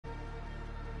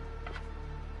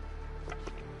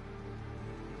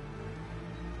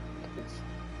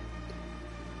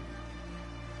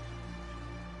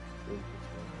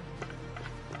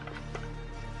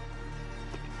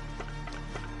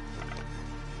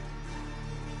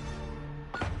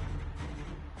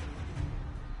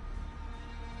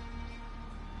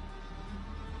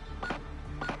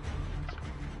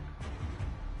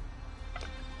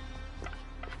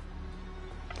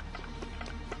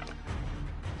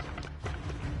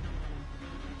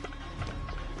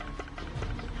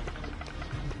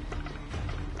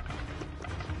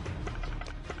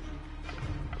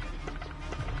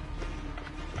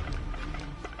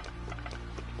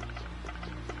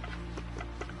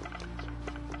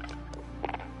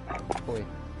Oi.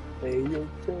 Hey, yo,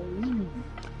 Terry.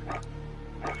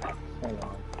 Hang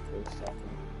on for a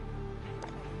second.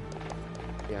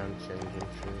 Yeah, I'm changing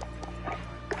shit.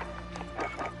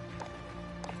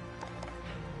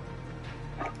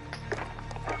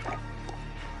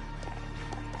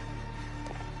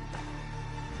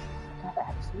 Got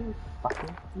absolutely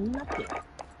fucking nothing.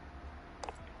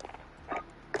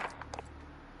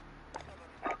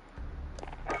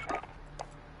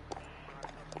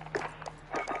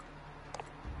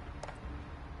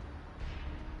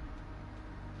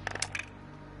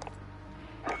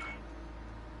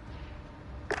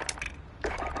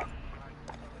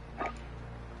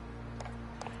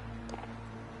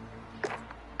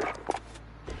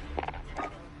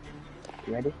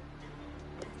 You ready?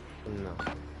 No.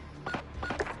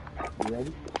 You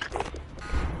ready?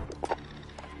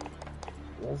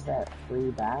 Where's that free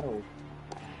battle?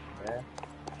 Yeah.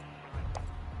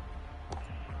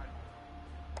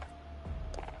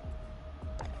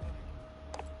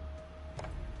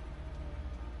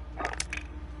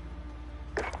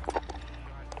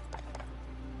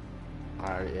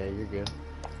 Alright, yeah, you're good.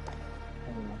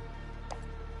 Hang on.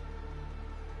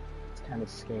 It's kind of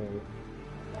scary.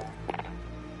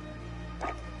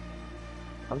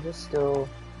 I'm just still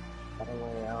Battle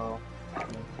Royale.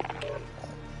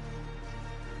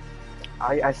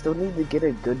 I still need to get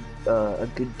a good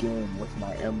game with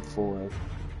my M4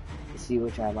 to see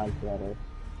which I like better.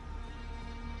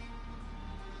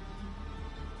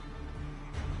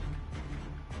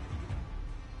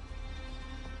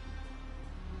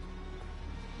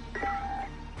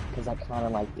 Because I kind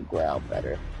of like the growl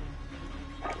better.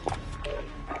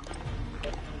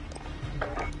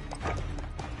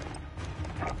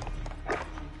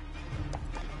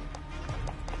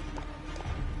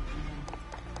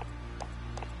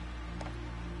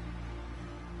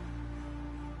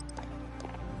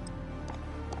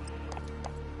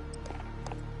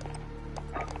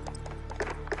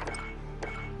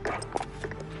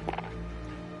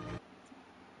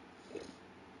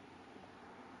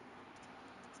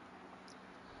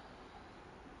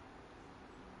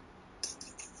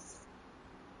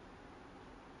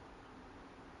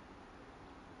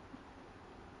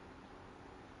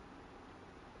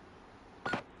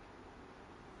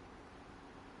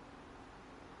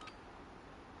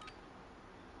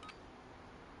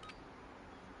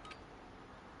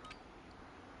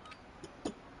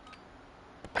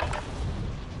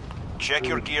 Check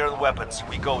your gear and weapons.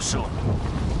 We go soon.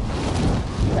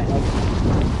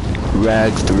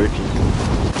 Rags to riches.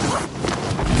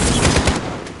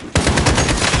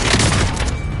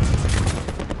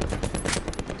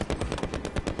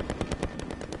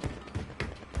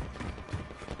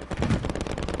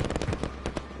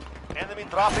 Enemy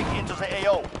dropping into the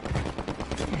AO.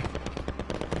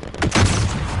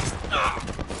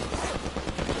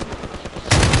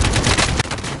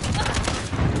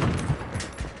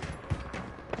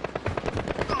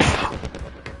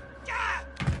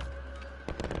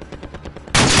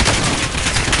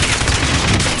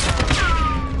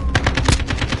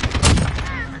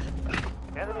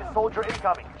 Enemy soldier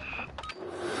incoming.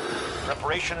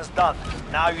 Preparation is done.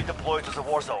 Now you deploy to the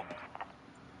war zone.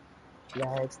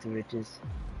 Rags to riches.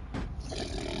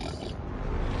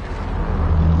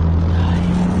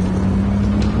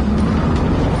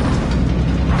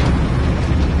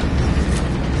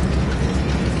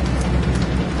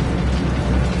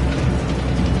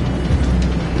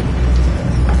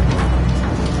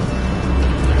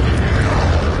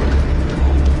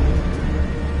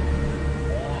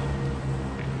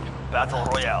 Battle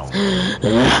Royale.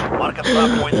 Mark a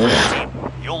trap point for your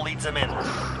team. You'll lead them in.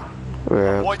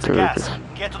 Avoid the gas.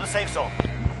 Get to the safe zone.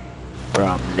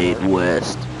 From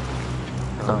Midwest.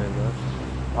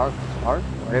 Oh, Ark,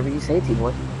 whatever you say,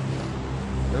 T-Boy.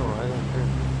 no, I don't care.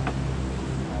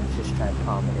 I was just trying to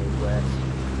accommodate West.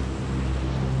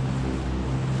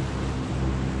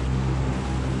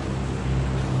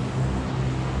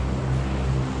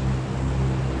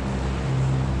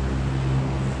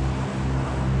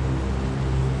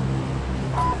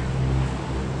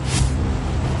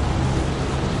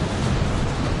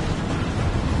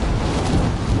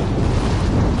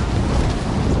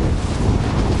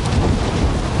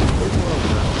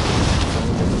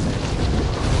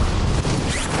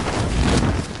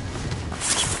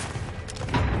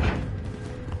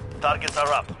 Targets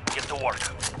are up. Get to work.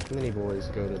 Many boys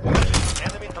go to the...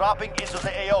 Enemy dropping into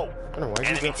the AO. I don't know, why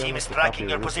Enemy team is tracking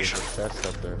your position. That's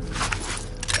up there. And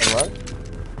what?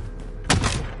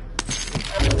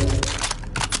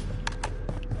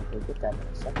 We'll get that in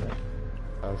a second.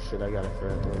 Oh shit, I got a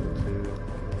threat one too.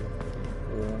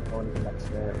 Yeah, going to the next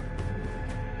round.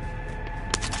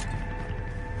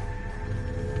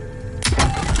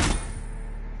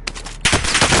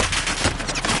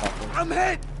 I'm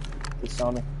hit! He saw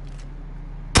me.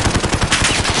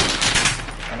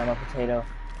 And I'm a potato.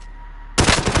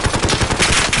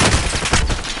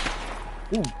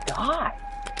 You die!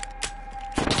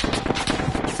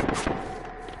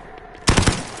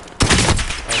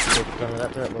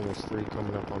 That threat level's 3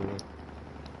 coming up on me.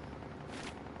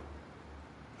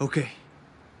 Okay.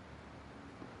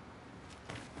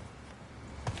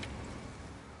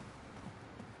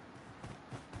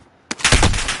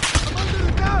 I'm under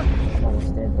the gun!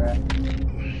 Almost dead, bruh.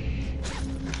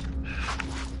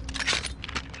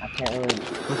 I can't really...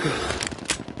 Okay.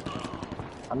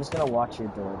 I'm just gonna watch your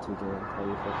door, TJ, until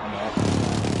you come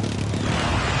out.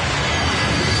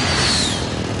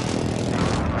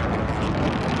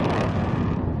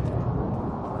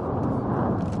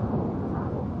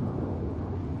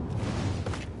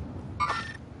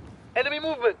 Enemy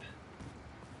movement!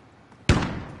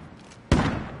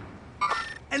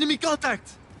 Enemy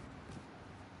contact!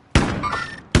 I'm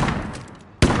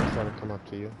trying to come up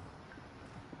to you.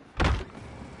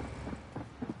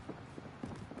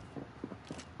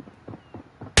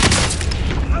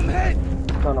 I'm hit!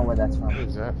 Don't know where that's from.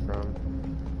 Where's that from?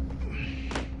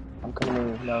 I'm coming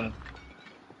in with no.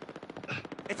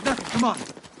 It's nothing, come on!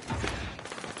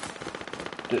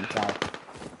 Get inside.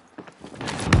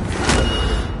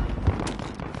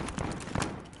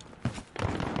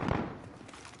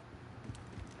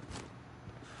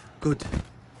 Good.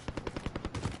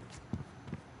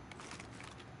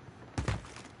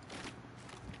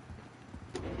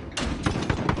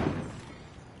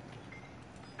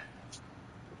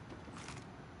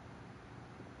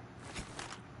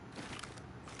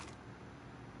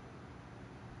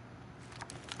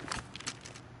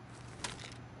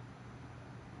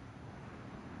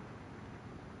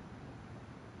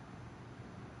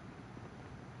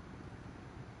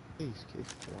 These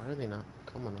kids, why are they not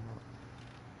coming up?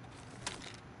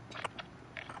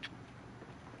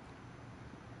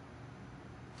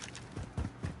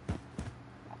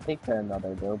 I think they're in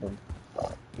another building.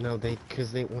 No,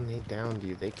 cause when they downed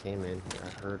you, they came in. I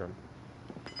heard them.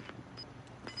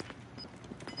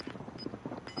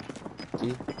 See?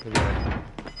 Look at that.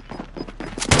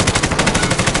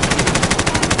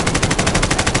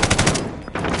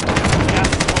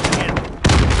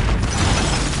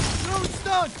 No, it's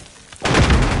done!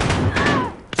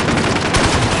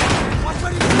 Watch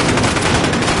what he's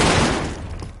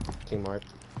Team wipe.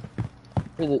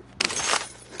 Really?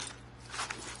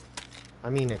 I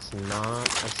mean, it's not.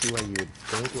 I see why you would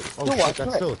think it. Oh Still shit, watch, that's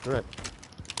right. still a threat.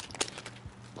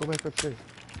 Go back upstairs.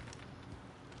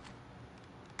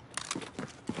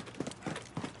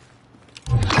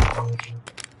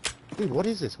 Dude, what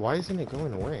is this? Why isn't it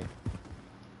going away?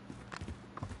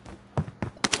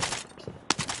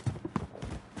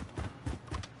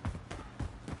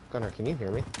 Gunnar, can you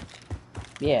hear me?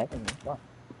 Yeah, I can. What?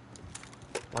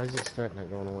 Why is this threat not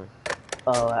going away?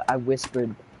 I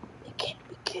whispered, it can't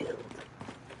be killed.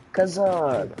 Cause,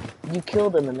 you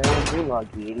killed him and they're in gulag,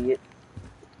 you idiot.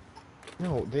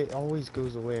 No, it always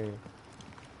goes away.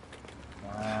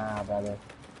 Ah, brother.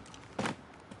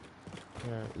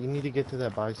 Yeah, you need to get to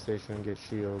that buy station and get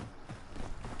shield.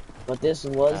 But this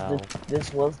was Ow.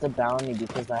 the bounty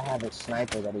because I have a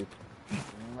sniper that he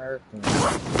murked me.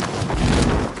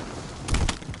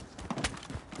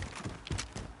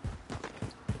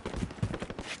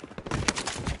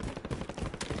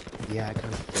 Yeah, I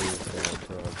kind of phased that,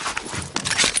 bro.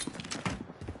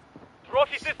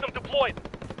 Trophy system deployed.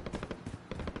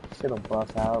 Shit'll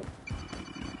buff out.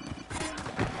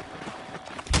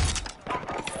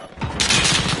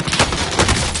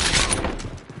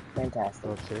 Fantastic.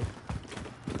 Okay.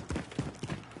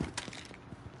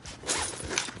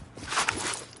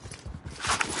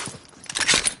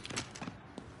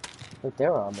 Look,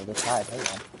 they're on the other side. Hang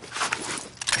on.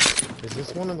 Is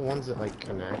this one of the ones that, like,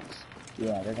 connects?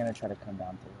 Yeah, they're gonna try to come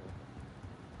down through here.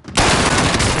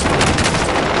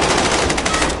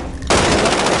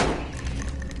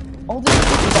 Oh,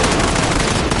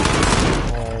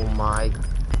 Oh my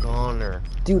Gunner.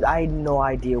 dude, I had no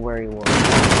idea where he was.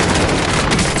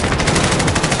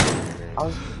 I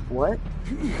was, what?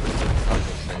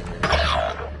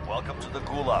 Welcome to the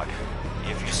Gulag.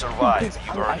 If you survive,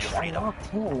 you earn your I freedom. knocked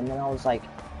him, and then I was like,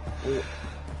 wait,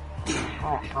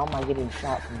 how am I getting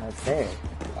shot from right there?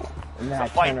 And then The I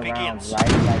fight turn around begins. right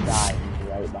as I die, and he's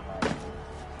right behind me.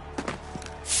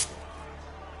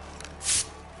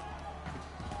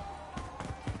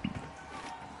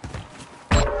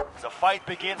 The fight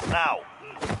begins now.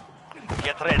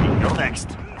 Get ready, you're next.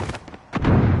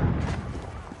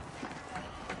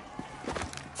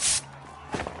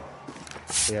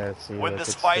 Yeah, see, Win look, this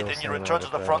it's fight still and you saying return to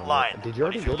the front line. Did you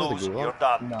But already if you go to the lose, gulag? you're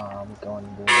done. No, I'm going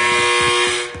to do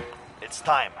it. It's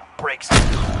time. Breaks.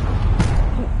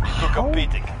 Good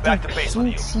competing. Back to base with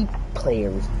you. PC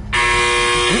players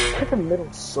get to the middle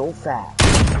so fast.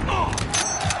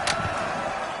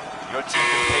 Your team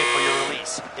can pay for your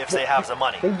release if they have the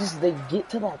money. They get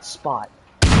to that spot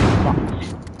about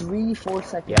 3-4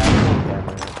 seconds. Yeah, I think that,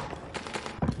 man.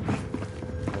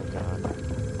 Oh god.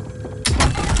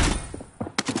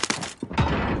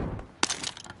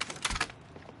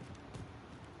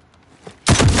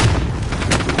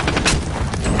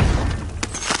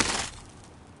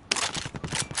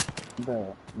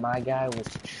 Bro, my guy was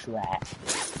trash.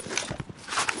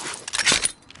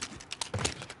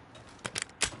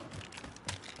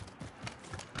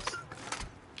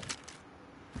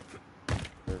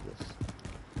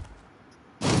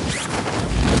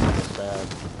 Bad.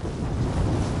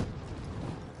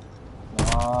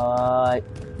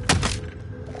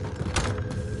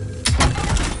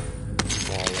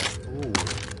 Ooh.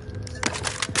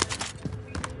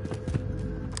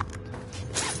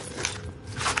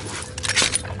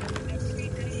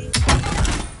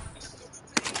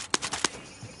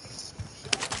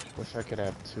 Wish I could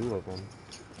have 2 of them.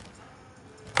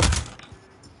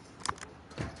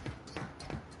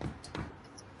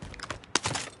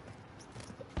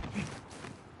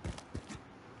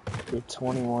 You're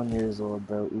 21 years old,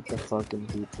 bro. Eat the fucking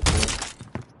pizza, bro.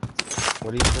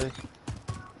 What do you say?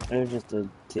 It was just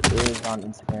it was on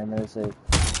Instagram. It said,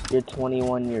 "You're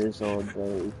 21 years old,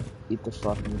 bro. Eat the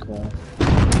fucking crust."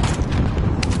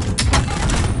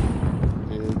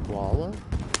 Big Walla?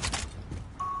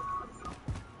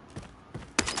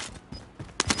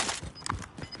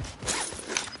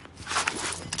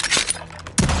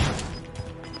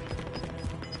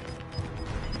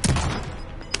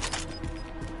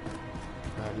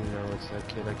 How do you know it's that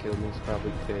kid I killed? He's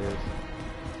probably pissed.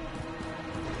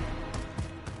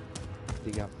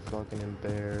 He got fucking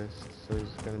embarrassed, so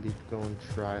he's gonna be going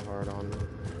try hard on me.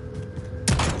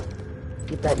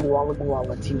 Get that Walla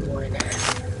T1.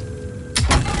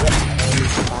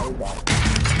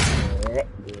 Yep,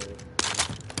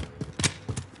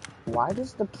 why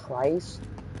does the price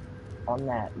on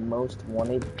that most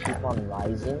wanted keep on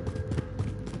rising?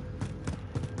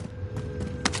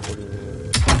 What do you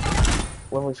mean?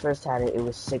 When we first had it, it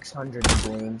was 600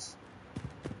 balloons.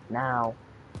 Now,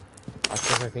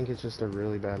 I think it's just a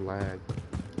really bad lag.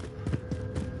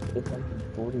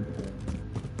 840 balloons.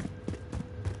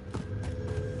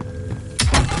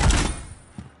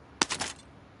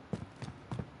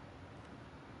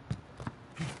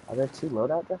 Are there 2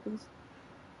 loadout weapons?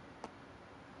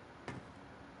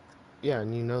 Yeah,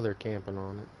 and you know they're camping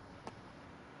on it.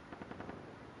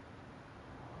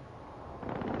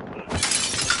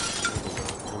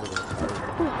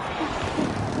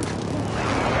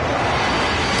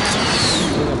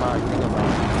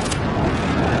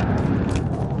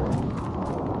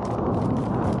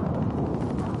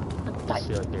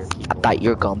 I thought you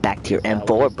were going back to your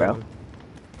M4, bro.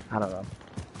 I don't know.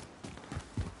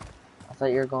 I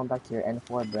thought you were going back to your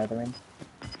N4, brethren.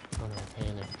 Oh no,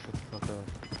 panic. Shut the fuck up.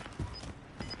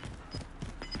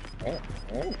 Yeah.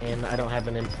 And I don't have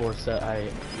an M4 set.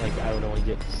 I would only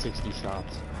get 60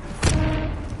 shots.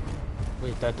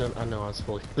 Wait, that doesn't. I know I was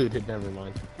fully looted. Never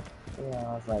mind. Yeah,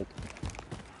 I was like,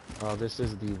 oh, this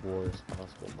is the worst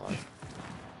possible bot.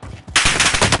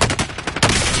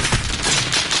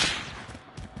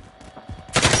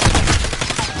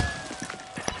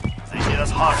 They hit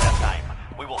us hard that time.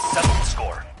 We will settle the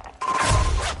score.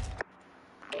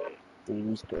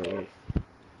 these girls.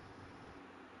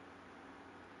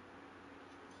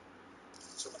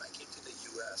 So when I came to the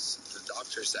U.S., the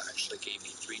doctors actually gave me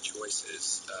 3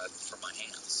 choices for my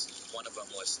hands. One of them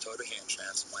was total hand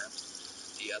transplant.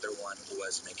 The other one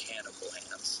was mechanical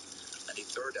hands. And the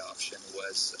third option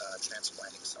was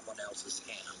transplanting someone else's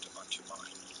hand onto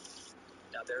mine.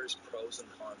 Now there's pros and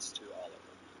cons to all of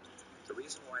them. The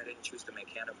reason why I didn't choose the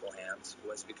mechanical hands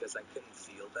was because I couldn't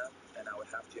feel them, and I would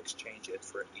have to exchange it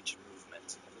for each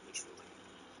movement individually.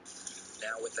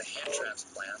 Now, with the hand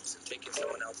transplant, taking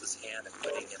someone else's hand and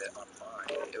putting it on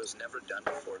mine, it was never done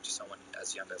before to someone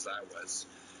as young as I was.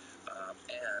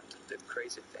 And the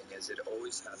crazy thing is it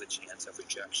always has a chance of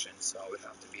rejection, so I would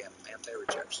have to be on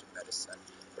anti-rejection medicine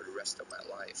for the rest of my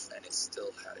life, and it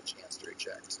still had a chance to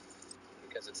reject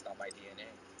because it's not my DNA.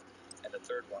 And the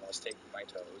third one was taking my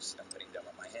toes and putting them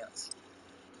on my hands.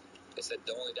 They said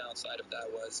the only downside of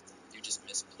that was you just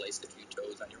misplaced a few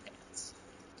toes on your hands.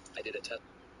 I did a test.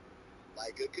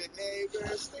 Like a good neighbor,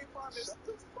 stay on it.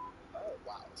 Oh,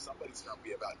 wow. Somebody's gonna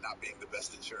be about not being the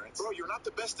best insurance. Bro, you're not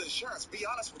the best insurance. Be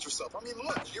honest with yourself. I mean,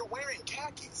 look, you're wearing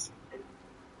khakis.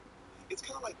 It's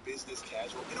kind of like business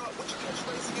casual. You know what? What's your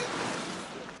catchphrase again?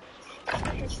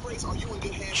 Catchphrase, are you in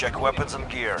good hands? Check weapons and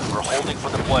gear. We're holding for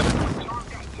deployment.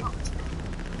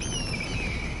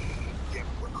 Yeah,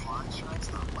 but we're car insurance,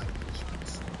 not life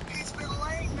insurance. He's been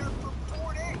laying there for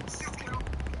 4 days.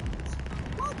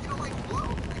 Well, you know, like,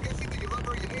 well, I guess either you love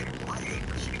her or you hate her. Well, I hate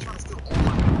her. She be trying to steal all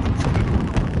my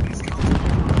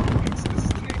discounts. This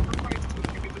is the name for price.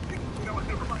 You get the thing. You know what?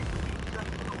 Never mind.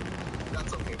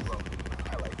 That's okay, bro.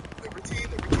 I like liberty.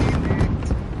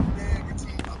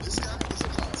 Now, this guy is a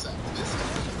class act. This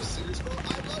guy is serious, bro. I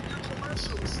love your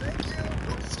commercials. Thank you.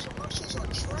 Bro, these commercials are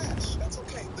trash. That's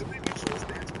okay. Liberty Mutual is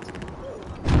dancing to the world.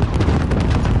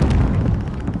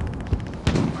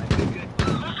 My nigga.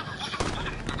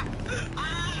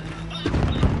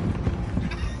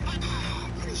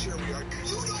 Pretty sure we are. You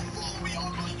don't follow me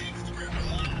on my Instagram.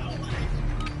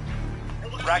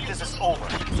 Practice is over.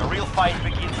 The real fight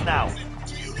begins now.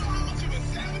 Do you know how much of a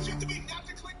savage you have to be not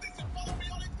to click this and follow me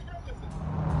on Instagram? Listen.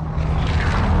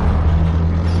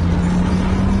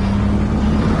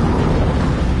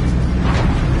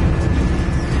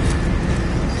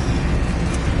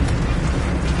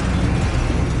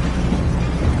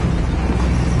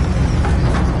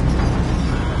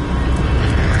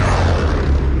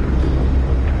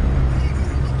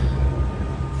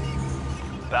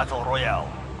 Battle Royale.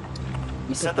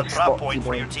 You Set took the the trap spot, point you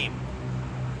for your know. team.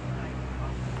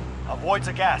 Avoid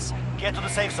the gas. Get to the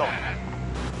safe zone.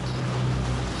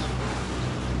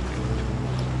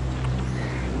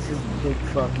 This is a big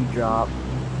fucking drop.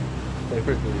 It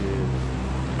really is.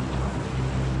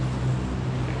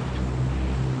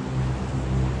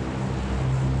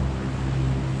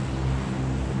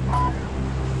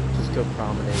 Just go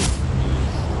promenade.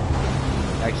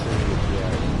 Actually,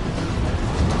 yeah.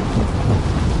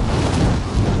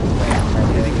 I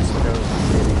think it's so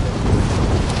shitty.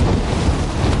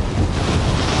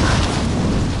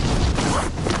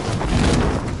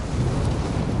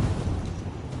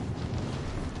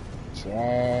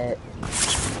 Jet.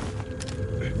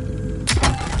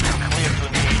 Clear to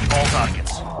engage all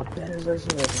targets. Oh, better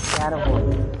version of the Shadow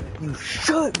one. You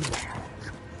should.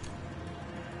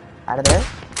 Out of there?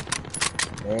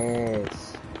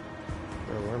 Yes.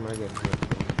 Bro, where am I getting hit?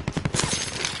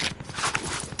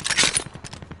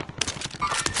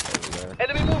 Over there.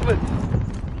 Enemy movement.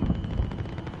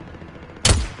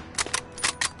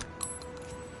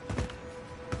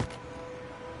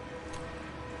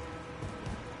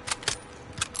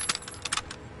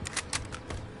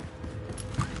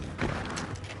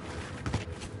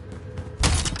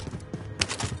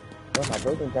 Well, my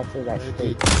building's actually that Might be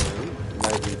straight.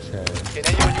 Chad. Can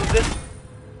anyone use this?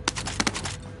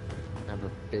 I have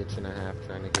a bitch and a half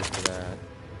trying to get to that.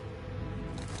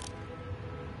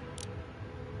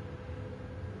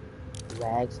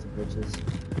 Rags to bitches.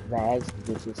 Rags to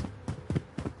bitches.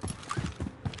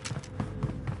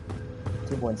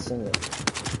 2-1 single.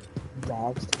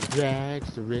 Rags to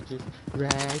Rags to riches.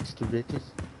 Rags to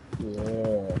riches.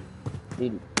 yeah.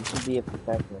 Dude, you should be a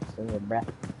professional singer, bruh.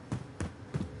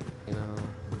 You know,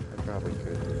 I probably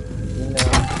could. You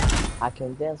know, I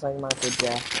can dance like Michael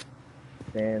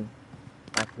Jackson.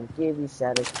 I can give you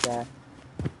satisfaction.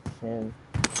 That's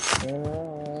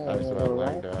what I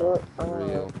learned for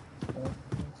real.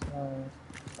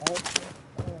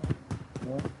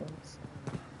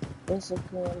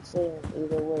 Basically, I'm saying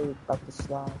either way, about to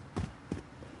slide.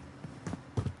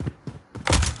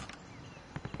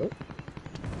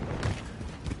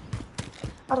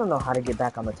 I don't know how to get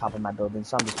back on the top of my building,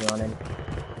 so I'm just running.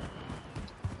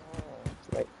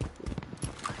 Right.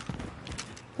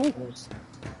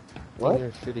 What? You're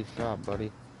a shitty shot, buddy.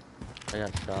 I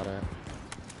got shot at.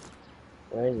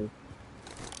 Where is he?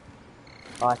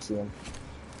 Oh, I see him.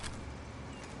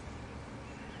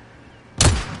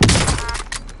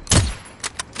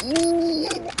 Hang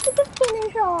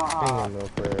on real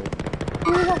quick.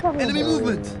 Enemy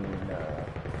movement!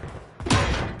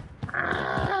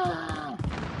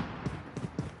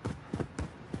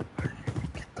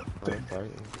 I'm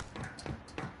fighting.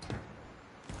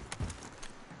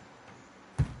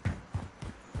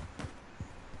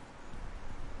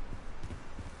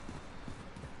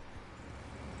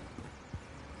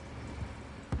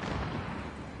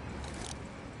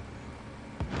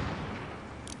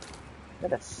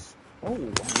 Oh,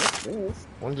 what's this?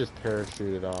 One just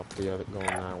parachuted off, the other going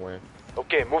that way.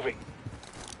 Okay, moving.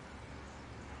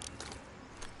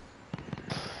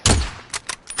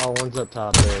 Oh, one's up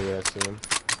top there, yeah, I see him.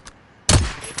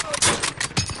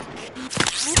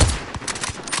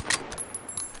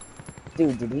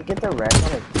 Dude, did he get the red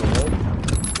on his teammate?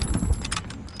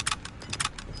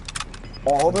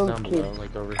 All those down kids. below,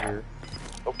 like over here.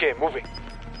 Okay, moving.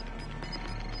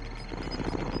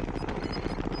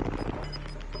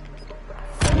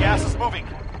 Gas is moving.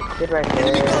 Kid right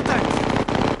there.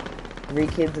 3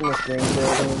 kids in this green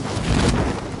building.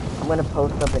 I'm gonna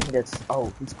post up and hit it.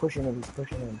 Oh, he's pushing in. He's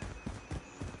pushing in.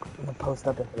 I'm gonna post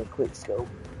up and hit a quick scope.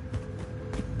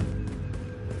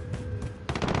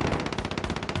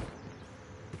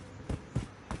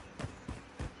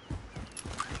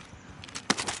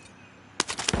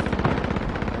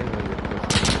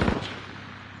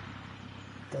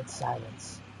 Dead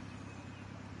silence.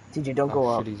 TJ, don't go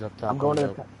up. Shit, he's up top. I'm going to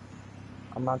the top.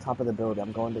 I'm on top of the building.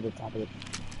 I'm going to the top of it.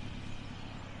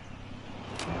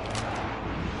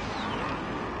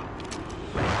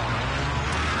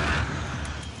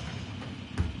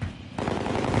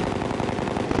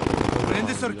 We're in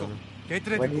the circle. Get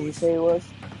ready. Where did you say it was?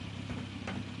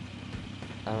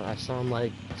 I saw him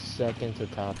like second to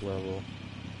top level.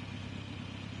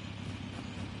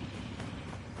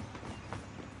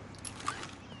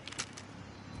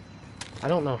 I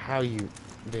don't know how you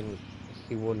didn't.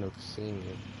 He wouldn't have seen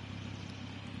you.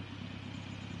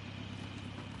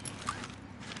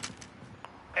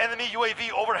 Enemy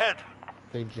UAV overhead.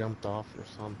 They jumped off or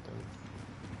something.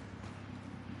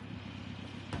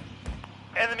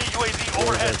 Enemy UAV Right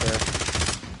overhead.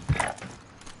 there.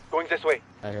 Going this way.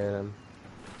 I hit him.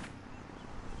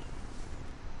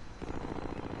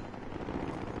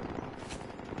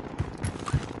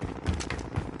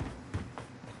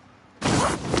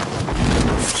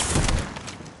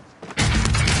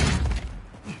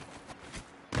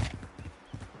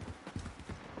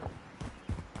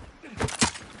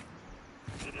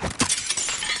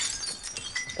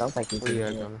 Sounds like he's Oh, yeah,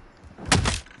 in here. gun.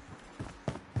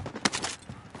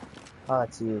 Oh,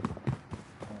 it's you.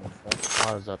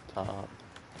 I was up top.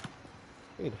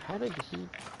 Dude, how did he?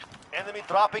 Enemy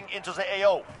dropping into the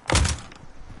AO.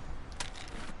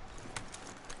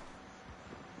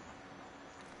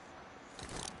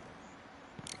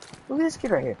 Look at this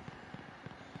kid right here.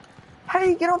 How did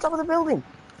he get on top of the building?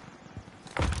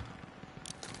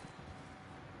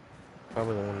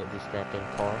 Probably the one that just got in the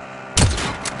car.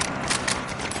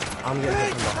 I'm getting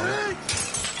hit from behind.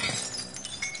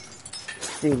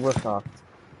 Dude, we're fucked.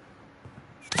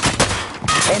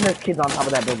 And there's kids on top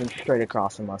of that building straight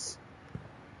across from us.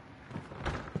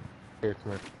 Here,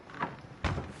 come here.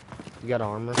 You got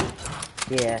armor?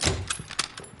 Yeah.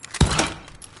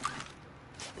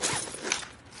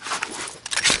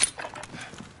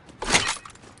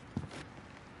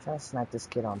 Trying to snipe this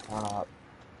kid on top.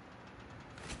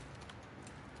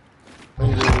 I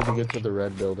think we need to get to the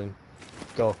red building.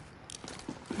 Go.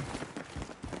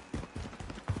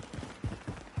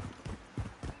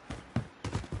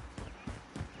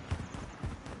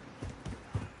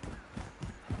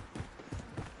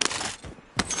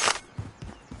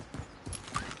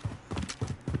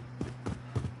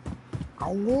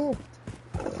 I lived.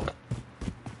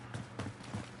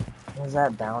 Where's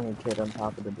that bounty kid on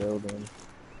top of the building?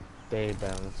 They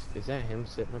bounce. Is that him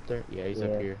sitting up there? Yeah, he's Yeah.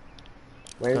 up here.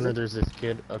 Where is Gunner, he? there's this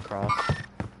kid across.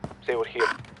 Say we're here.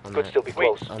 On Could that, still be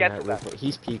close. on Get that to that. roof.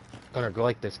 He's peek. Gunner, go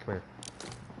like this. Come here.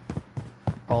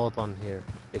 Fall up on here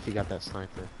if you got that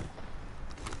sniper.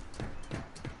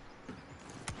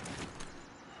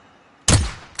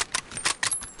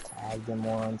 Tagged him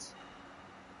once.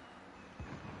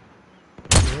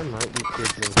 There might be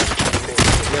kids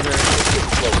in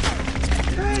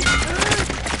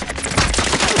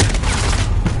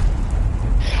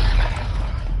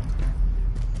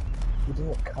You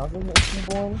didn't cover me,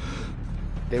 boy?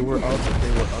 They were up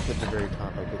at the very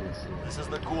top. I couldn't see them. This is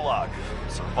the Gulag.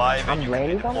 Survive and I'm you can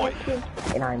landing on redeploy. that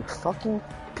kid, and I'm fucking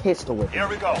pistol with Here him.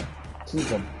 we go. Keep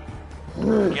him.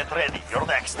 Get ready. You're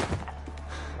next.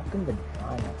 Fucking the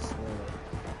dime, I swear.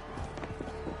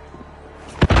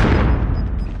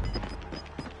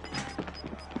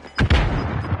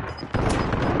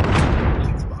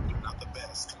 Not the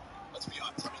best. Let's be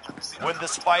honest. I mean, I've seen Win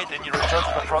this fight and you return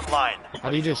to the front line. How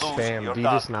do you just Lose, spam? you're Do you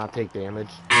done. just not take damage?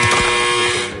 Take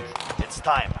damage. It's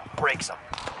time. Break some.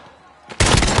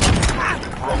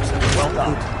 Rosen, well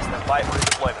done. Stand by for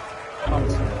redeployment. I'm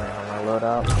just gonna run my load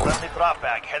up. Friendly drop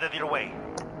bag headed your way.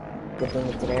 Good thing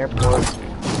it's an airport.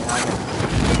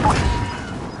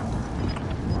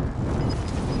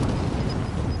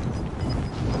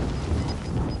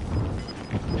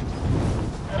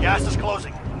 Gas is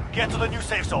closing. Get to the new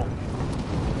safe zone.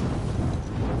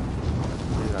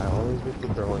 Dude, I always get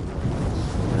the throwing knives.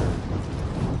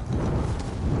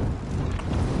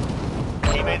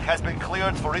 Teammate has been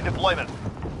cleared for redeployment.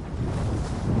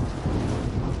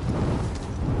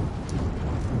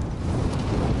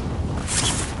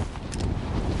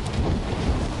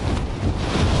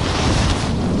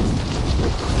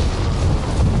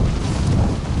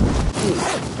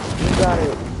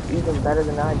 better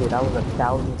than I did. I was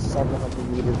 1,700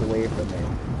 meters away from it.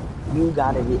 You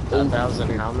got it at 1,000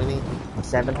 how many?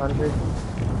 700?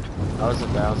 I was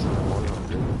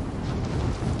 1,100.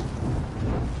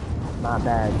 Not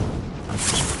bad.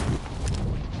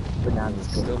 But not as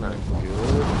good. Still not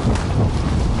good.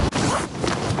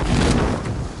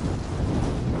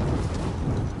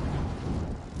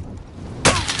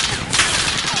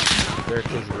 There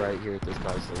is right here at this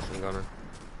buy station, Gunner.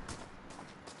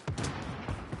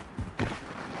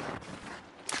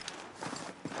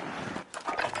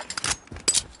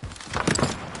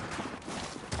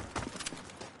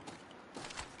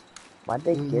 Why'd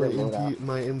they get a loadout?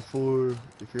 My M4,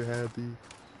 if you're happy.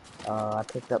 I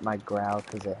picked up my growl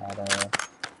because it had a...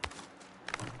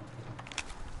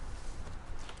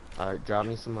 Alright, drop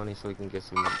me some money so we can get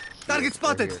some... Target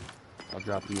spotted! Right here. I'll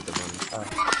drop you the money.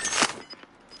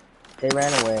 They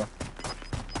ran away.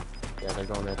 Yeah, they're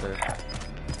going right there.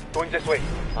 Going this way.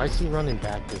 I see running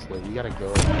back this way. We gotta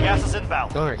go. Gas is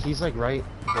inbound. Gunner, he's like right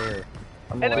there.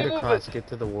 I'm Enemy Get away. across, get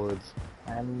to the woods.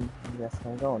 That's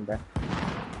where I'm going, bro.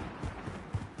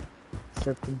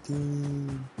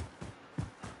 Serpentine.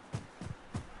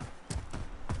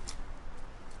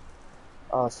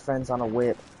 Oh, his friend's on a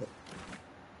whip.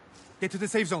 Get to the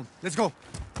safe zone. Let's go.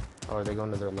 Oh, are they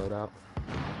going to their loadout?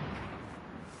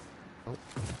 Oh.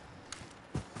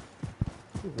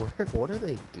 What are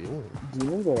they doing? Do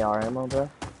you need AR ammo, bro?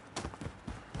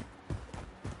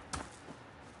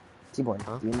 T-Boy,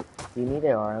 Huh? do you need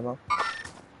AR ammo?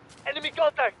 Enemy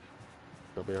contact.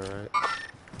 They'll be alright.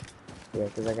 Yeah,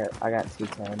 because I got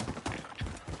 210.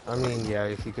 I mean, yeah,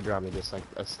 if you could drop me just like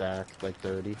a stack, like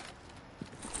 30.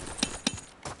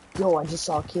 Yo, I just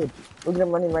saw a kid. Look at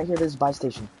him running right here to this buy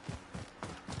station.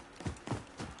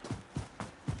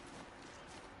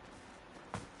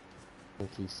 I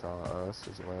think he saw us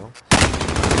as well. Don't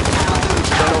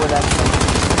know where that's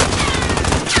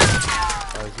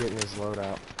I was getting his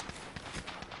loadout.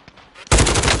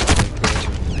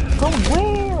 from. From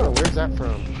where? Where's that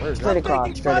from? Where's Straight that?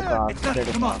 across, straight across, It's done. straight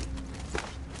Come on. across.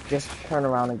 Just turn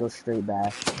around and go straight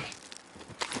back.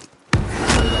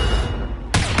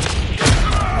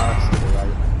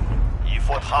 You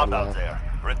fought hard out there.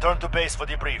 Return to base for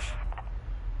debrief.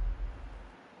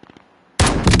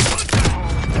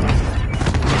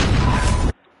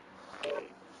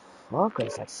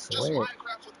 Fuckers, I Just swear.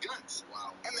 Minecraft with guns.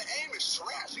 Wow. And the aim is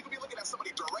trash. You could be looking at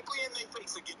somebody directly in their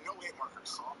face and get no hit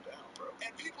markers. Calm down, bro.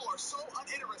 And people are so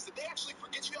uninterested, they actually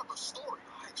forget you have a story.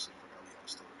 I actually forgot we have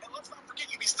a story. And let's not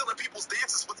forget you be stealing people's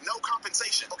dances with no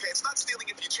compensation. Okay, it's not stealing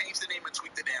if you change the name and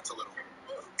tweak the dance a little.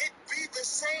 It be the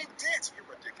same dance. You're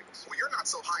ridiculous. Well, you're not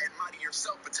so high and mighty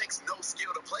yourself. It takes no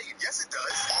skill to play it. Yes, it does.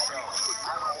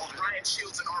 Riot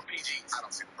shields and RPGs. I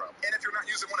don't see the problem. And if you're not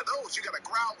using one of those, you got a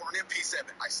growl or an MP7.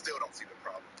 I still don't see the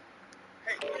problem.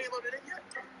 Hey, you ain't loaded in yet?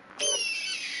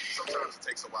 Sometimes it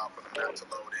takes a while for the map to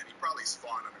load in. He probably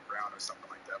spawned underground or something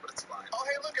like that, but it's fine. Oh,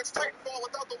 hey, look, it's Titanfall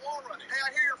without the wall running. Hey,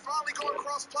 I hear you're finally going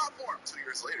across platform. 2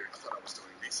 years later, I thought I was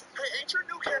doing decent. Hey, ain't your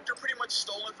new character pretty much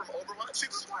stolen from Overwatch? See,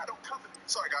 this is why I don't come to you.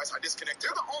 Sorry, guys, I disconnected.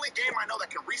 You're the only game I know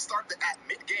that can restart the app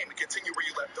mid-game and continue where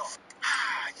you left off.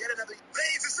 Yet another...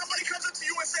 Ladies, if somebody comes up to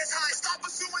you and says hi, stop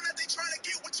assuming that they trying to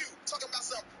get with you. Talking about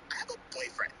something. I have a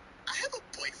boyfriend.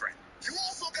 You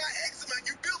also got eczema and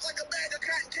you built like a bag of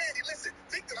cotton candy. Listen,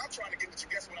 think that I'm trying to get with you.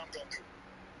 Guess what I'm gonna do?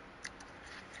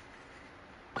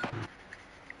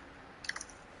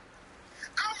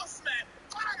 I'ma smack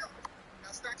fire!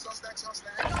 Now stacks on stacks on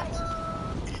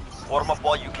stacks. Form up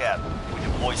while you can. We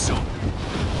deploy soon.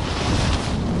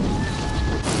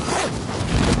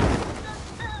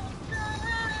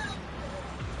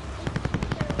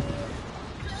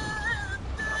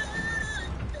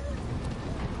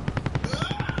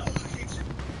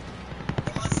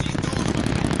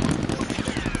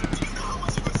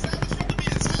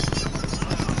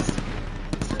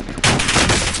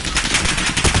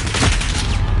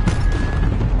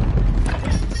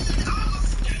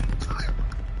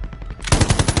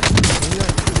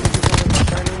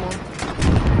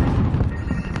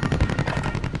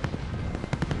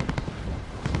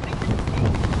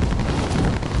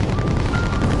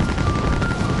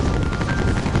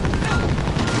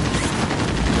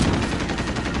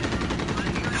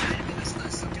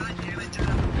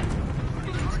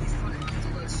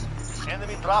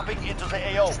 Enemy dropping into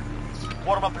the AO.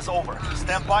 Warm-up is over.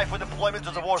 Stand by for deployment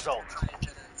to the war zone.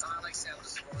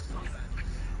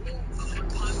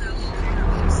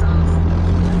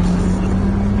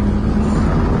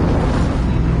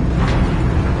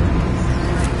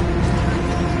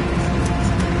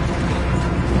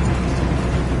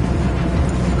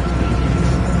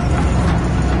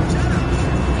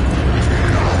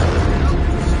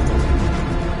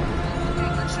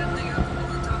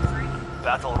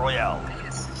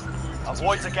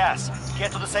 Avoid the gas.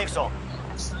 Get to the safe zone.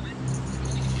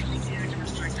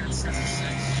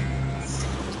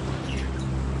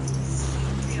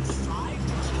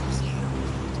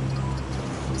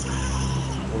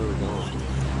 Where are we going?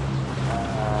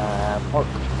 Pork.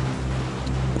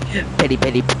 Petty,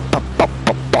 petty,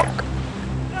 pork.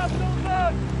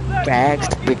 Rags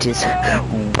to bitches.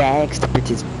 Rags to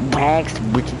bitches. Rags to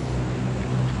bitches.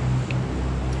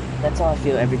 That's how I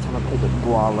feel every time I play with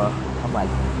Guala. I'm like,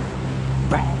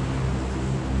 rags.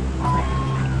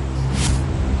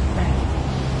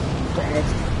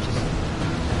 Rags to bitches.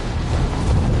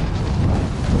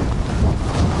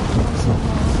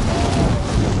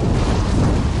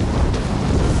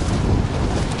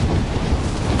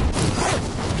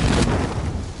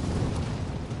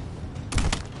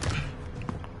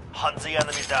 Hunt the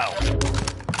enemy down.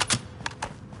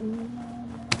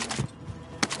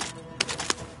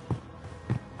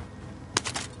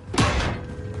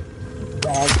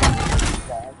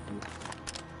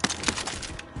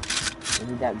 We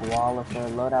need that Guala for a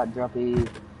loadout droppy.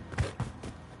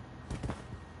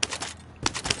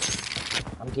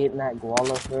 I'm getting that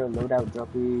Guala for a loadout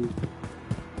droppy.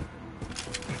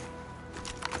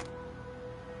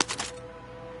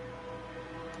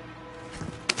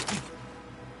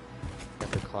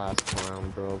 Got the class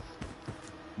clown, bro.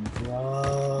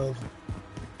 Bro.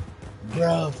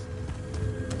 Bro.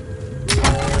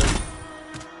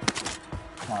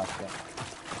 Oh, okay.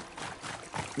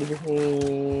 You just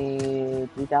need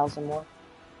 3,000 more?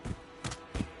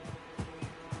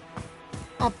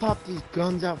 I'll pop these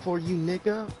guns out for you,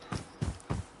 nigga.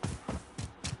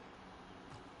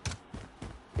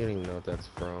 You don't even know what that's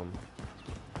from.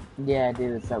 Yeah,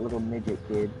 dude, it's that little midget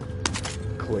kid.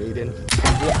 Clayton?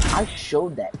 Yeah, I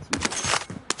showed that to you.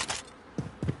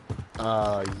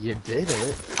 You did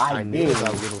it. I knew did.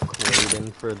 about little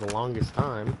Clayton for the longest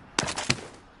time.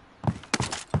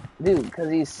 Dude, because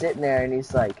he's sitting there and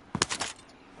he's like...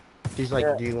 She's like,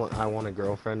 Yeah. I want a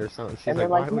girlfriend or something? She's And like, they're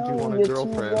why would you want a you're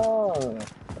girlfriend? too young.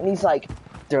 And he's like,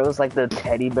 throws like the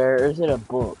teddy bear, or is it a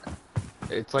book?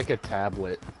 It's like a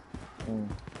tablet.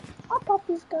 I'll pop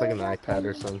these guys. It's like an iPad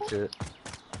or some shit.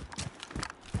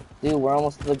 Dude, we're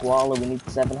almost to the Guala. We need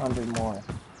 700 more.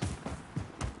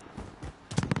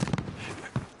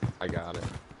 I got it.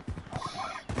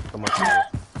 Come on, here.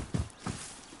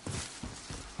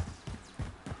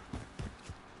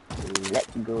 Let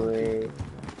go.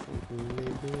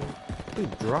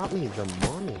 Dude, drop me the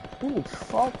money. Dude,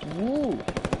 fuck you.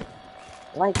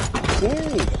 Like,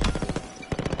 serious.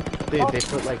 Dude, they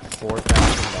put like $4,000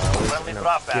 Friendly in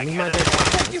drop back. Give me my Headed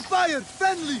dead. Taking fire!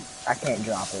 Friendly! I can't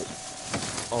drop it.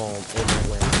 Oh, in my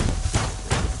way.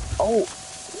 Oh.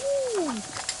 Ooh.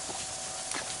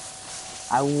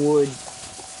 I would.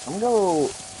 I'm gonna go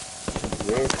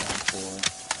this one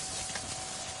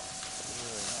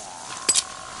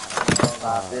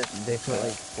They put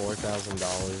like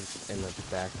 $4,000 in a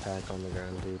backpack on the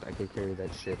ground, dude. I could carry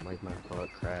that shit like my butt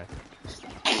crack.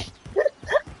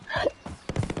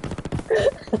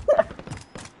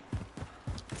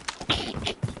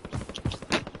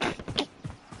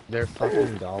 Their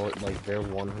fucking their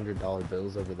 $100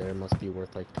 bills over there must be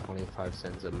worth like 25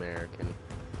 cents American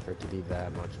for it to be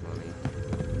that much money.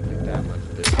 Like that much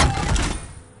bills.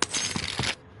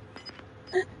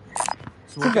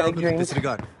 Smoke out with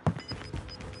disregard.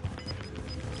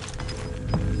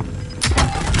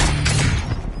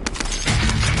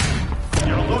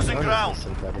 You're losing ground.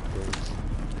 Synthetic drinks.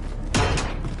 I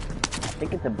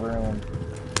think it's a broom.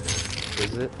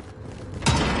 Is it?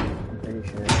 I'm pretty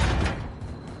sure.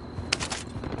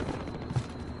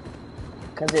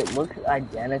 Because it looks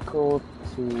identical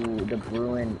to the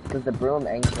Bruin. Because the Bruin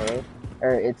NK,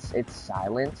 or it's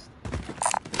silenced.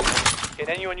 Can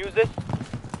anyone use this?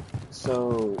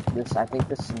 So this, I think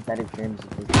the synthetic dreams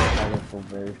is the colorful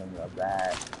version of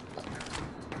that.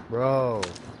 Bro.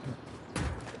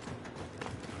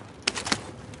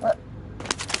 What?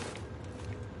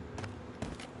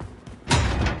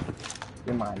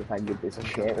 You mind if I get this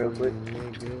shit real quick?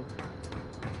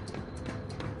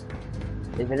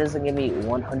 If it doesn't give me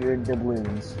 100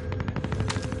 doubloons,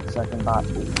 so I can buy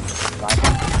food.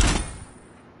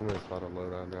 I'm gonna thought a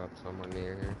loadout drop somewhere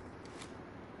near here.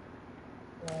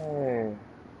 Hey.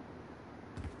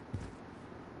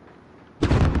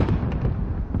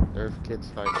 There's kids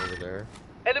fighting over there.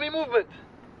 Enemy movement!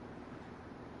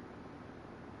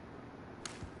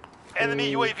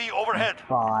 Enemy UAV overhead.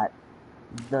 Bought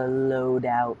the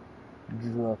loadout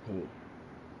droppy.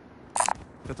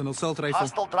 Got an assault rifle.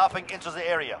 Hostile dropping into the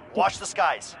area. Watch the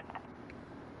skies.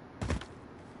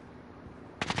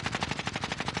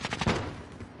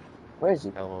 Where is he?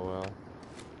 LOL.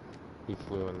 He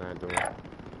flew in that door.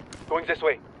 Going this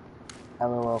way.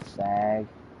 LOL fag.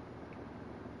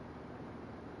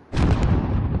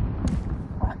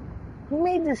 Who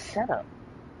made this setup?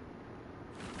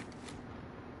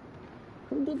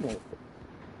 Who did make it?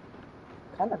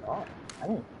 Kinda not. I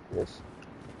didn't do this.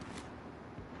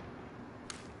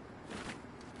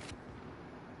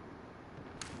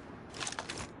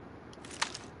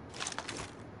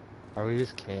 Are we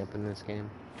just camping this game?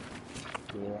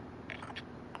 Yeah.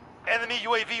 Enemy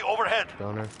UAV overhead.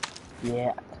 Donor?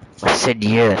 Yeah. I said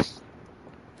yes.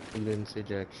 You didn't say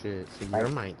jack shit, so your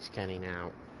mic's cutting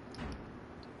out.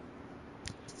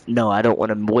 No, I don't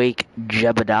want to wake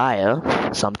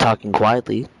Jebediah, so I'm talking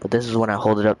quietly, but this is when I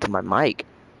hold it up to my mic.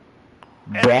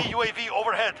 Enemy UAV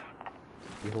overhead.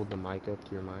 You hold the mic up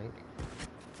to your mic?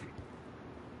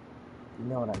 You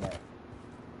know what I meant.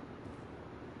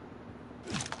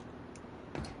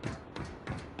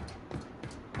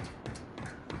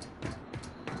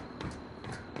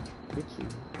 Get you.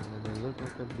 And they look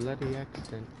like a bloody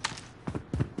accident.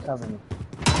 Cover me.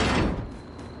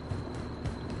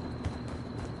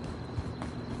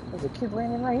 There's a kid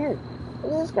landing right here.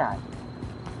 Look at this guy.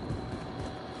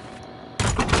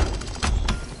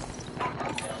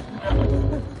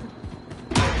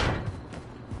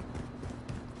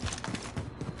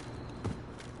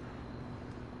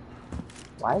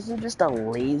 Why is there just a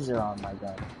laser on my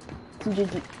gun?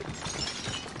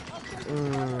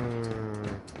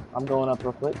 I'm going up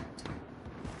real quick.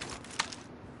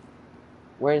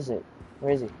 Where is it?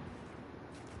 Where is he?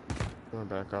 Going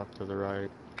back off to the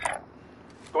right.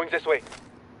 Going this way.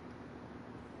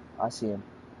 I see him.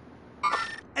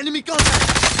 Enemy contact!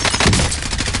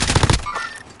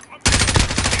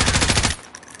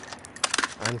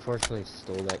 I unfortunately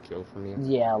stole that kill from you.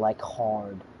 Yeah, like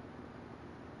hard.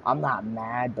 I'm not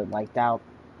mad, but like that.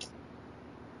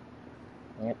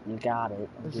 Yep, you got it.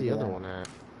 Where's the other one at?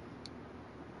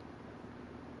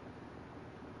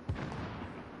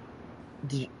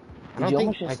 Did I you think,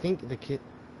 almost just, I think the kid...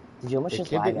 Did you almost the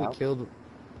just kid lag that we out? killed...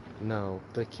 No,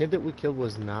 the kid that we killed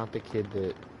was not the kid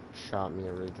that shot me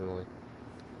originally.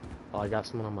 Oh, I got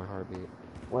someone on my heartbeat.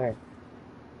 Where?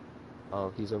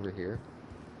 Oh, he's over here.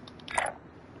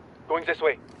 Going this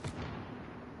way.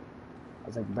 I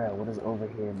was like, bro, what does over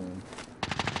here mean?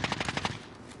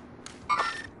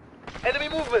 Enemy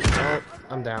movement. Oh,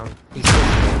 I'm down. He's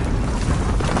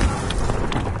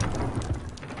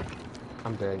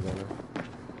I'm dead, Gunner.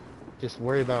 Just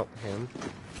worry about him.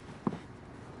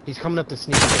 He's coming up to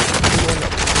sneak.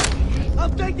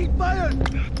 I'm taking fire! He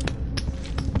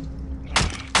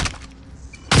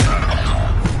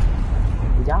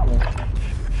got me.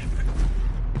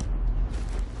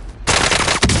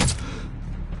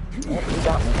 Yep, he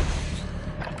got me.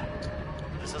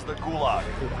 This is the gulag.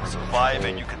 Survive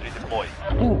and you can redeploy.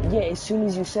 Dude, yeah, as soon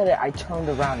as you said it, I turned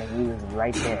around and he was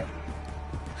right there.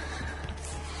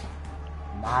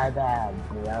 My bad,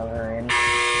 brother.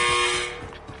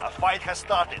 A fight has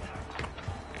started.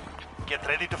 Get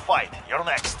ready to fight. You're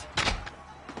next.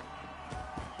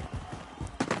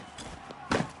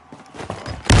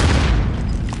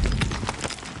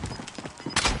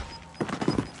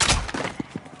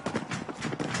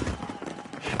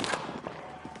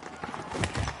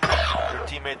 Your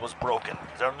teammate was broken.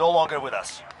 They're no longer with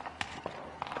us.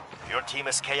 Your team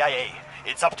is KIA.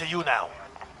 It's up to you now.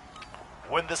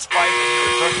 Win this fight and you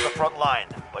return to the front line.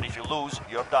 But if you lose,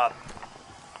 you're done.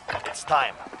 It's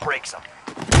time. Break some.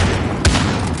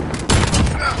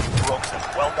 Broke some.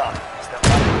 Well done. Step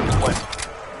back to the west.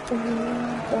 Don't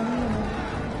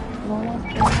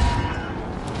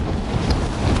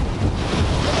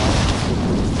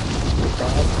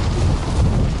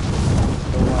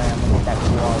worry, I'm gonna get that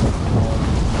wall.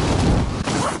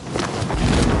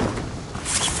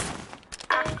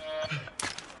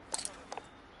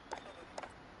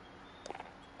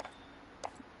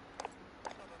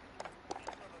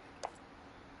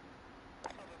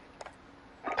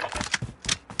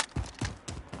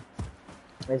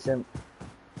 Listen.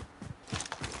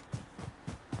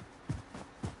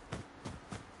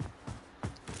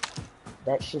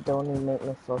 That shit don't even make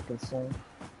no fucking sense.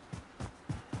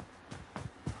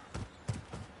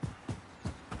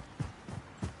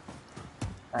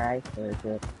 Alright, very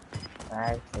good.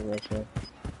 Alright, very good.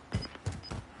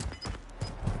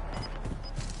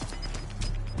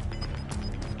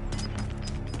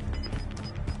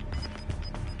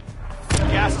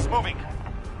 Gas is moving.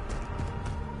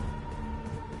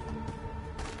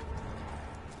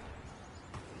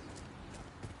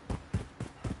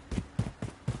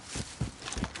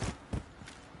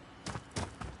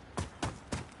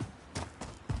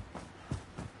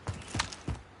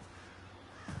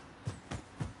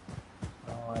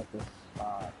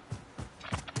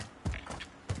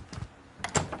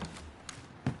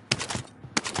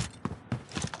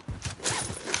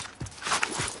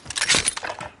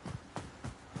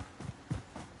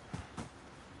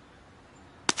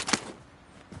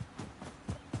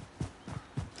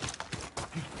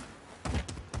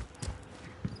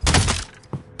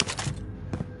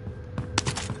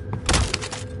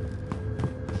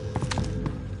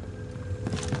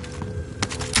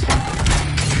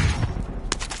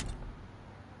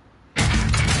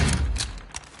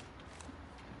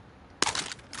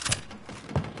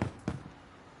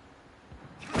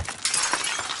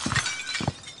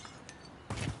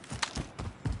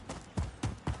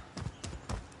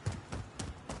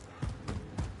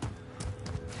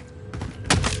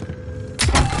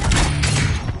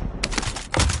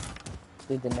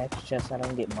 Dude, the next chest I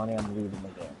don't get money, I'm leaving the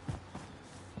game.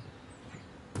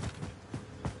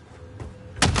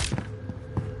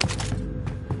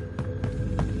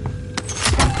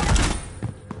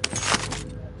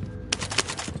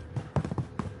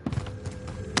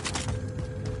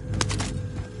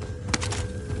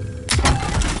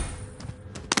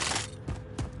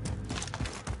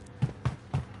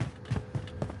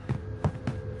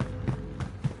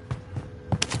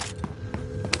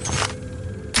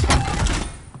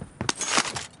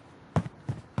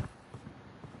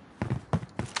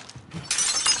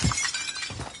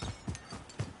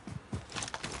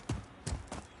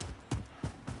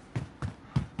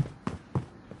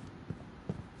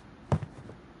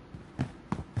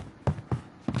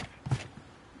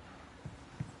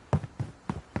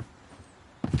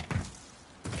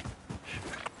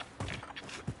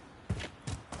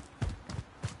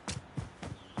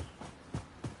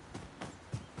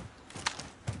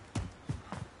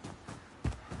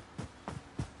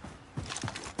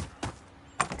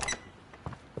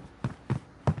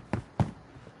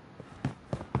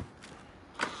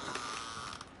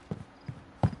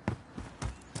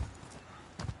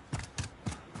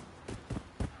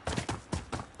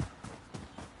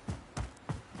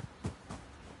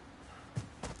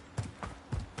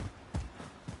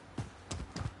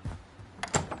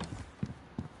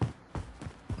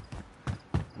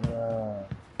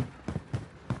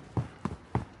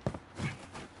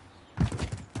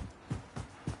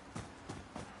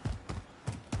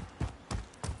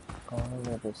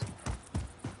 This.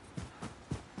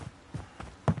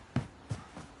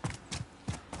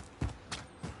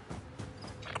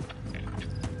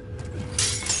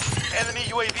 Enemy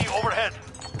UAV overhead.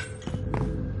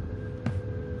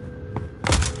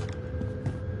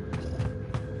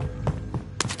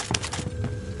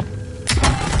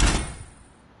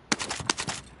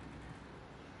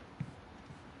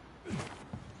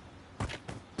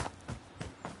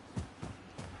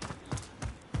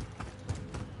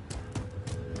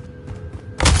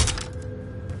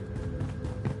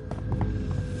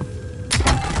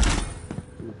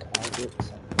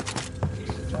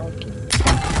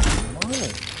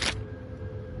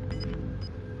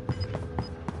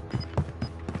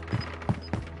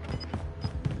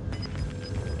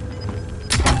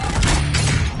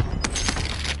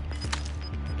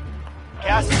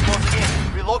 Gas is closing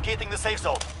in. Relocating the safe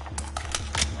zone.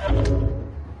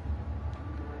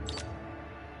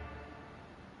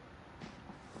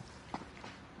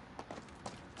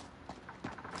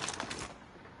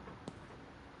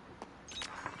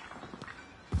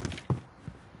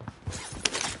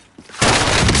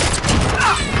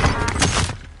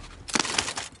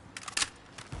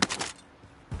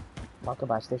 Marker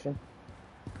buy station.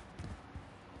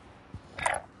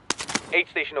 8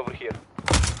 station over here.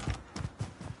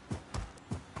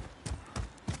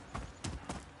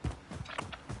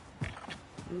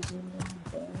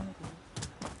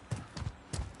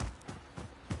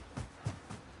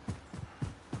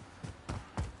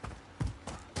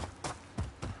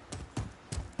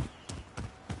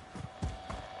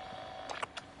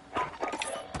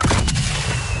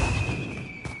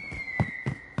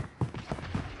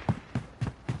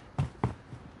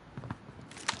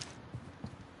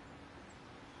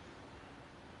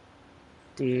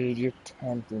 Dude, you're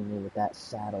tempting me with that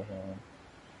saddle hand.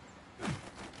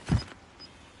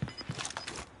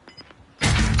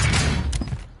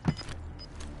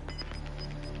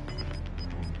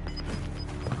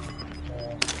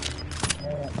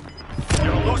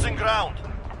 You're losing ground.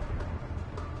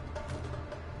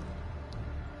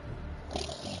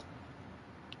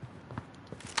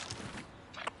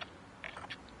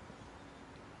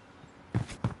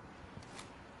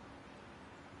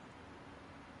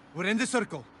 We're in the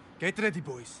circle. Get ready,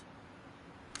 boys.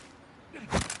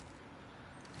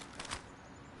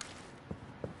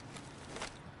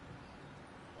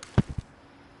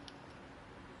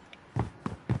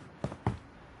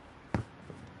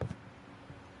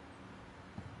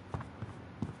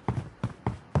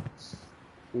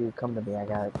 Dude, come to me, I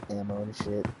got ammo and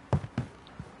shit.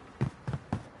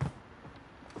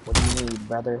 What do you need,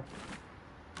 brother?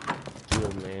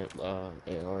 Dual man,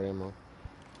 AR ammo.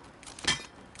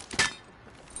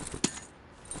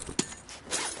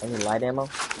 Any light ammo?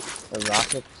 Or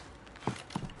rockets?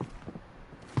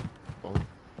 Oh.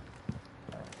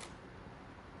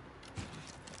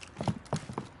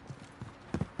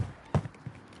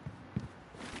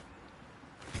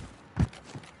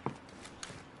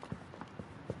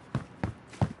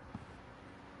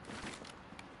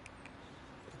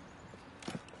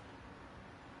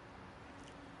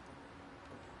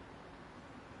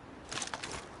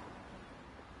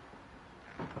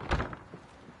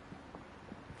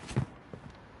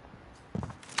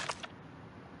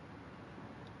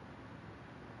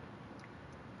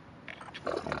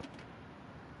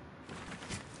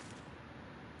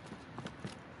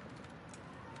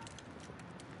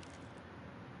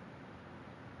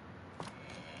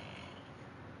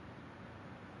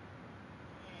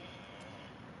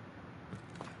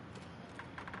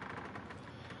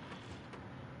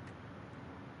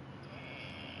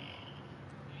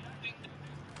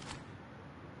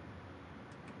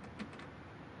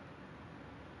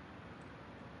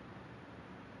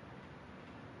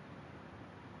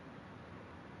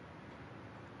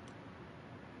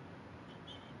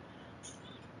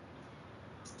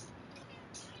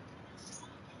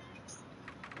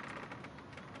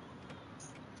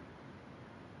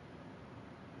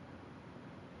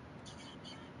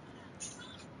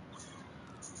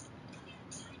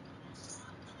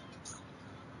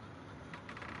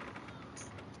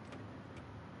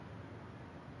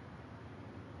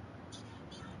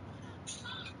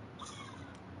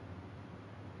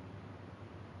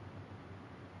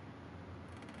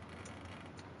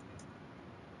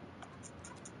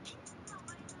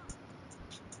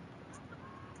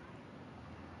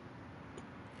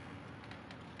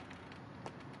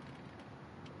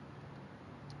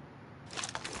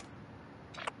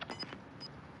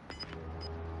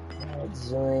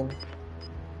 Brazilian.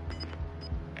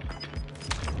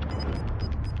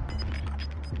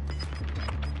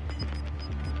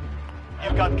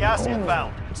 You've got gas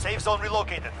inbound. Safe zone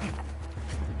relocated.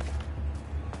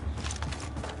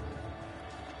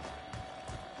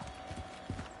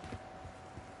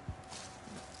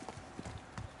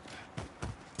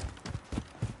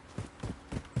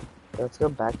 Let's go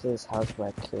back to this house where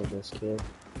I killed this kid.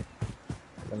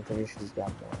 I'm pretty sure he's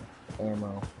got more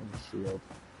ammo and a shield.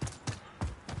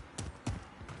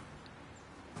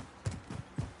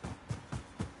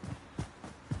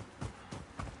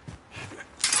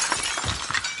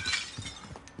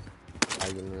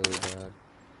 Lagging really bad.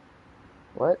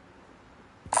 What?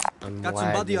 I'm Got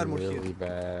some body lagging armor really here.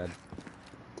 bad.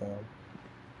 Damn.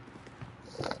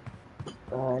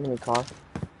 Enemy car.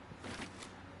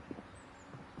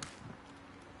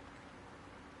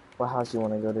 What house you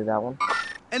want to go to? That one?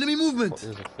 Enemy Oh, movement!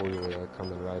 there's a four-wheeler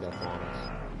coming right up on us.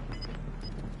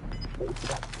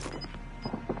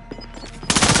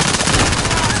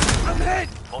 I'm hit!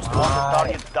 Most wanted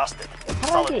target dusted.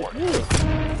 Solid work.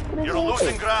 You're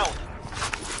losing ground.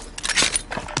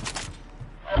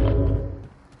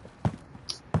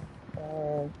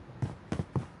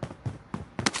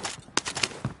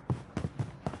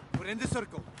 We're in the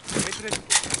circle. Get ready.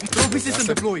 Trophy system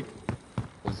deployed.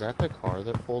 Was that the car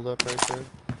that pulled up right there?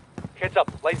 Heads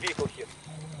up, light vehicle here.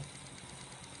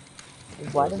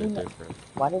 Or is it different?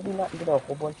 Why did we not get a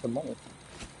whole bunch of money?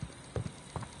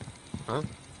 Huh?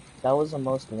 That was the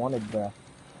most wanted, bruh.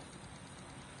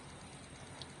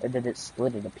 Or did it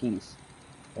split it a piece?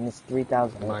 And it's Might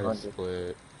have 3,800.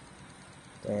 split.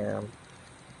 Damn.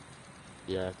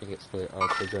 Yeah, I think it split. Oh,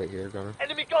 it's right here, Gunner.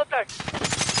 Enemy contact!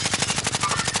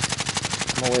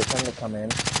 I'm gonna wait for him to come in.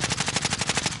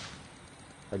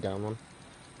 I down one.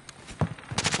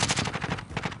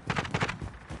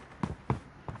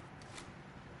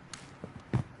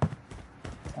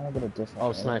 Trying to get a different.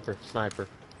 Oh, sniper, sniper.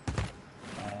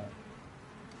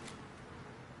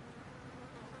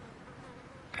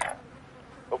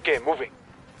 Okay, moving.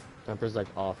 Sniper's like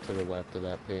off to the left of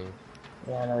that ping.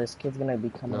 Yeah, no, this kid's gonna be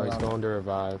coming No, he's around. going to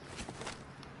revive.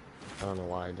 I don't know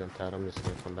why I jumped out. I'm just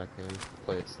gonna come back in,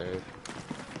 play it safe.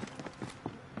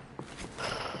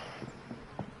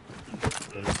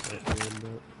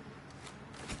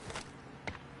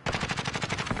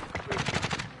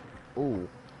 Ooh,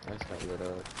 I just got lit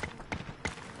up.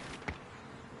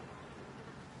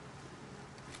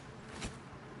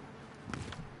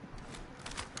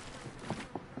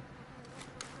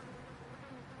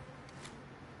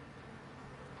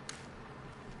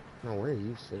 No, where are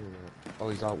you sitting at? Oh,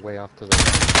 he's way off to the right.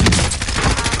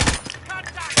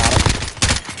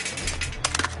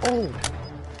 Oh!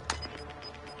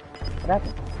 What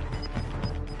happened?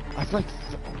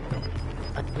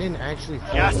 I didn't actually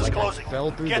fall. Gas is like, closing. I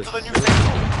fell through Get the to the new safe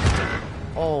zone.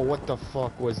 Oh, what the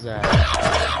fuck was that?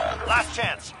 Last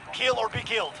chance. Kill or be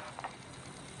killed.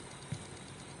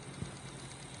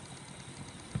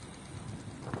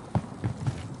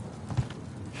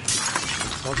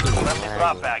 Friendly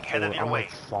drop bag headed your I'm way.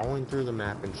 like falling through the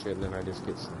map and shit, and then I just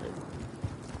get sniped.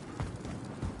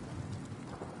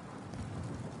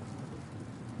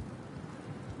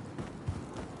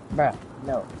 Bruh,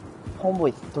 no.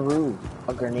 Homeboy threw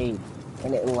a grenade,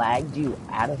 and it lagged you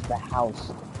out of the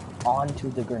house onto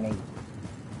the grenade.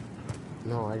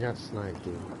 No, I got sniped,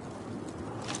 dude.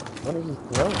 What did he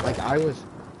throw? Like, I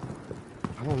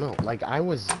don't know. Like, I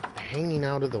was hanging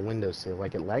out of the windowsill.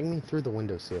 Like, it lagged me through the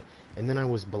windowsill. And then I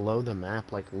was below the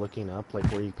map, like, looking up, like,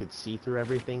 where you could see through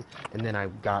everything. And then I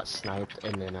got sniped,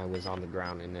 and then I was on the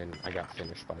ground, and then I got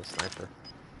finished by a sniper.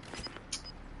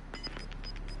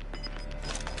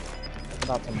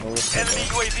 About to move. Enemy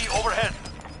UAV overhead.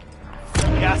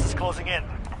 Gas is closing in.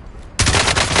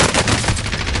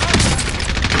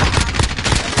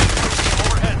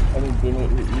 Overhead. And he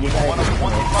didn't. You guys. One of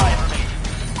 25 remain.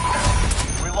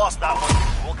 We lost that one.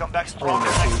 We'll come back stronger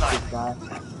next time.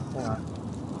 Hang on.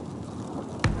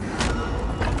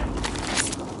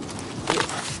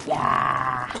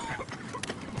 Yeah.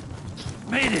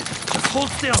 Made it! Just hold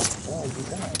still! Oh, you're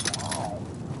gonna die.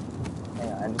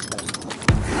 Hang on, I'm just gonna.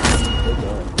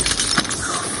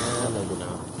 Maybe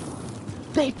not.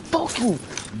 They fucking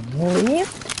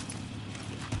lived?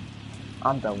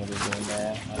 I'm done with this game,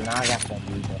 man. And now I got to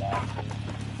leave it out.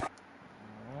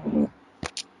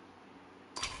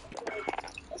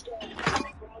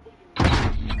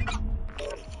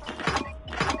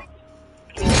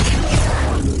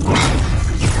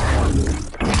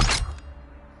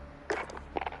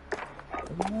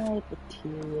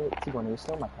 T1, are you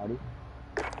still in my party?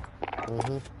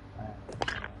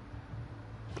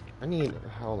 I need,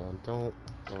 hold on, don't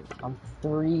Oh, I'm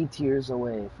 3 tiers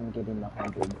away from getting the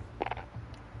 100.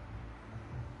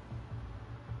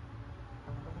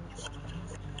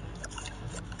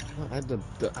 I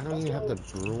don't even have the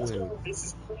brewing.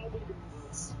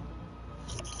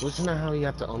 Wasn't that how you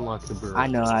have to unlock the I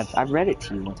brewing? know, I've read it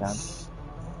to you one time.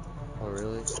 Oh,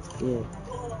 really? Yeah.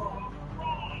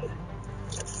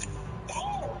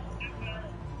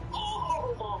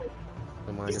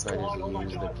 Don't mind if I just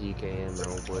use the PKM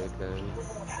real quick then.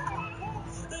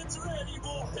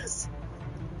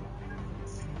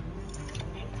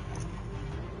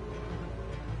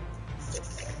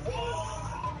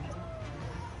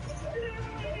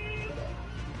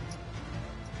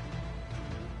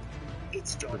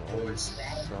 It always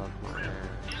suck my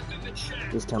ass.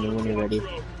 Just tell me when you're ready.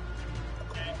 What?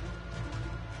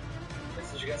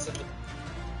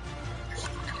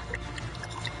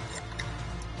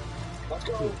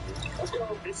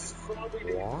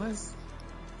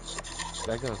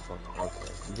 That gun's fuck.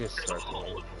 Okay, just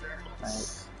circle.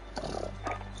 Alright.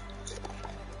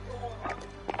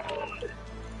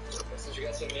 Since you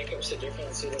got some makeup, sit different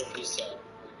and sit over this side.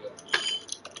 There you go.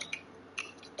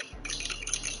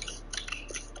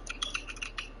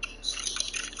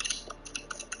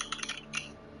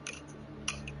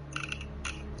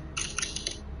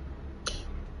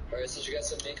 Alright, since you got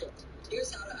some makeup.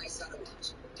 Here's how to ice out a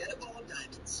watch. Get a ball of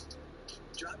diamonds.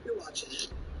 Drop your watch in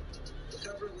it.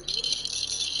 Cover it with water.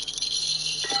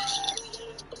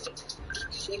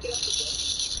 Shake it up a bit.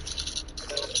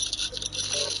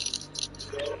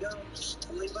 There we go.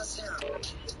 Only bust down.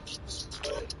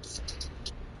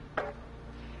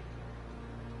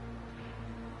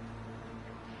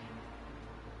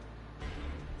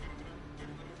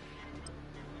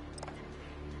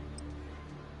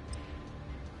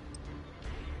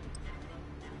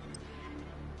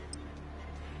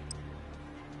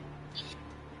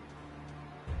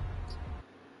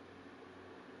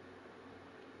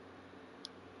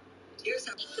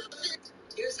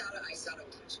 Here's how to ice out a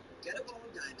watch. Get a ball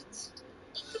of diamonds.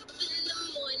 In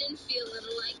the morning, feeling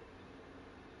like.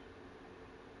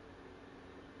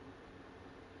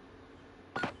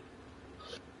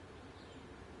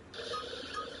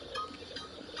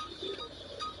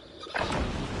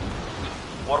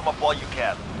 Warm up while you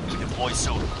can. Deploy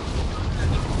soon.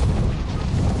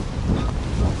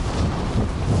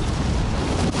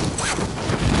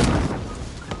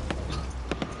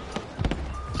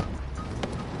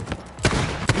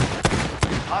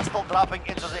 Hostile dropping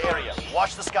into the area.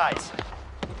 Watch the skies.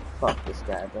 Fuck this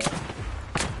guy, bro.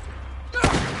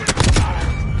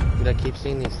 Dude, I keep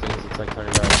seeing these things. It's like talking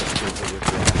about the people that you're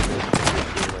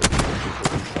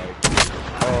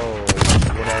oh,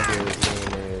 whatever his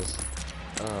name is,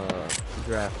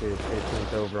 drafted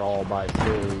 15th overall by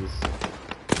Phillies.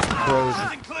 Throws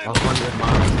 100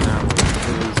 miles an hour.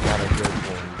 Phillies got a good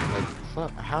one. Like,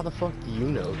 fuck, how the fuck do you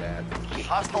know that?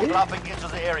 Hostile dropping into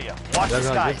the area. Watch the This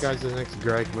skies. guy's the next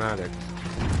Greg Maddox.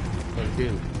 Like,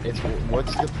 dude,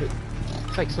 what's the...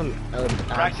 It's like some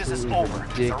Practice is absolutely over.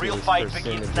 The real ridiculous fight percentage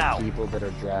begins of now. people that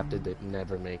are drafted that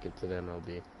never make it to the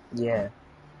MLB. Yeah.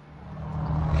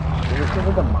 Is it because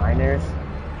of the minors?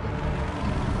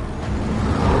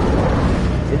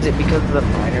 Is it because of the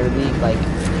minor league? Like,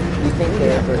 you think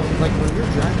they're ever... Like, when you're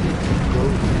drafted, you go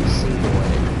single A.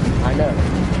 I know.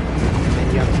 And then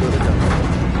you have to go to the...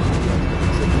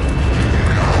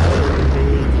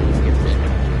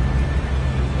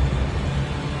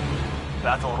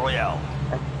 Battle Royale.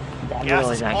 That Gas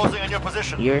really is not- closing on your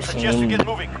position. You're Suggest you saying- get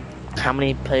moving. How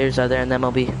many players are there in the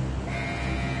MLB?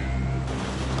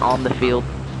 On the field?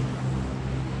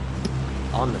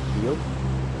 On the field?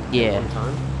 Yeah. At one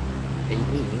time?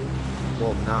 18?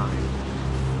 Well, 9.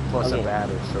 Plus Okay. a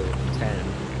batter, so 10.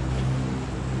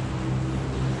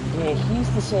 Yeah, he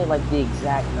used to say like the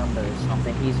exact number or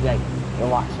something. He's like, you're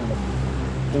watching the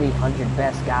 300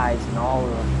 best guys in all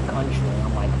of the country.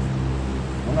 I'm like,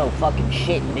 I know fucking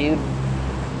shit, dude.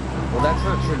 Well, that's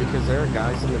not true because there are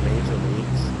guys in the major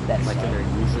leagues, That's like, and they're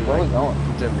usually where we like going?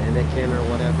 Dominican or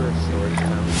whatever, storage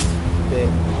towns, that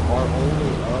are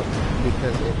only up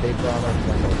because if they brought up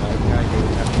like a white guy, they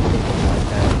would have to take a white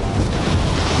guy alive.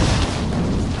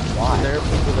 Why? And there are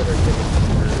people that are getting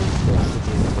concerns that should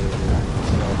be included.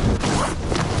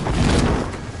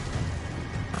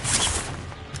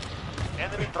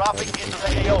 Enemy dropping into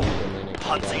the AO.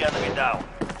 Hunt the enemy down.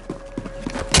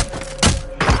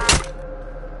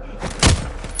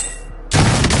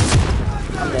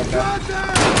 I'm dead, bro.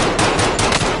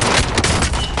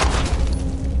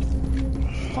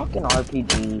 Fucking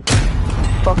RPG.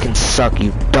 Fucking suck,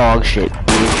 you dog shit,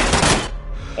 bitch.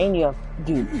 And you have,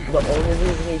 dude, the only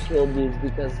reason he killed me is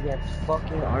because he had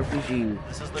fucking RPG.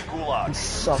 This is the Gulag. He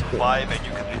sucked it. Survive and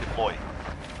you can redeploy.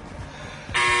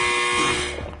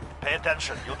 Pay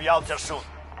attention, you'll be out there soon.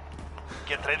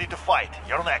 Get ready to fight.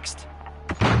 You're next.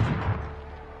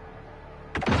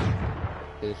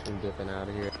 Station dipping out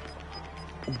of here.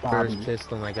 Bobby. First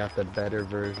pistol, I got the better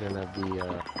version of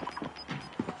the,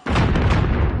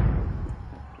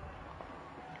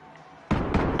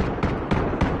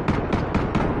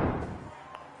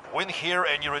 Win here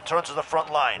and you return to the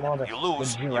front line. Well, You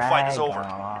lose, the your fight is drag, over.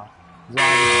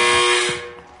 Yeah.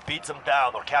 Beat them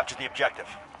down or capture the objective.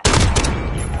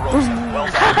 You broke them.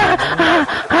 Well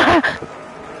done.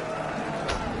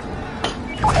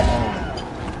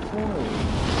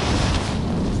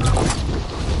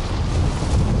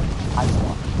 I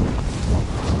swap.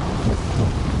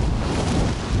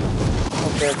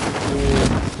 Okay,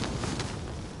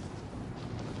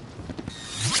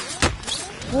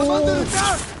 I'm under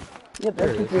attack! yep,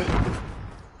 that's good.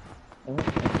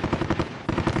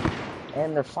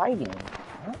 And they're fighting.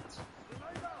 What?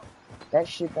 That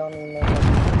shit don't even make sense.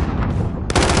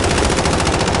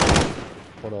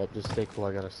 hold up, just stay cool,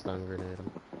 I got a stun grenade.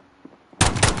 I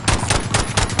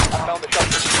found the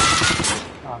shelter.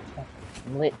 Oh, fuck.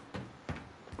 I'm lit.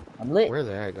 I'm lit. Where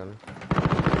they at, Gunner?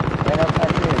 Right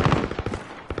outside here.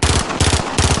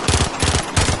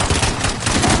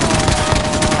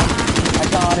 I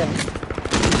got him.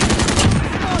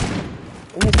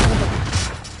 Let me see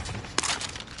him.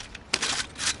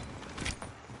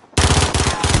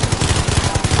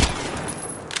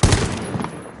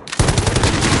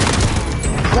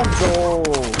 Let's go.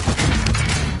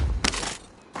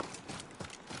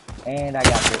 And I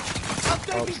got it.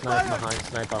 Oh, snipe behind,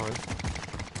 snipe behind.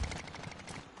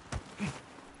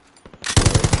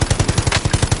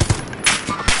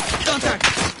 Contact!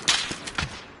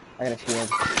 I got a shield.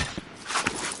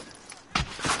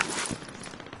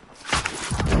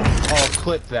 Oh,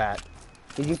 clip that.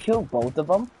 Did you kill both of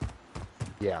them?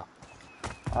 Yeah.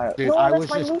 Alright. Dude, No, I that's was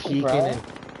my just loot, peeking bro. and...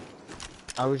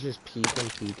 I was just peeking.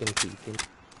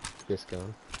 This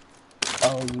gun.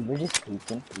 Oh, you were just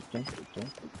peeking.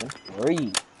 Where are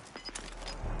you?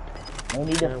 No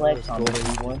need to Yeah, flex on let's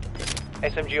this go. one.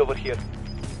 SMG over here.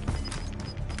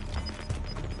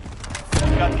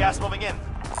 You got gas moving in.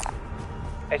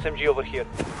 SMG over here.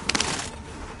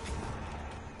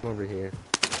 Come over here.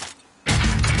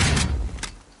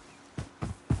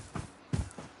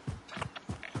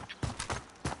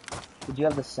 Did you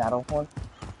have the saddle one?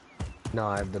 No,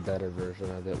 I have the better version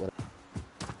of it.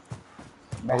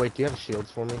 Oh wait, do you have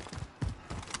shields for me?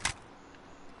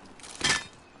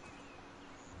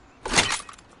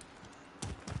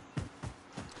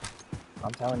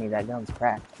 I'm telling you, that gun's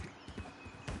cracked.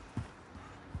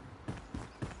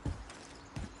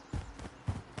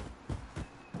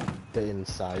 The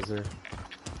incisor.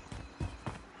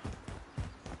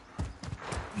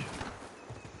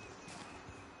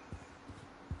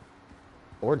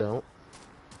 Or don't.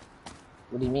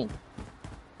 What do you mean?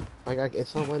 Like,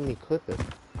 it's not letting me clip it.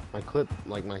 My clip,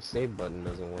 like my save button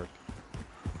doesn't work.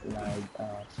 No,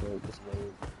 shit, just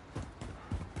wait.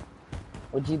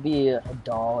 Would you be a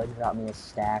doll and drop me a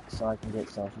stack so I can get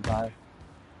self-revive?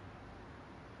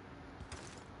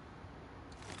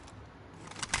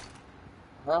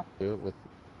 Huh? Do it with.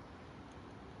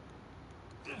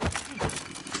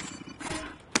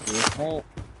 Yes, mate.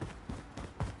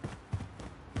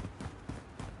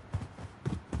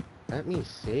 Let me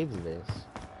save this.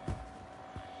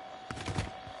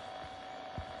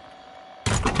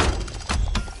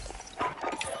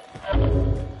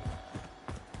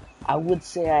 I would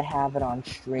say I have it on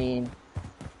stream,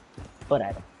 but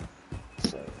I don't.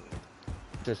 So,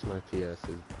 Just my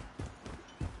PSs.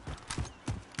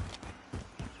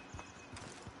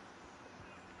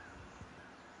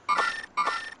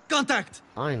 Contact!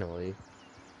 Finally.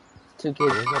 two kids.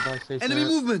 Where's that buy station Enemy at?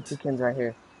 movement! Two kids right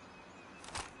here.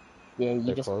 Yeah, you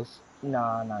They're just... close.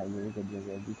 Nah, you're good.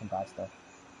 You can buy stuff.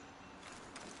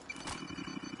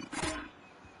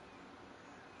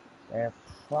 They're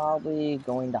probably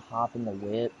going to hop in the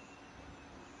whip.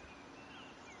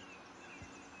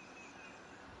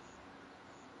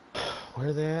 Where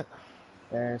are they at?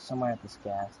 They're somewhere at this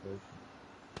gas station.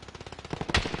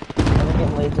 They're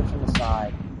getting laser from the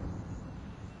side.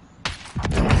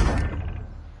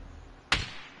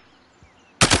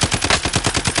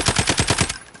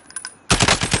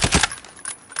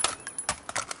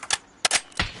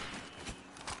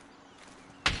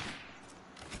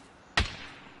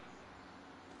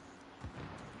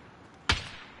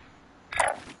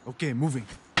 Okay, moving.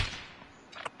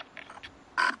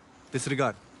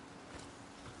 Disregard.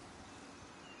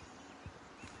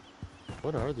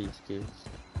 What are these kids?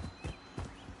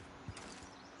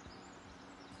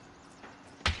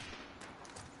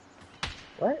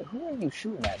 Who are you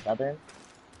shooting at, brother?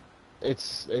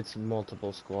 It's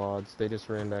multiple squads. They just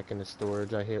ran back into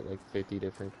storage. I hit like 50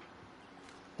 different.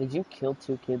 Did you kill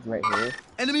 2 kids right here?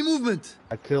 Enemy movement!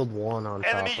 I killed one on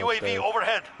Enemy top up UAV there.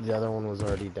 overhead. The other one was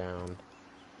already down.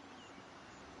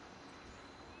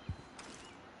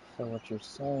 So what you're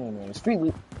saying is free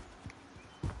loot.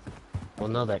 Well,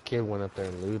 no, that kid went up there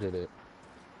and looted it.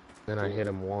 Then I hit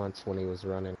him once when he was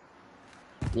running.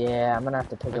 Yeah, I'm gonna have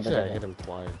to pick up a Actually, I different. hit him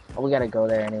twice. Oh, we gotta go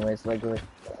there anyways, legally.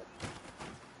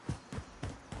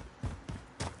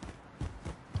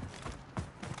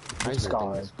 I'm Everything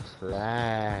scarred. is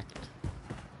cracked.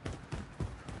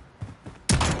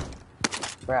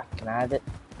 Bruh, can I have it?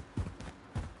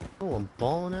 Oh, I'm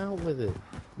balling out with it.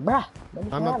 Bruh, let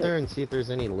me I'm have up there it. and see if there's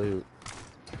any loot.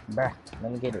 Bruh,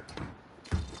 let me get it.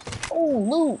 Oh,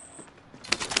 loot!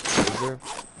 Is there?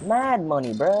 Mad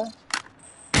money, bruh.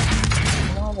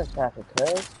 Come on, this traffic,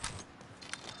 cuz.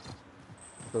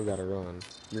 Still gotta run.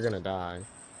 You're gonna die.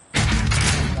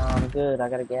 Nah, I'm good. I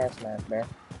got a gas mask, bruh.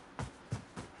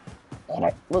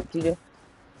 And look, TJ.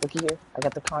 Looky here. I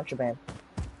got the contraband.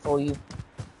 For you.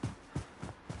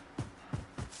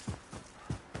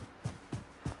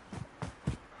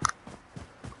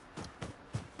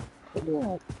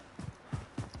 Yeah.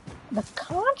 The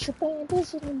contraband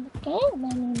isn't in the game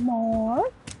anymore.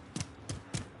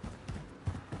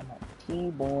 I'm a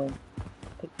T-boy.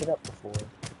 Picked it up before.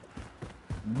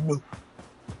 No.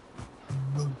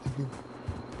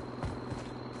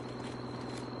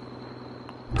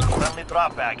 Friendly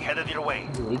drop bag headed your way.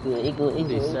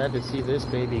 Be sad to see this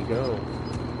baby go.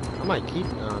 I might keep.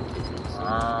 No, I'm keeping this.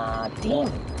 Ah, damn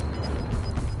it.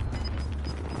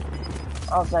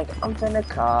 I was like, I'm finna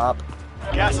cop.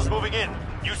 Gas is moving in.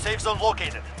 New safe zone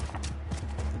located.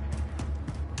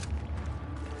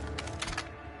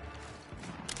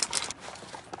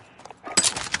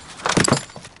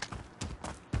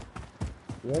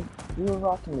 Yeah, you were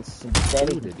rocking the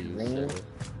synthetic Who did you green. say?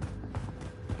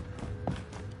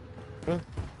 Huh?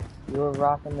 You were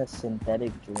rocking the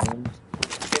synthetic dreams.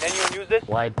 Can anyone use this?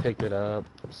 Well, I picked it up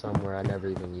somewhere. I never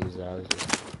even used it. I was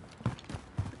just.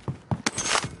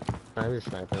 I'm just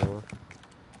sniping one.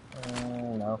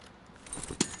 No.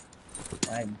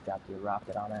 I dropped your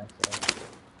rocket on accident.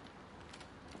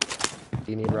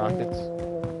 Do you need rockets?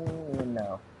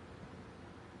 No.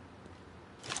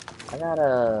 I got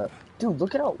a... Dude,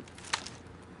 look at how...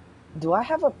 Do I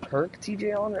have a perk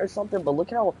TJ on or something? But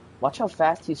look at how... Watch how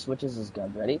fast he switches his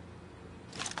gun. Ready?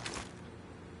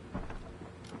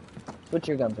 Switch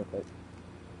your guns real quick.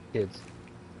 Kids.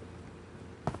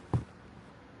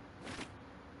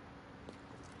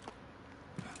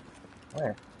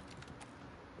 Where?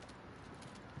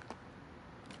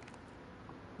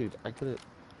 Dude, I could've.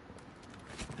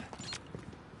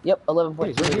 Yep, Hey, 11.2.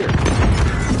 he's right here.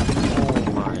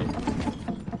 Oh my.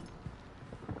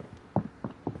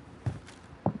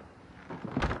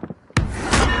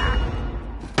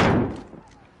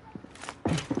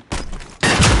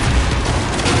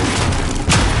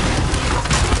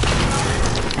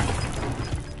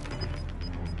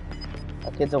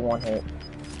 That kid's a one hit.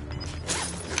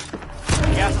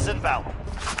 Gas is inbound.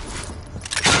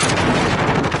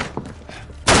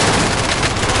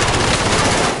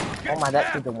 Oh my,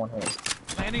 that kid's a one hit.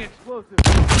 Planning explosive.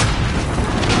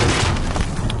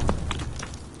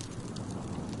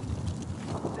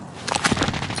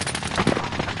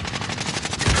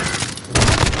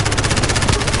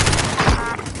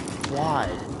 Why?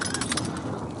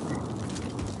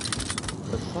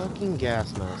 The fucking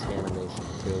gas mask animation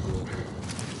killed me.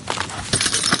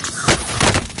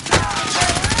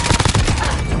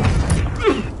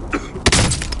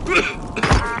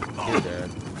 You're dead.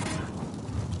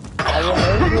 I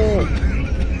will make it.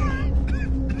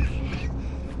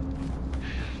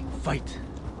 Fight.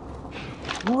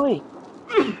 Boy.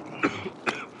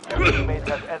 Your teammate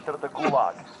has entered the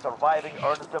gulag. Surviving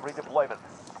earns them redeployment.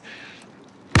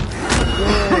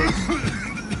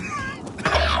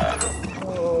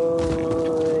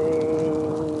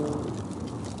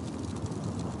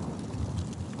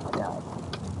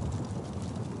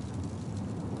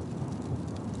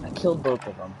 I killed both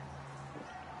of them.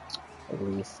 At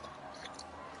least.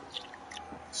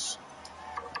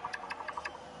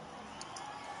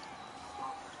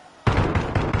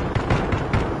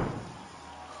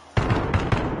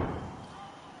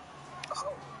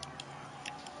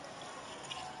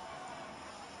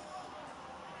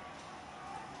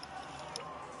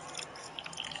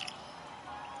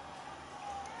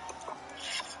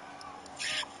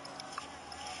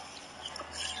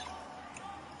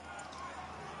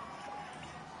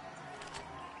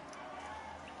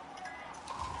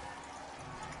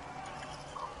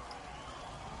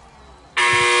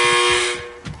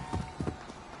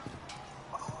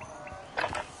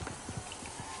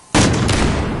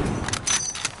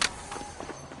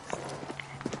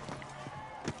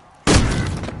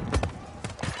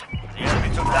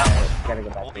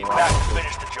 We'll be back to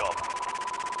finish the job.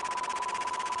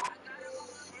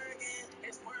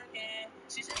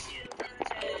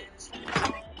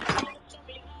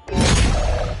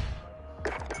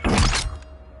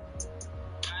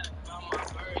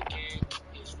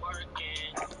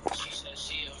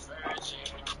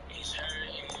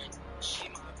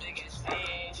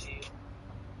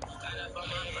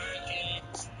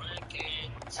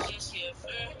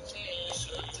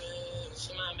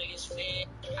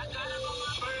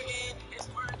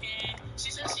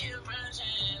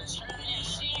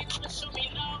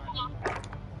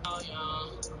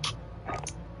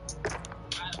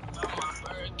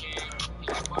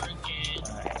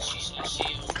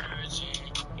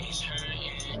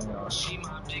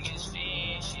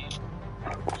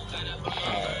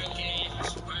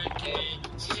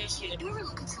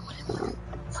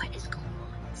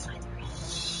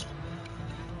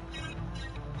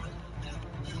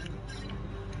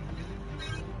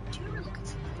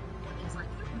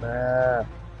 Bruh.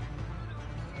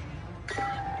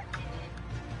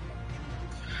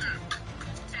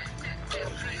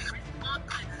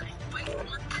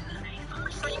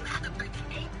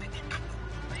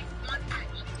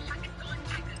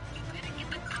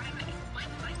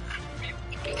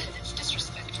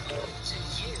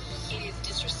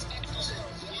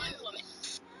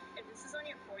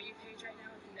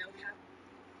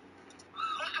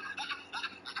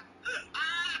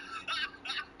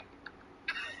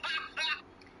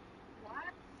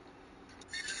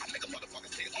 Make a motherfucker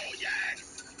say, oh yeah,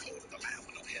 cold as a lamb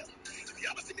with no hair. If you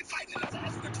ever see me fighting in the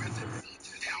Warzone in prison,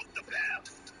 help the bear.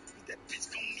 That bitch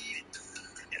don't need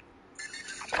it.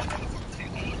 I make a motherfucker say,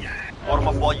 oh yeah. Warm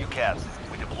up while you can.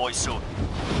 We deploy soon.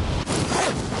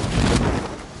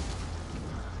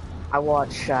 I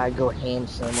watched Shy go ham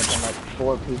sandwich on like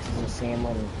 4 pieces of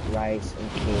salmon, rice,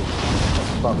 and cake.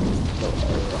 That's fucking so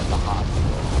at the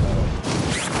hospital.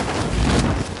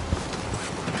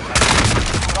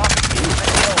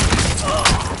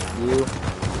 You?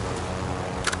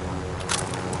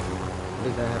 What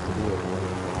does that have to do with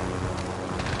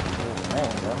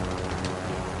Man, bro.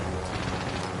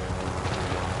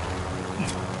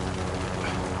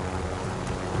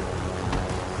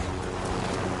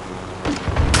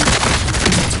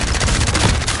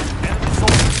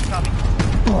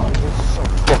 Oh, this is so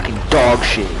fucking dog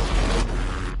shit.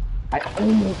 I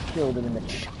almost killed him in the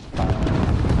chopper.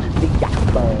 The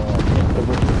yapper.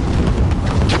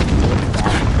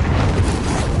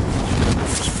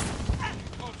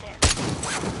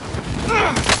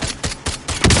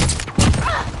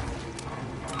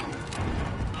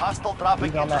 Hostile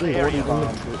dropping into the area.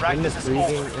 Practice is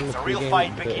over. The real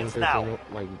fight begins now.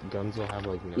 Like guns will have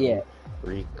like no Yeah.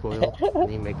 recoil,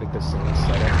 and you make like the same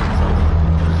setup.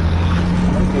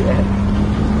 Yeah.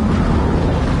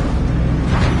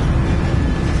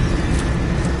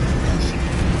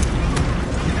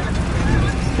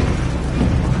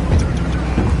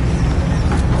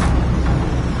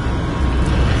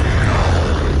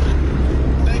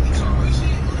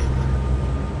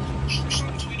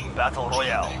 Battle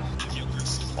Royale.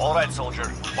 Alright,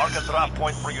 soldier. Mark a drop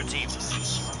point for your team.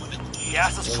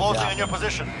 Gas is closing on your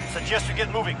position. Suggest you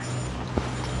get moving.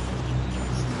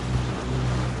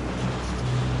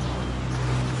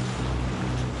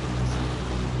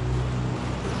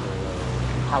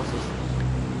 Houses.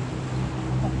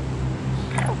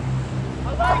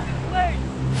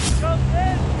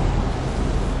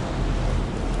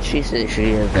 She says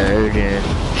she a virgin.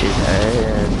 She's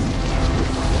virgin.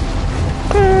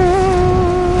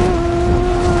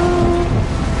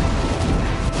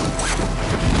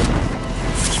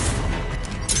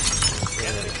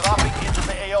 Enemy dropping into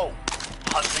the AO.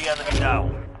 Hunt the enemy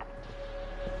down.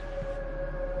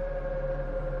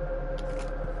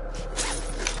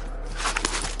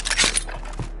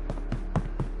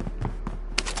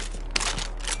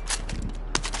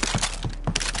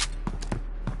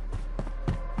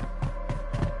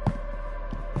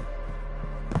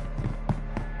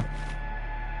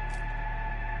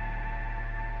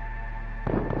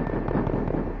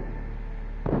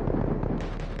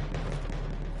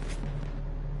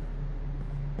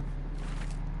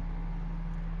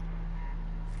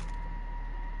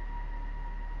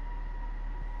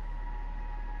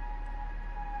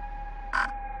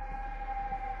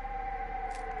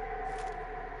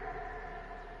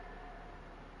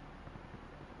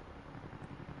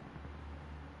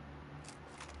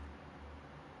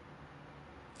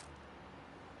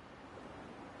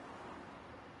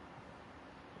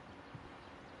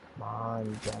 Come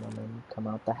on, gentlemen, come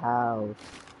out the house.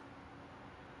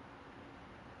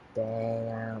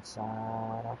 Stay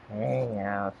outside or hang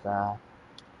outside.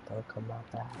 Don't come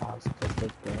out the house because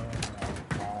they don't have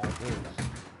bathrooms.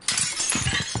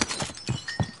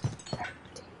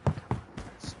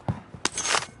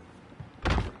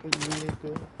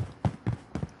 Nigga.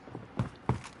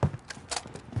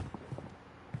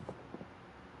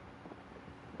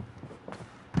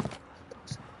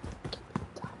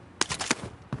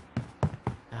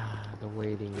 The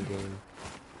waiting game.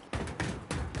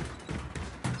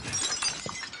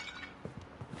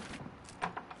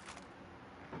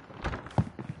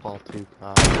 All too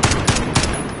proud.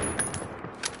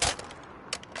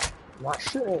 Not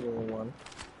shooting anyone.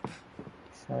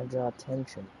 Trying to draw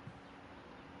attention.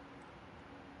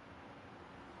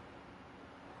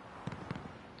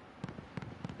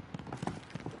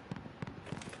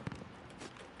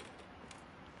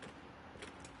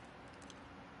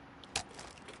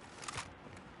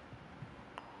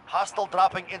 Hostile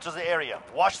dropping into the area.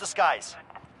 Watch the skies.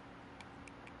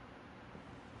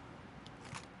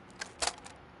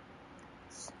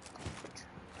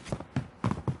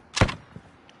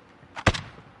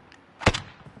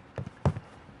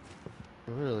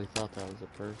 I really thought that was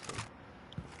a person.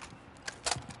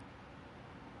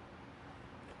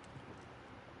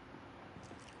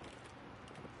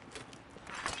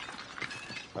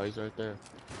 Oh, he's right there.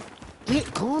 Get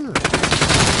Connor!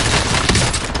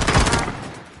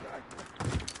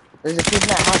 There's a kid in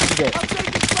that house today.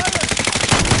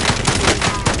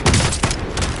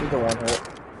 He's the one hurt.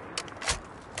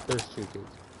 There's 2 kids.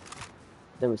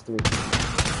 There was 3.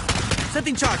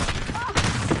 Setting charge.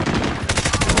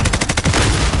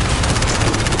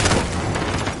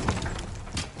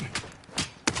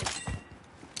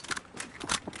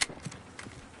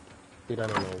 Dude, I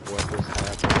don't know what just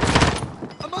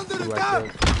happened. I'm under Dude,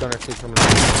 attack. Gunner keep coming So,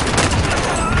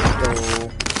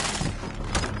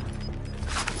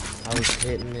 I was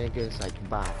hitting niggas like,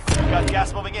 bye. We got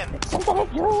gas moving in.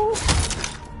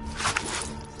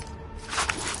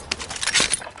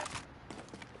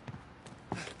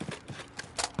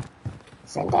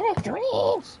 synthetic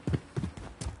dreams!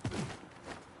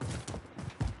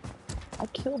 I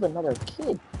killed another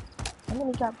kid. And then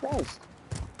he got rezzed.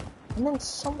 And then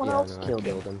someone else no, killed I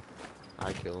him. killed him.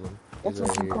 I killed him. That's He's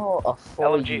what over you here. call a full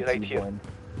LMG right YouTube here. win.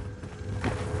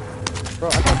 Bro,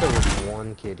 I thought there was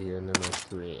 1 kid here and then there's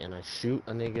 3. And I shoot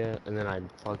a nigga and then I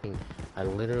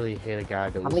literally hit a guy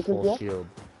that How many was kills full you have? shield.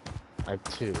 I have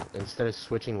 2. Instead of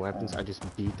switching weapons, I just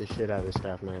beat the shit out of this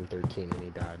staff man 13 and he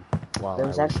died. While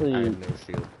There's I actually- had no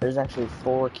shield. There's actually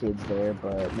 4 kids there,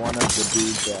 but one of the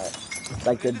dudes that,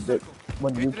 like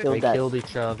when you They killed that, killed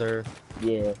each other,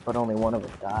 yeah, but only one of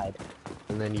them died.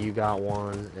 and then you got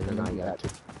 1, and then I got 2.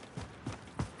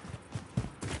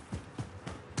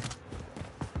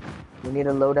 We need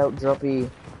a loadout droppy.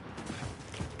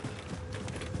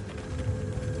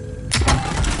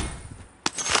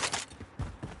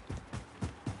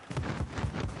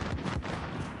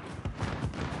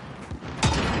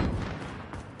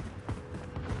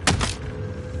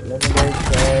 Legendary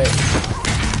set.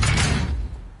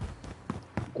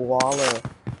 Guala.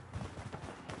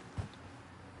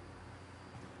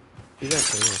 You guys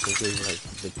think I think it was like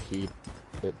the kid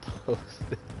that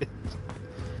posted it.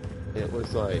 It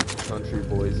was like country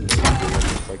boys and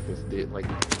it's like this dude, like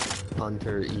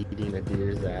hunter eating a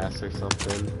deer's ass or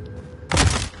something.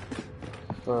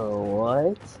 Bro,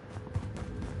 what?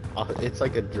 It's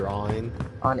like a drawing.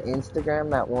 On Instagram,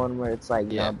 that one where it's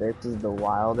like, Yeah. no, this is the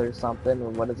wild or something, or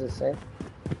what does it say?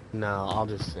 No, I'll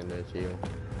just send it to you.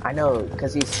 I know,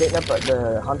 because he's sitting up,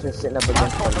 the hunter's sitting up against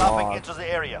Hostile the dropping log. into the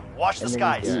area. Watch the And then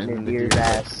skies. he's Yeah, eating and a the deer's dude's like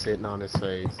ass. sitting on his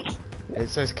face. It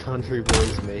says country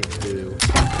boys make do.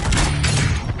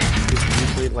 It's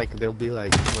usually like they'll be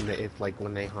like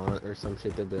when they hunt or some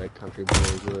shit, they'll be like country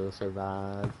boys will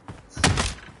survive.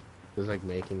 It's like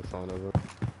making fun of them.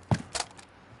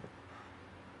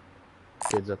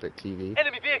 Kids up at TV.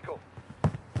 Enemy vehicle.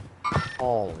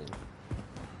 Falling.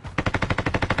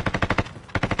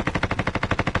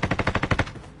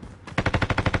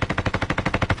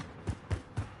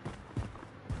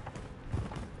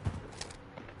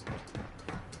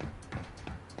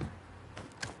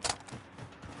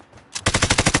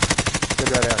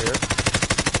 Kid right out here.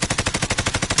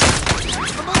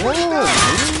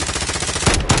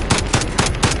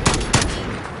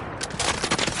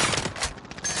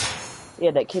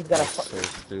 Yeah, that kid's got a That's so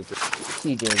stupid.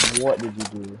 TJ, what did you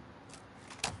do?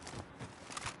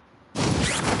 He's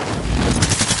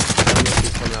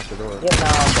coming out the door. Yeah, no,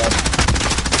 I'm dead.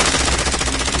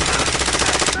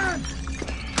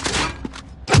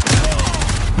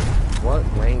 What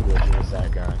language was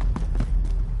that guy?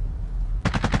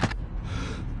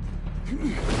 I don't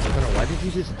know, why did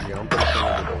you just jump in front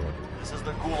of the door? This is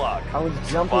the gulag. I was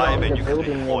jumping Survive on and the you can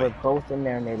building, and they were redeploy. both in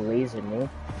there, and they lasered me.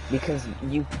 Because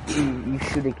you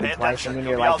shoot a Pay kid twice, attention. and then You'll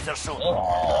you're be like, out there soon.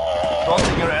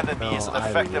 Taunting your enemy is No, an I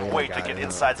effective lit a way to guy get up.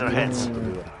 inside their You don't heads. have to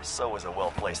do it. So is a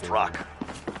well-placed I do. rock.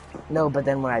 no, but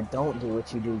then when I don't do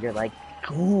what you do, you're like,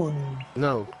 cool.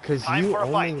 No, because Time you for a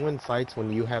only fight. win fights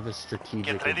when you have a strategic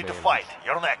Get ready to advantage. fight.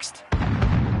 You're next.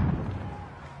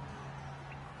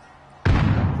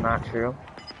 Not true.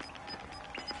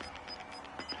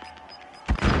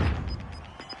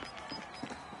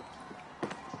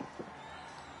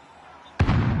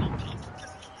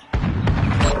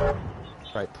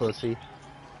 Right, pussy.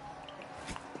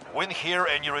 Win here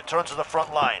and you return to the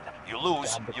front line. You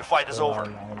lose, God, your fight is over.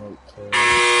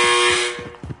 982.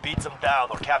 Beat them down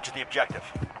or capture the objective.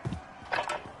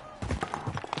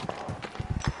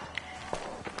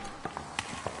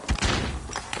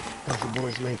 How's your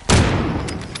boys make?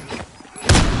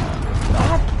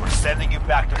 We're sending you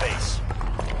back to base.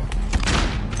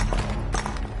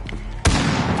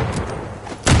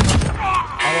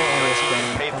 I don't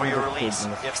understand. Pay for your Some of the release kids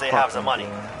in this if they have the fucking money.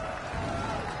 game.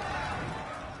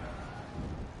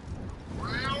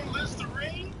 Brown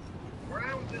Listerine?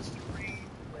 Brown Listerine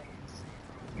plays.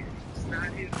 It's not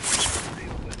his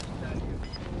deal, but it's not his.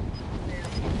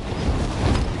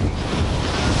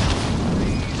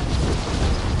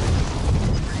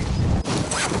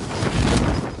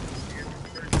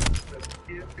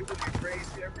 It will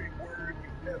erase every word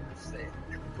you've ever said.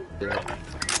 You can put Yeah. Brown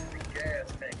Listerine in your gas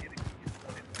tank and it you just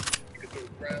want it. You can throw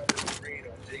Brown Listerine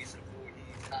on Jason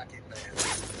Voorhees' hockey mask.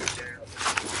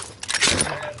 You can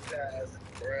baptize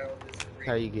Brown Listerine.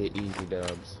 How you get easy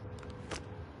dubs?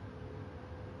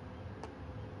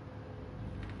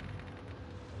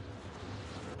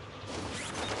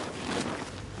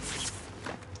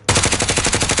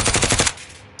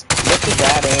 Look at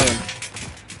that aim.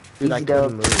 Dude, I Easy couldn't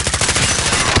dub. move.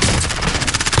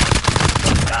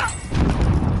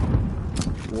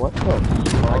 What the I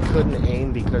fuck couldn't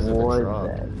aim because of the was truck.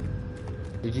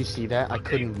 that? Did you see that? I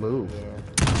couldn't move. Yeah.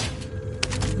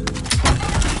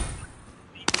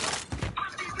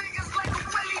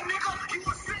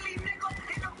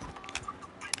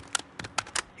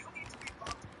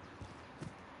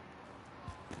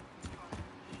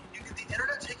 You get the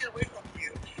internet taken away from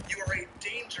you, you are a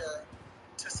danger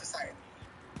to society.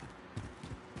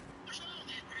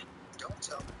 Don't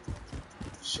tell me.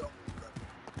 Show me, brother.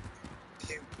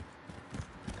 You.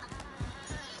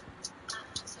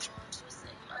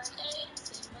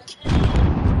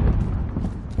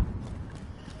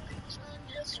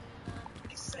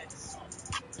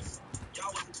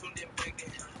 Y'all wasn't tuned in back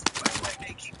then. Why like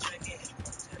they keep checking?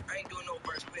 I ain't doing no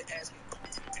verse, quit asking.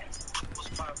 What's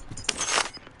poppin'?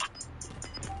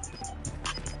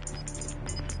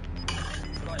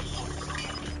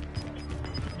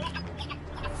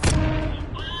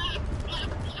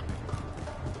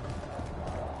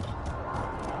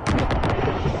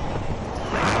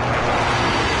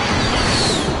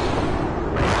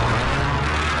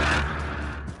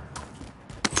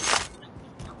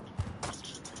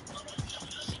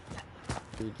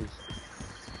 Dude, just...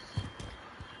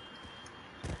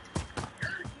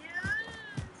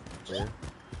 Yeah.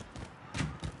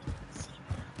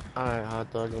 Alright,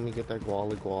 hot dog, let me get that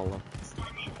guala guala.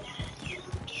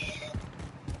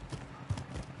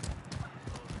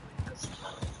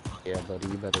 Yeah, buddy,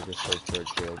 you better just hope for a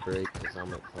jailbreak, cause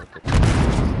I'm at fucking...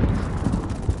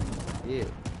 Yeah.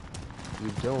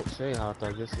 You don't say, hot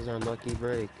dog, this is our lucky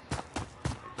break.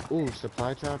 Ooh,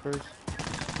 supply choppers?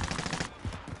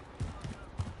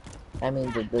 That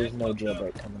means that there's no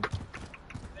jailbreak coming.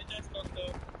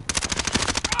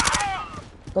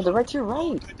 No, they're right to your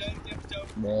right.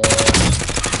 Man.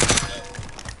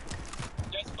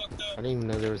 I didn't even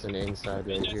know there was an inside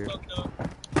right here.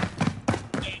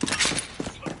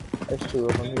 There's two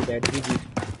of them. You're dead. GG.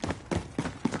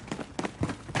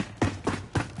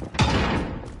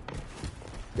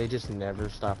 They just never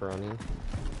stop running.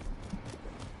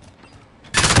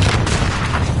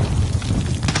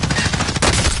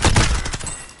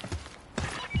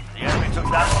 The enemy took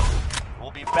that one.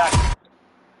 We'll be back.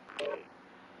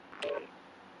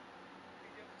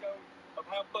 Of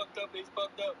how fucked up is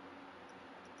fucked up.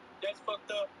 That's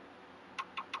fucked up.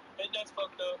 And that's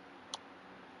fucked up.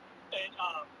 And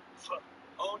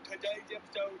on today's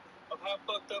episode of how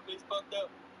fucked up is fucked up.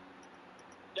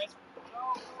 That's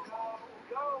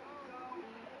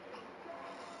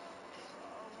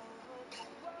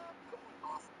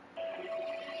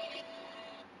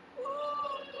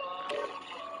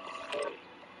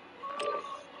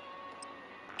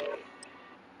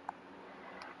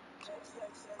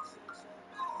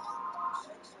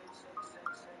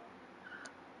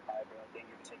Alright, bro. Thank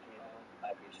you for taking me down.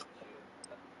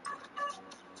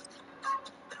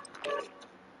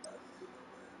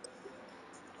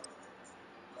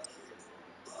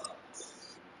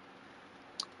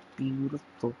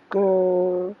 beautiful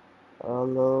girl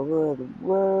all over the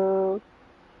world.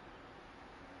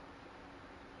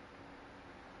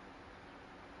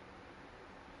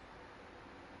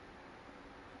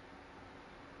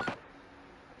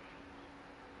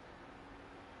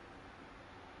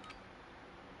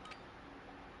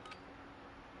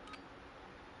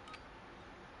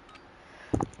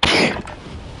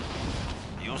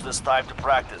 Use this time to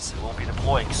practice. We'll be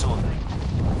deploying soon.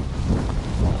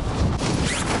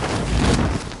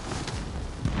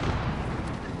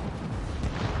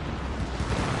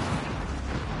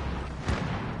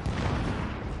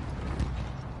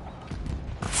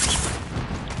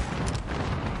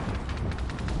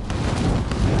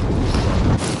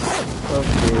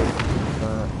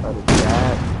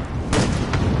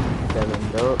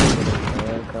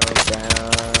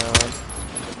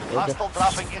 Hostile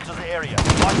dropping into the area.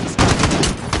 Watch the sky.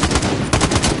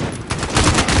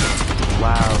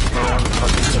 Wow, someone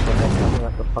fucking took a head coming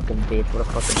like a fucking bitch. What a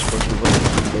fucking pussy. What a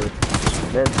fucking bitch.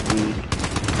 That's weak.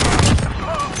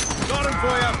 Got him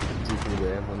for ya!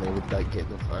 When they would like get in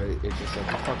the fight, it's just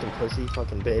like a fucking pussy,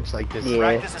 fucking bitch, like this. Yeah.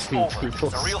 Practice is two over. people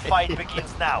The real say. fight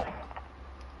begins now.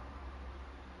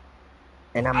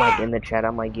 And I'm like in the chat,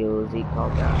 I'm like, yo, Zeke,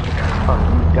 calm down. Fuck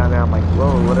you, down there. I'm like,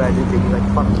 whoa, what did I do? He's like,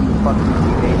 fuck you, Zeke.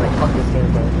 He's like, fuck this game,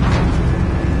 bro.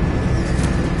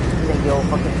 He's like, yo,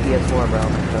 fucking PS4, bro.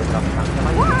 I'm like, so tough.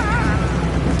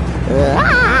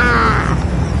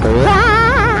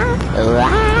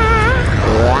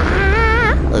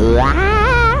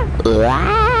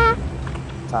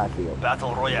 That's how I feel.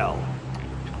 Battle Royale.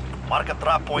 Mark a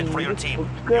drop point for your team.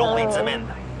 You'll lead them in.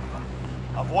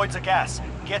 Avoid the gas.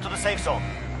 Get to the safe zone.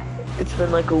 It's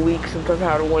been like a week since I've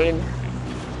had a win.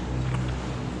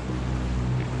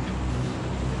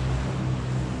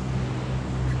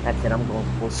 That's it, I'm going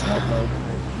full smoke mode.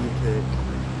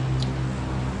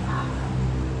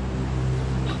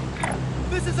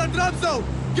 This is a drop zone!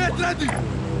 Get ready!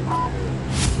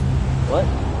 What?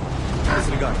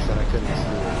 Disregard. But I couldn't see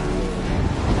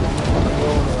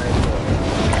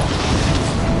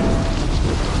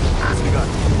Disregard.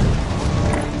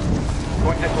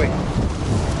 Going this way.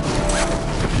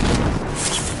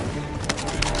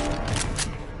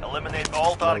 Eliminate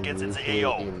all it. targets in the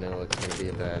AO. You know it's gonna be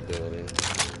a bad building.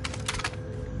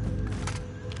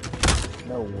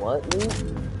 No what, Luke?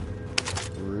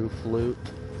 Roof loot.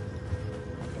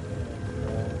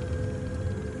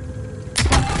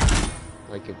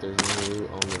 Like if there's no loot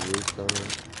on the roof coming.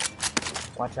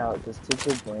 Watch out, there's two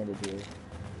kids landed here.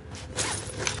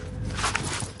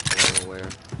 I don't know where.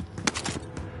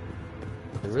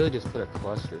 They really just put a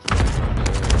cluster.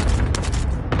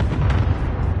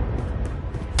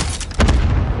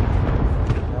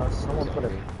 No, someone put a...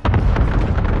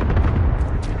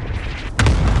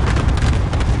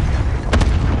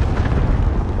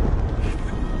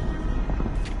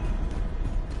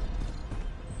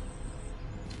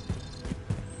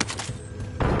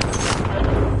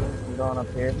 I'm going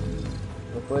up here,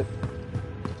 real quick.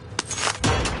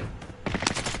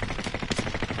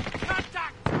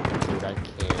 Dude, I can't.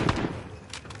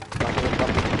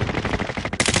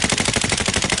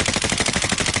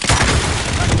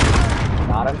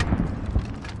 Got him.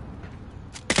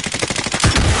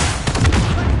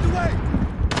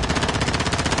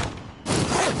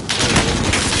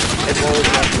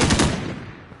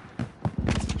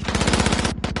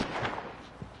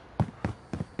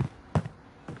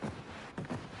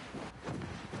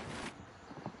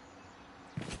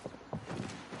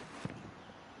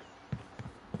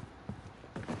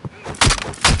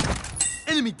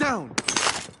 Enemy down!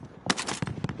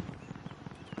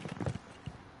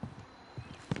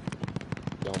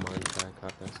 Don't mind if I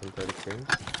caught that some 30 frames.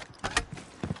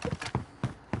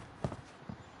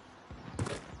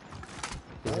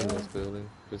 He's in this building.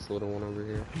 This little one over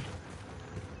here.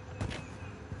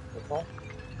 Okay.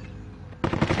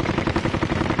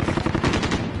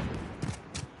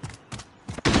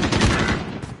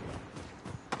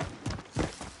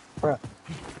 Bruh.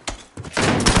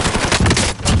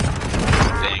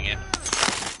 Dang it.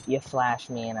 You flashed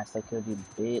me and I still killed you,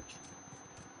 bitch.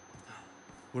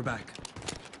 We're back.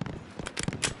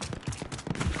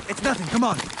 It's nothing, come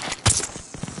on!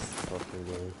 Fucking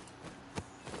game.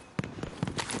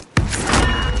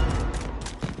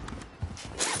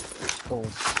 Full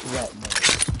sweat mode.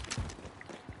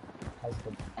 Has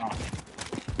the back.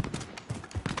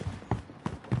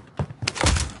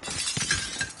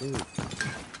 Dude.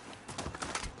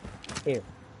 Here.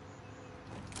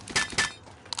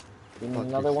 You need Fuck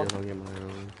another this one? shit, I'll get my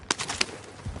own.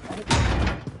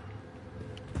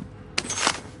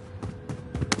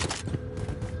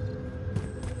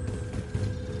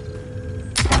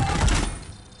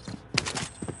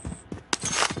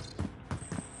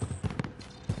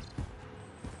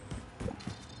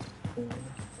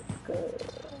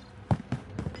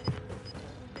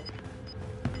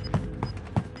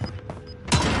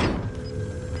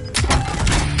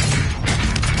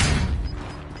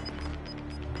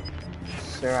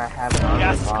 Sir, I have an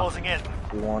Gas is armor box. closing in.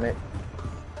 You want it?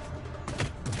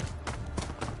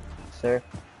 Sir?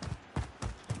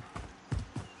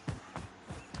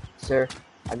 Sir,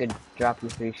 I could drop you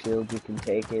 3 shields, you can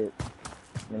take it,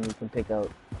 and then you can pick up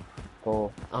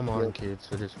full. I'm on, shield. kid,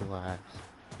 so just relax.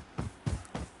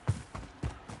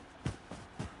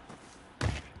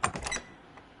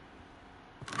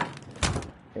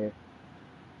 Here.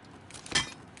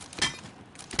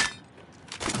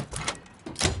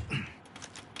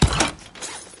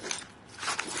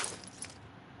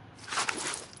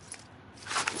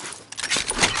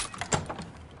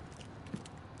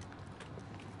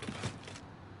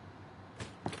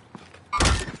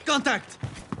 Contact!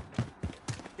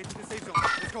 Get to the safe zone.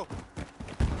 Let's go.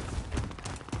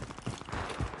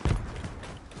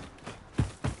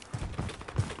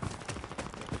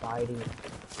 Fighting.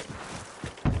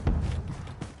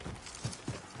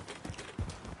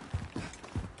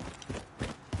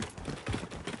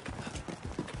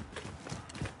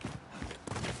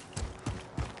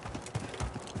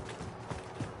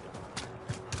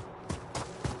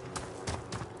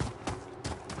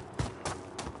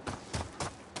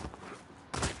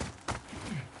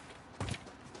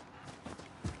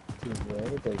 Dude, where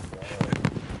did they go?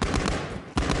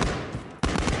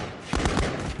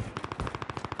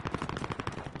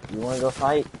 You wanna go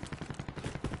fight?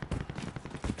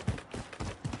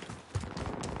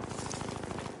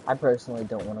 I personally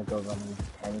don't wanna go running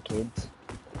 10 kids.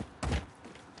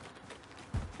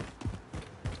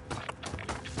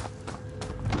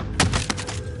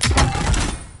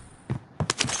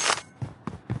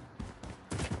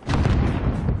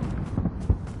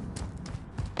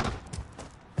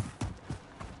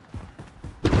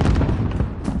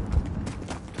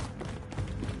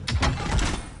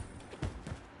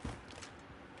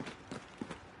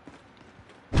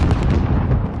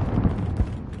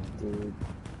 Dude,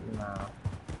 nah.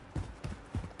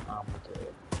 I'm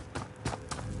good.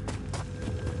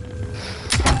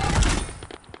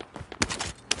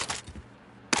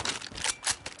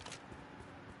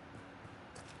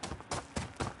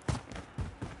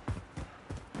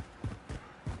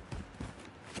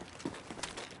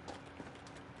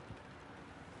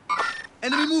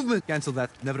 Enemy movement! Cancel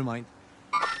that. Never mind.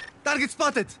 Target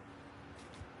spotted!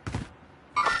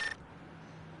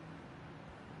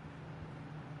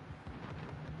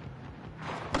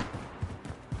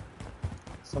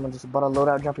 Someone just bought a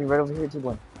loadout dropping right over here,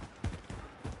 T1.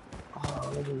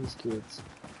 Oh, look at these kids.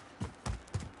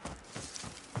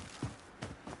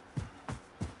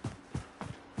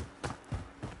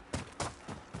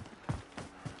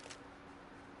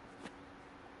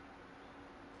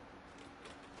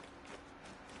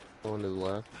 Going to the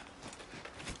left.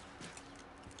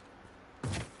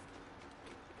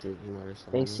 Dude, you might have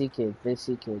saw They me. see kids, they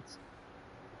see kids.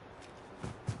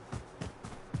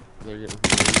 They're getting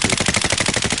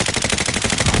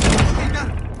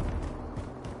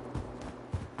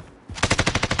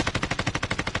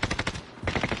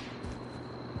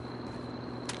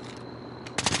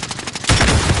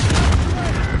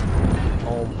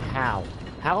Oh, how?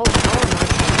 How am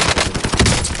I?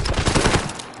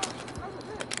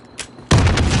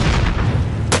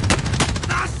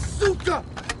 Asuka!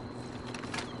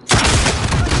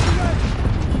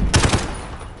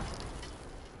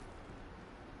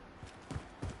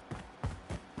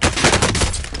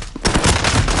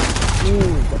 Dude,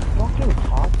 the fucking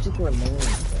cops just remain,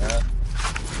 bruh.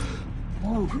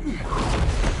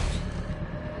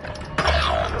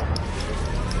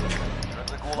 You're in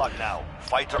the gulag now.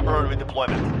 Fight to earn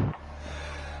redeployment.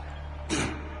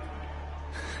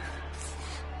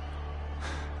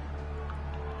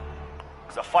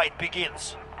 The fight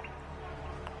begins.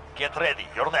 Get ready,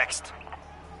 you're next.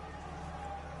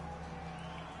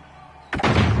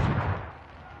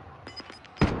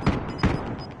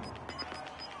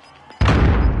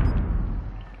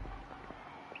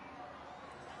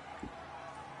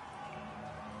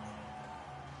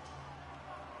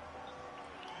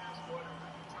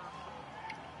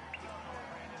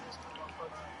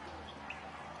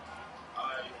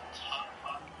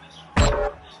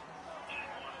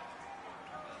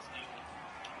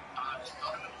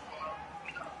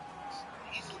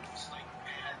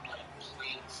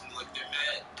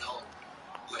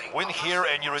 Win here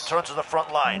and you return to the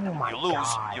front line. Oh my You lose,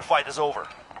 God. your fight is over.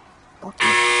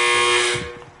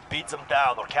 Beat them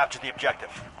down or capture the objective.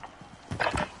 You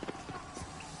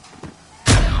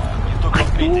took a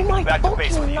Oh beating. my Back to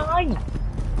base with fucking you. night!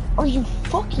 Are you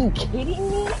fucking kidding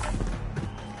me?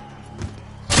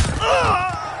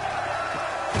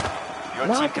 Your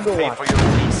Now I team have to can go pay on. for your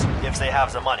release if they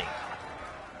have the money.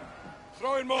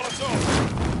 Throwing Molotov.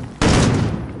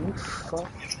 You fuck.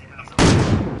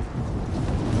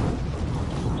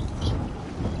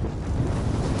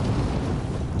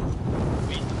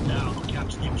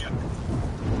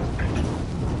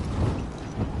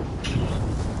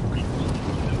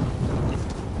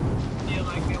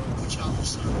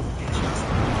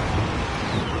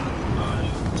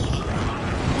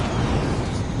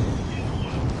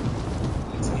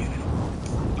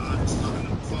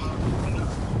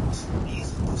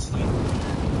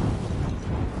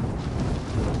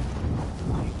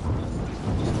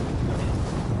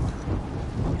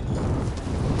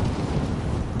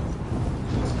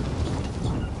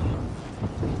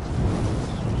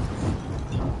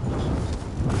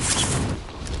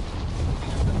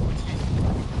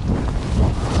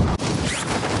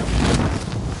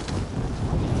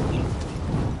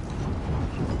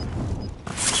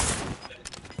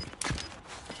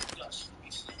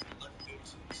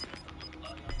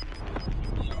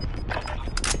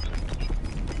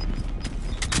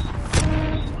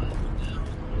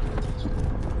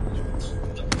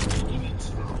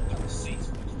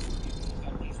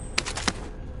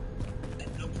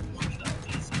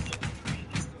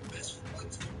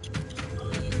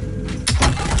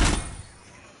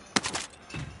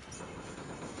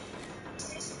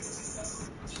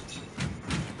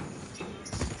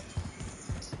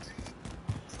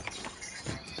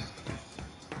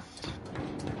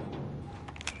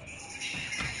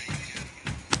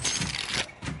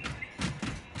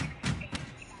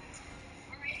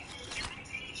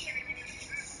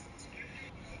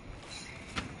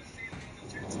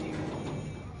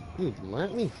 Dude,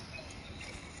 let me.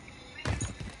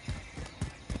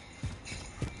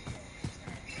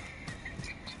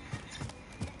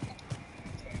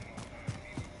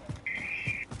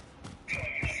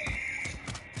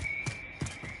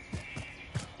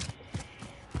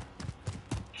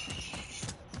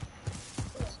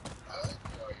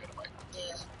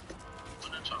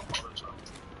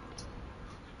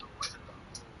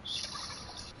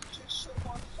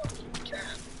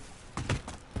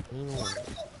 You know,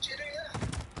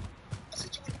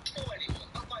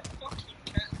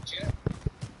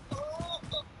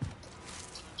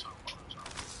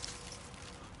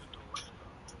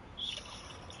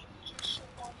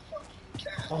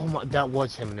 oh my, that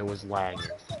was him and it was lagging.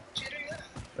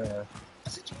 Yeah.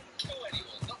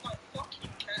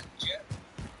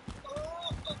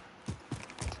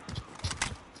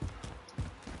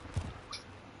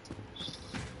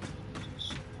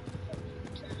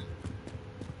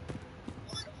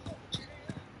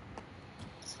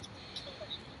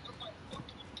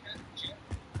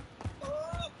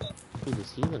 Dude,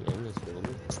 is he even in this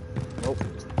building? Nope.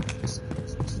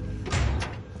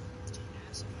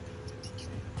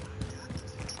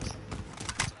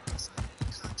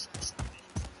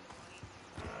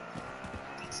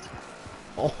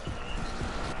 Oh.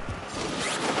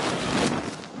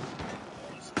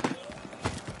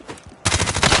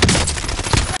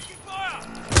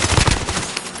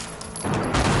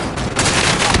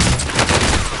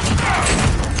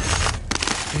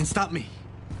 Can't stop me.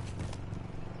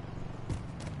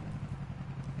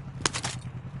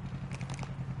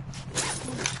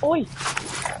 Oi!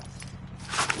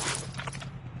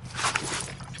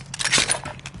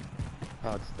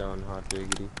 Oh, it's done, hot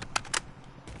diggity.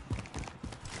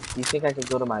 Do you think I could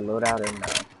go to my loadout and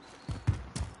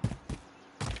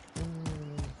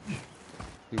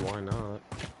Dude, why not?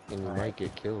 And you Alright. might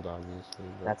get killed, obviously.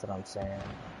 But That's what I'm saying.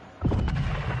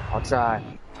 I'll try.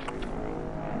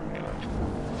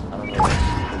 I don't know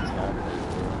what's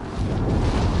happening.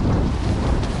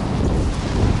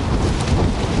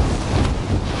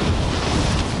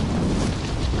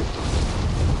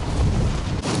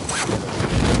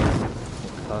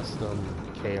 Custom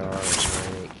KR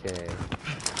 98K.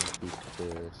 Keep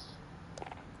this.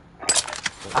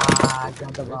 Ah, I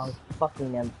got the wrong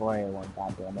fucking M4A1,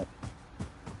 goddammit.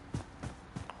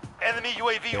 Enemy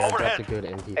UAV Yeah, that's a overhead. good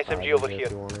MP5 SMG in over here here.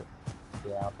 if you want it.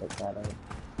 Yeah, I'll pick that up.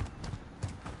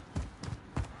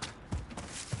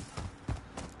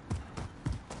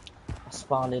 I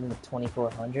spawned in with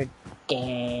 2400.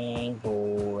 Gang,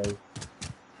 boy.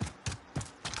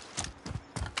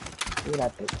 Dude, I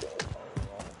picked it.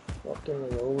 Fucking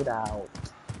loadout.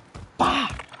 Bah!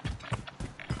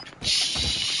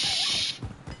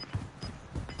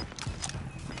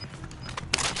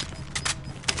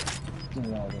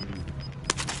 No,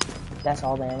 that's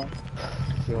all the ammo.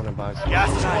 If you want to buy some, Gas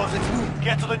is closing.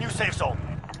 Get to the new safe zone.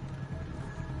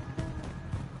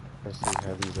 there's some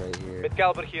heavies right here. Mid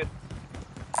caliber here.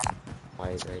 Light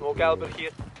right Small here. caliber here.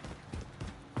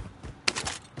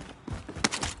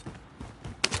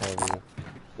 Heavy.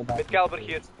 Go back Mid to caliber the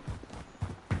here.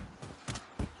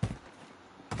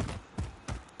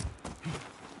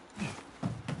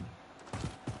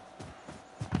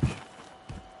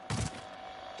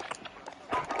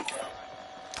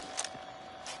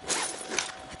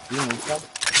 You need some?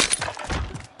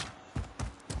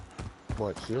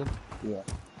 What, shield? Yeah.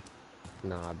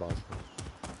 Nah, I bought some.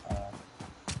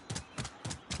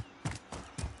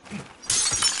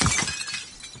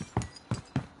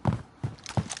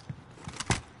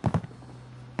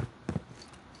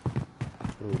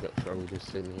 Are we just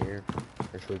sitting here?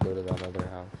 Or should we go to that other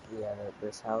house? Yeah,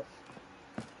 this house.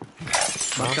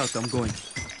 Mark out, I'm going.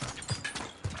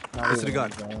 Not even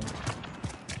Disregard. going.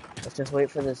 Let's just wait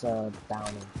for this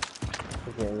bounty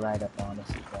to get right up on us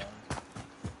again.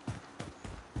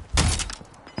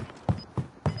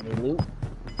 Any loot?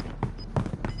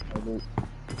 No loot.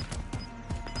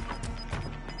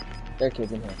 There are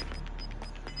kids in here.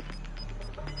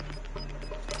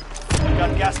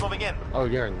 Got gas moving in. Oh,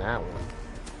 you're in that one.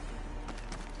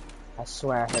 I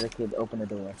swear I heard a kid open the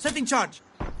door. Setting charge.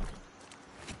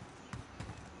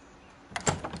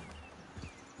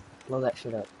 Blow that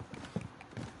shit up.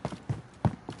 I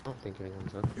don't think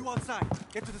anyone's up. You outside.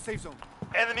 Get to the safe zone.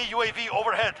 Enemy UAV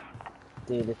overhead.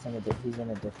 Dude, it's in he's in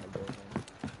a different building.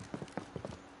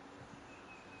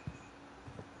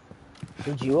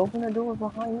 Did you open the door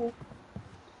behind you?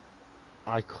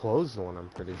 I closed one, I'm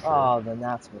pretty sure. Oh, then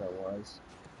that's what it was.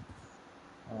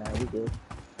 Alright, we good.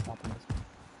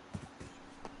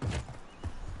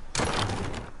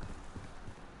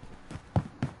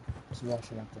 Just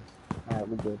rushing up there. Alright,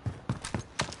 we good.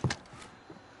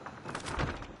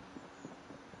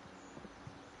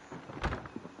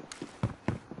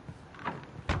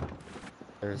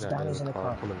 There's He's that down, he's enemy in the car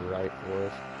car. coming right for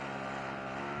us.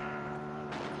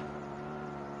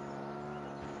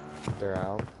 They're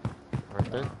out,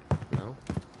 aren't they? No?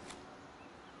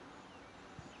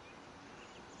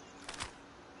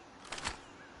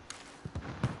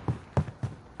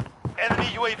 Enemy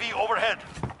UAV overhead.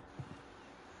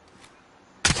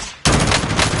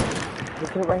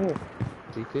 Look at it right here.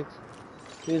 G-Kicks?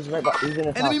 He's right by, he's in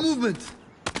the top. Enemy movement!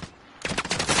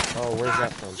 Oh, where's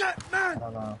that from? Shit, I man!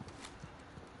 don't know.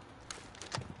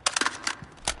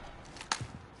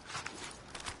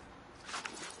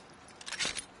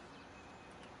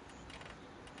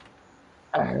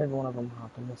 I heard one of them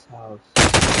hop in this house.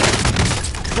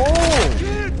 Whoa!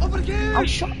 Kid, over here! I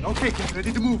shot. Okay, kid,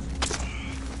 ready to move.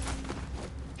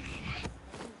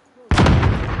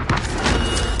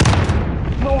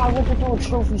 No, I went to throw a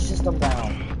trophy system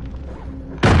down.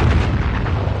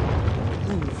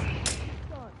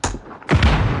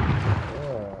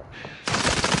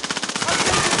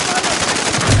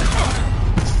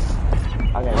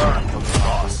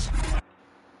 Loss.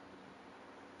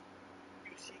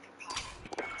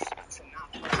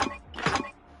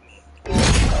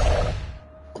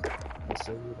 I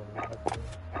say you don't like me.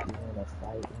 You wanna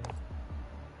fight me?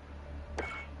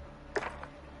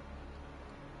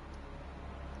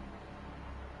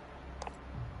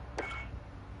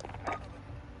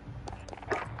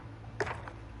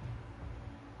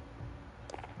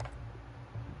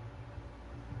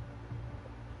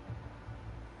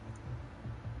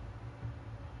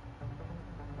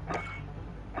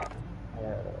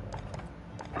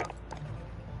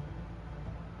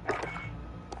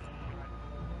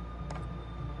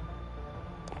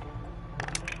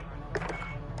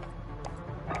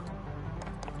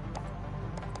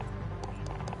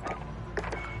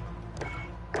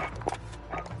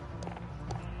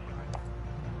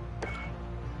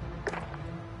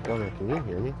 Gunner, can you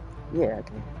hear me? Yeah, I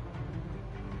can.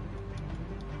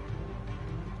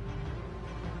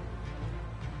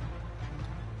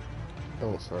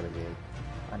 Don't start again.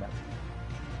 I know.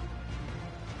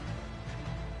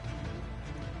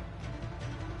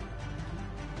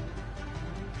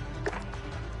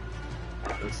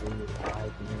 They say you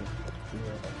like me, you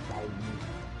wanna fight me.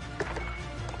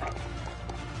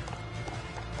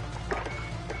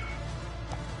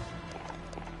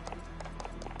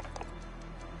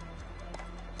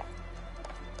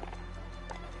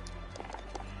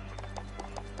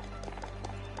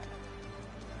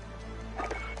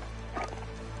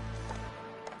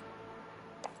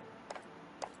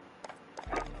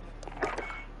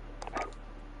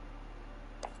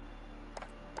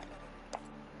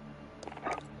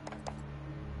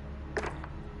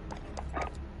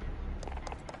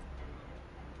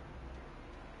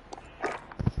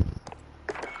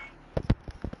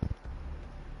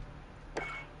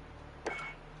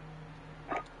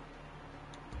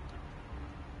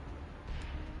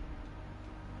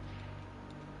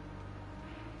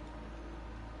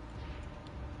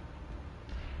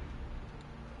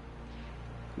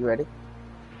 You ready?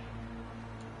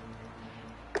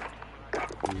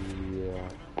 Yeah.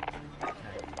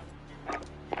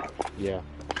 Yeah.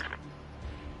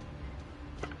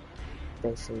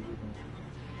 They say you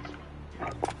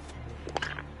don't.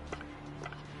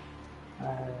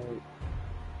 Alright.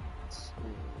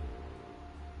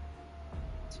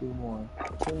 Two more.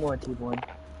 Two more, T1.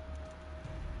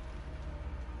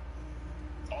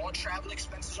 All travel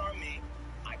expenses are me.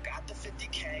 I got the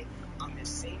 50K. I'm his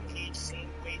same age, same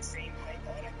weight, same height,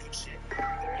 all that good shit.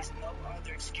 There is no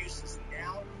other excuses.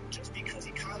 Now, just because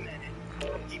he commented,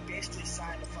 he basically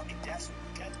signed a fucking death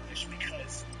wish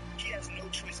because he has no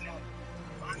choice now.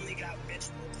 Finally got bitch.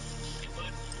 Hey,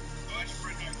 bud. Go ahead and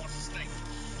bring home wants a steak.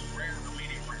 Rare or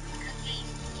medium rare?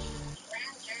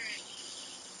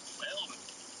 Well,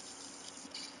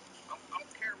 I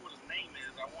don't care what his name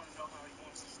is. I want to know how he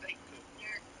wants the steak cooked.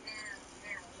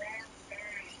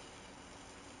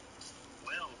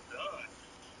 Well done.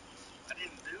 I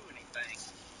didn't do anything.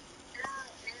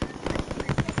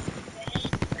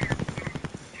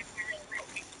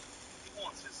 He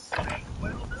wants his steak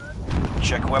well done.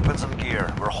 Check weapons and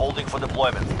gear. We're holding for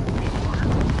deployment.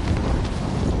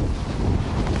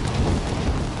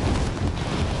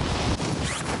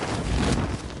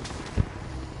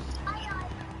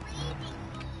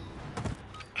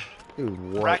 Dude,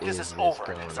 what Practice is is over.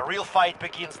 this The gun? real fight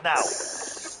begins now.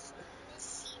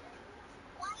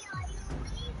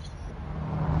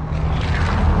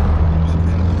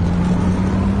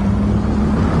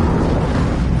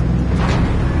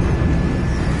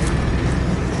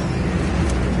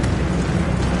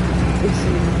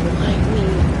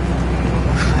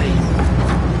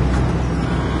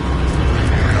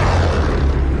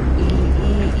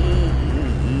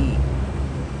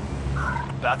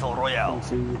 Royale.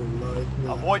 See the light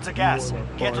now. Avoid the gas. Wanna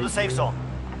Get to the fight safe now. zone.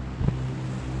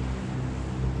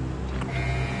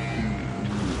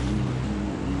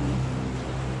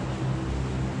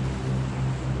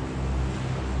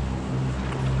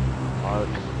 Park.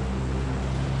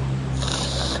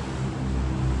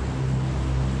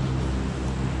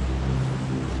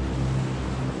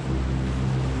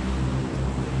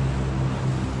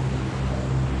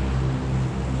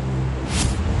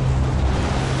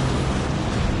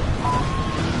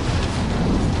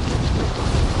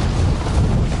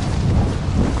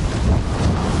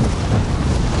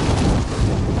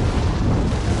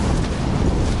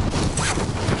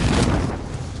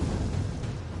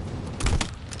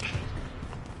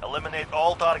 Eliminate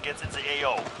all targets in the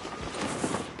AO.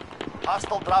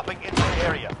 Hostile dropping into the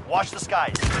area. Watch the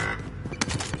skies.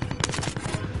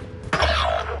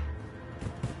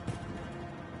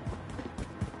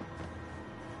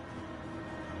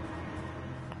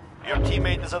 Your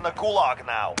teammate is in the gulag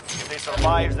now. If they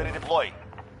survive, they redeploy.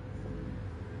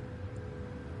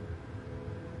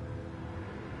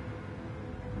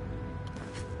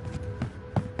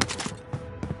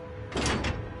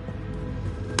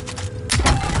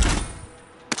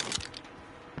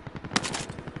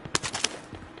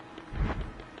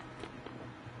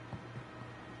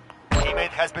 Teammate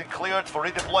has been cleared for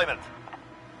redeployment.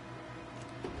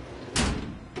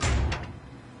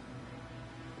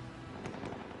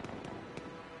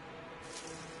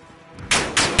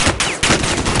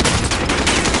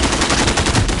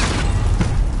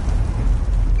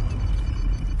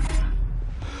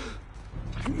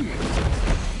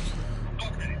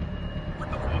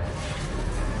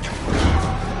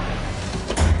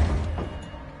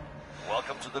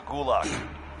 Welcome to the gulag.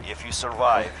 If you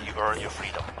survive, you earn your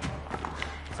freedom.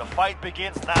 The fight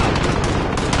begins now.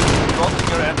 Taunting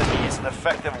your enemy is an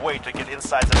effective way to get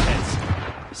inside the heads.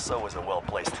 So is a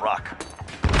well-placed rock.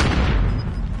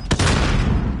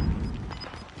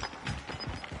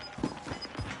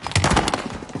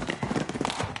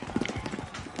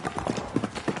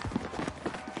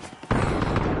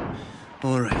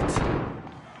 All right.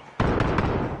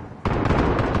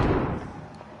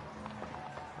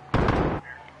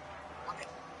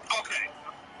 Okay.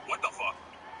 What the fuck?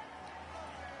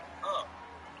 Oh.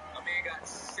 I mean, I got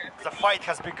 7 The fight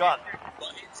has begun.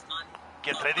 buttons on.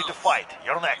 Get ready to fight.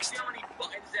 You're next. You know how many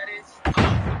buttons that is? Oh.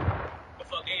 The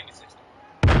fuck aiming system.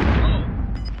 Oh.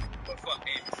 The fuck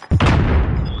aiming system.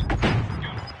 Come on.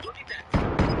 Dude, look at that.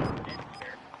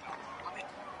 I mean,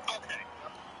 okay.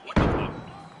 What the fuck?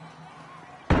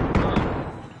 I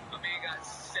mean, I got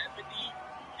 70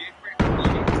 different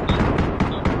buttons on.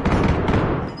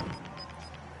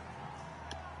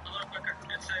 Motherfucker,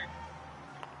 that's it.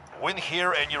 Win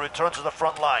here and you return to the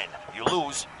front line. You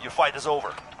lose, your fight is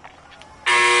over.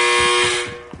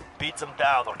 Beat them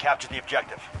down or capture the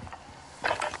objective.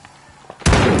 You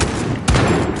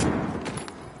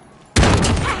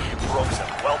broke them.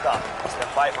 Well done.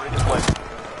 Stand by for redeployment.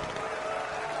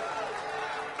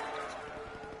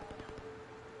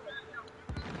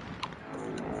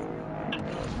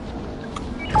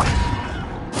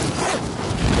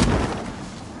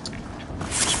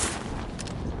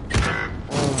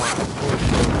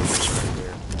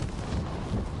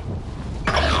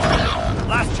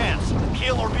 Last chance.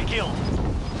 Kill or be killed.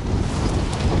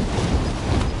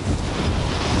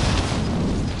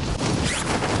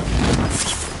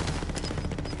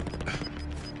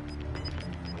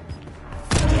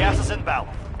 Gas is inbound.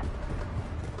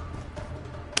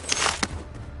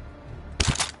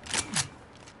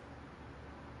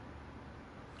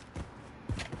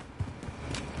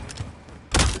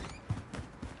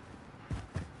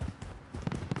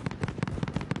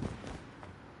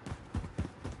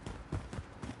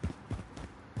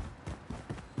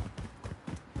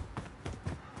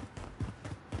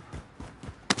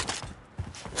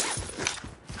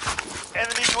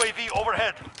 Enemy UAV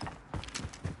overhead.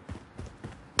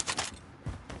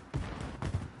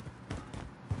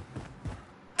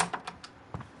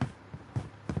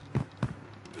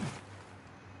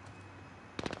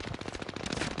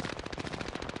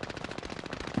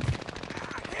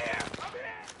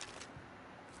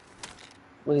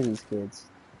 Look at these kids.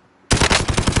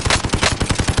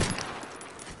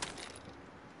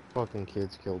 Fucking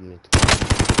kids killed me twice.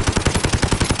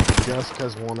 Just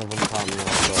because one of them caught me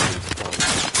off guard and stunned.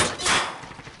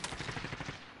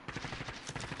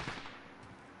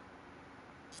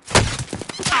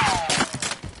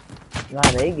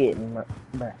 Nah, they getting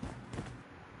back.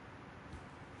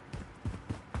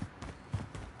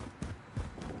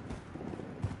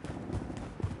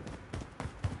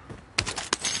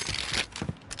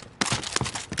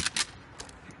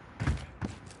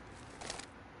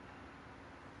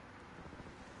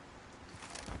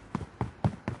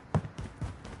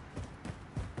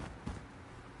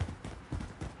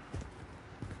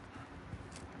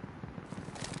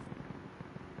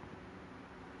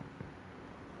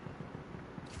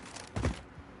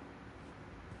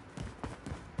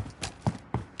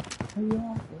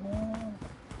 Yeah, yeah.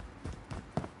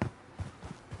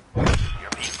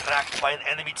 You're being tracked by an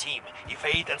enemy team.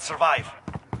 Evade and survive.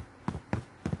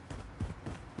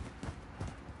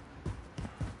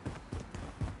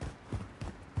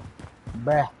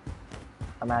 Bruh.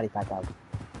 I'm already back out.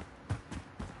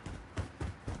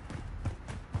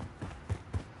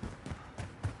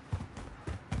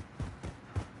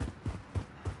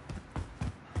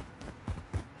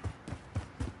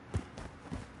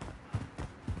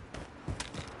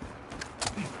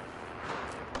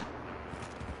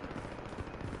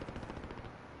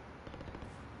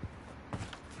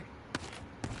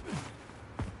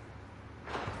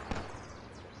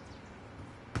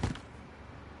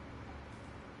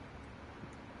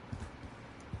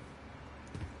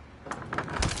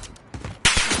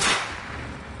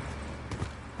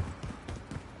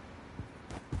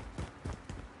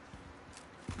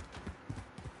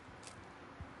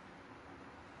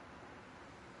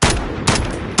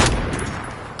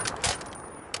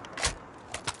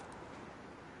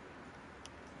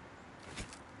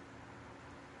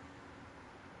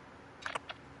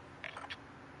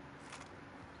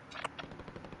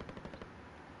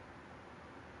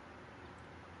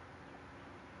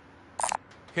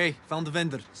 Okay, found the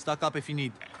vendor. Stock up if you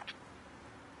need.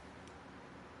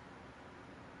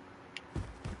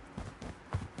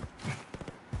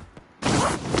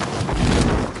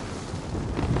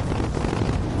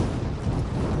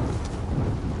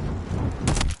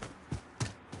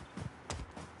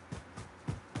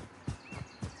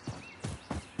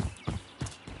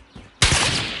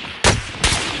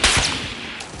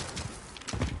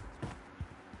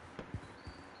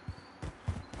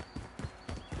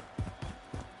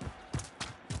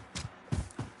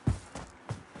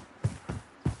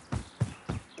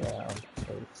 Damn,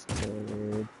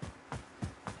 tasted.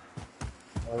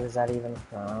 Where was that even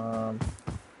from?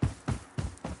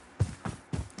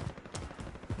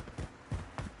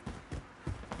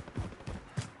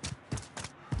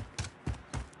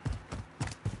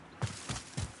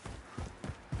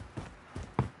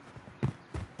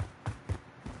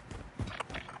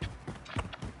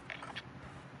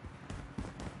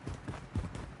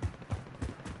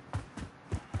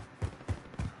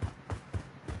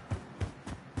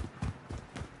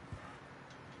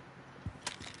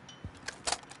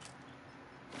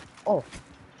 Oh!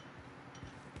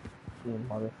 You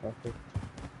motherfucker.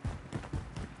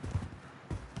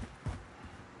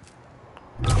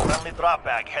 Friendly drop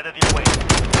bag headed your way.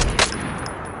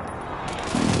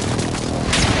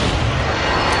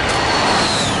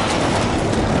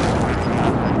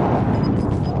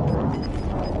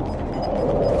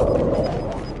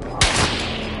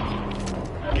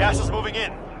 Gas is moving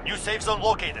in. New safe zone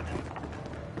located.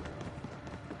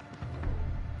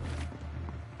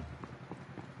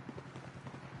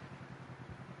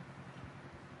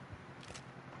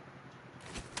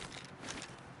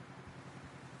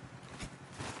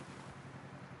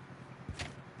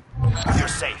 You're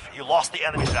safe. You lost the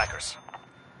enemy trackers.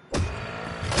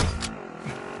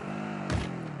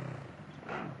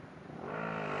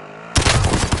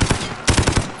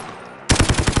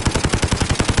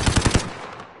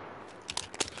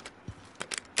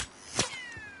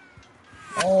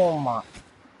 Oh my.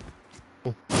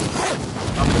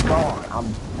 I'm gone.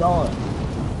 I'm done.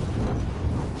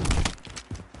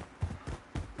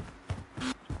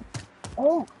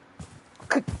 Oh.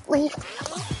 Leave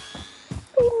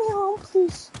me alone,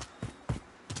 please.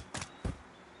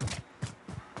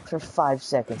 For 5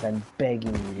 seconds, I'm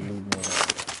begging you to leave me alone.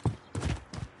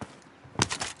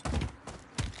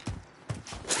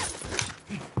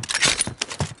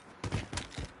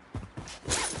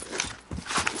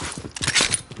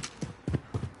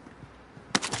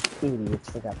 Idiots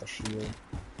forgot the shield.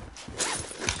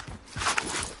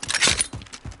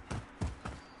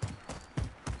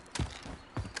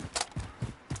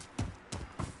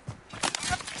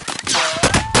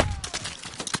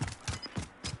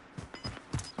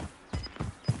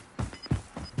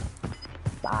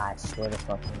 I swear to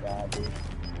fucking God, dude.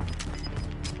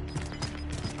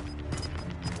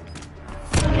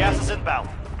 Gas is inbound.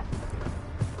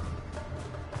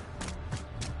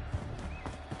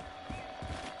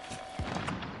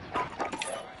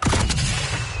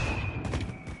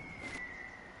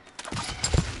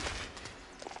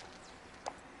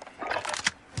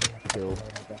 Killed.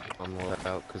 I'm let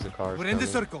out because the car's We're in the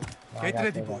coming. circle. I Get got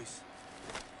ready, that. boys.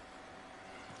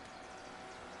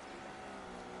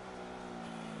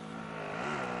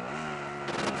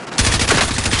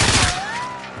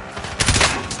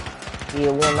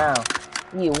 You will now.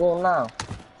 You will now.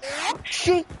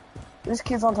 Shit! This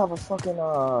kid's on top of fucking,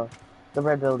 the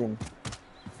red building.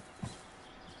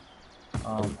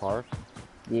 In the park?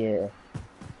 Yeah.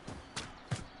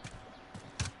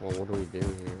 Well, what do we do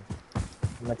here?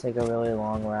 I'm gonna take a really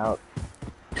long route.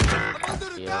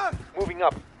 Yeah. Moving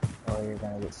up. Oh, you're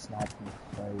gonna get snapped in the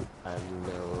fight. I have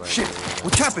no idea. Shit!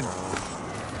 What's happened?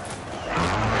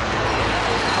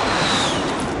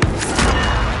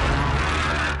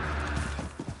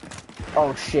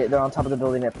 Oh shit, they're on top of the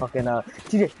building at fucking,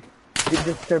 TJ!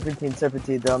 This serpentine,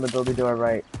 they're on the building door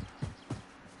right.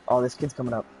 Oh, this kid's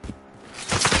coming up.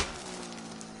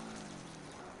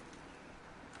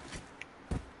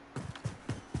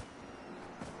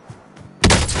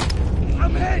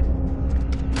 I'm hit!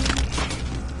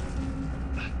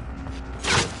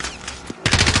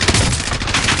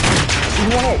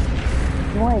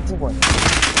 You want it, team one.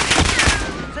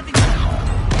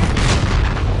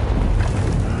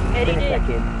 Finish that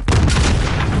kid.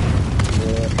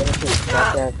 Yeah, finish it.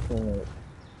 Got that teammate.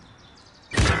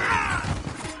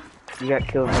 You got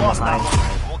killed from Lost behind.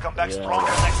 now. We'll come back stronger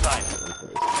next time.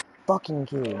 Fucking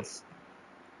kids.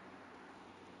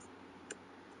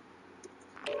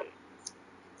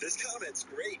 This comment's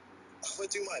great. I'm gonna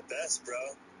do my best, bro.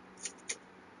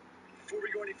 Before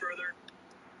we go any further,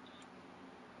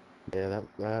 Yeah,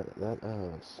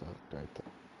 that sucked right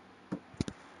there.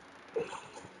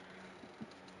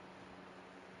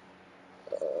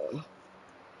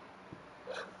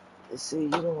 You see, you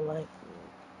don't like me.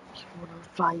 You wanna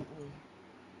fight me.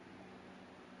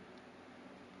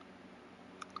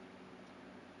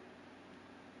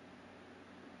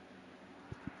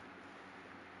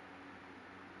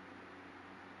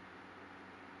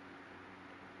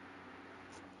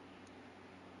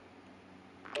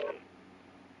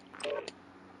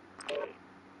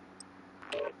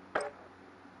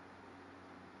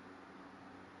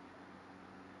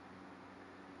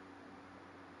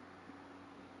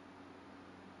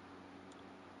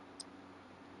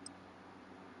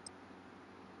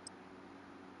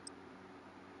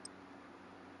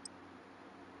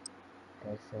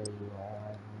 I say you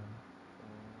are.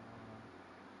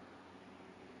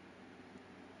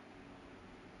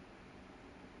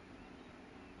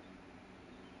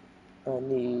 I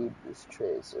need this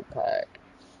tracer pack.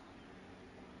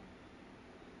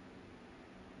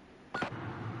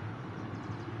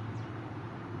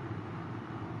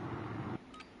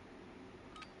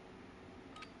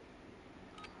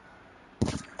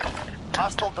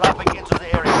 Hostile dropping into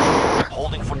the area.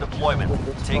 Holding for deployment.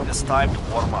 Take this time to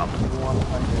warm up.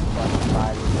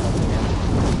 105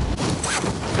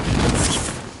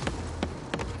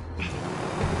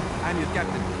 I'm your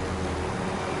captain.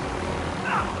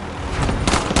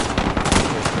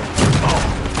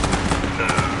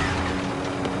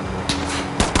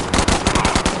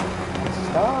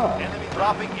 Stop. Enemy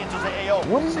dropping into the AO.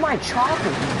 What is my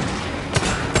chopper?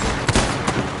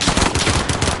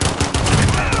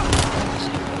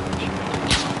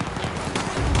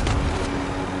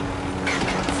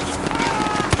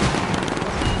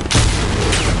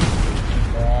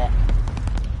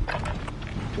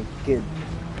 Good.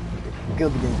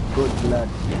 Good against good blood.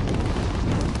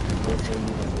 They say you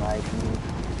don't like me.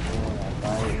 You wanna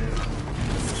fight me.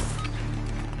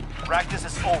 Practice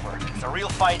is over. The real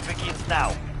fight begins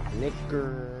now.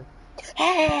 Nicker.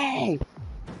 Hey!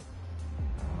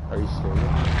 Are you streaming?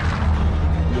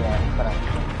 Yeah, but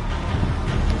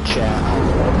Chat.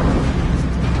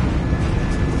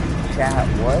 Chat,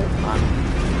 what?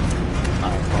 I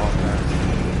apologize.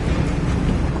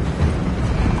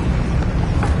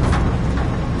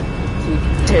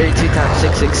 Terry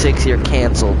 2x666, you're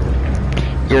canceled.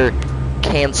 You're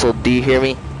canceled, do you hear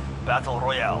me? Battle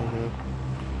Royale.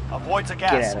 Avoid the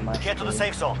Get gas. out of my Get to the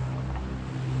screen. safe zone.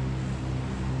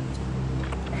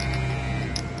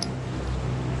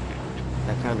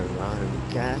 That kind of rhyme.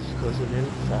 Gas closing in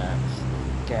fast.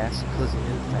 Gas closing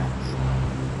in fast.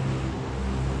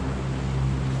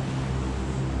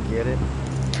 Get it?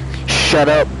 Shut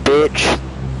up, bitch.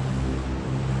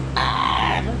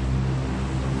 I'm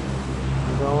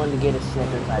going to get a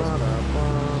Snickers ice cream.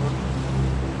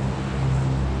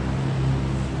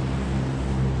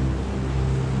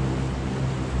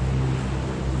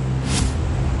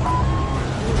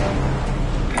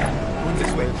 Going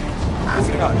this way.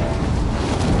 Moving on.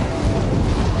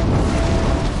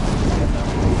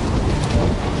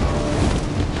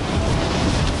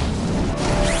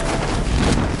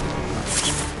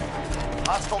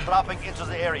 Hostile dropping into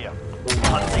the area.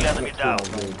 Hunt the enemy down.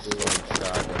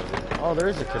 Oh, there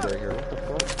is a kid right here. What the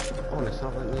fuck? Oh, and it's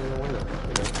not letting me in the window.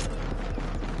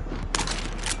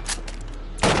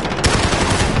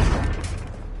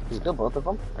 Still both of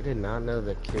them? I did not know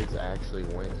that kids actually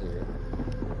went here.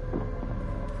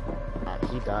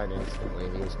 He died instantly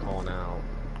and he was calling out.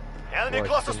 Enemy Well,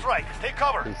 cluster strike. Take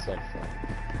cover. He said so.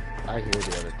 I hear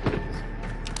the other teams.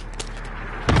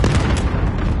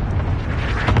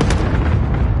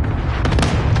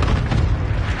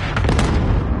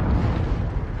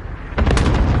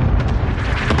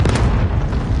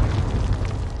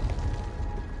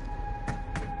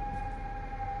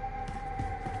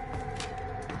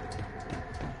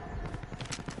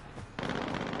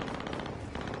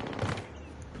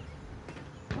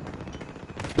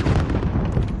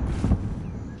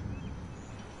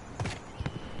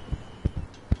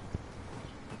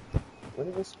 Where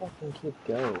did this fucking kid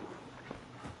go?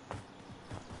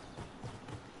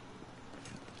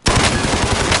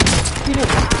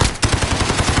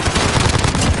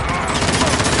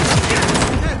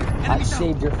 I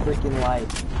saved your freaking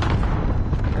life.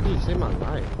 How do you save my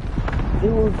life? They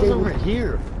I was were over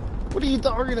here. What are you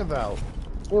talking about?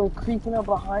 creeping up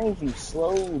behind you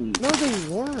slowly. No, they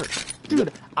weren't.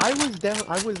 Dude, I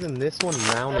was in this one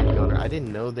mounted gunner. I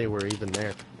didn't know they were even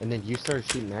there. And then you started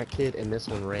shooting that kid, and this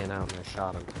one ran out, and I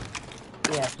shot him.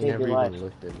 Yeah, He saved never your life. even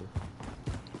looked at me.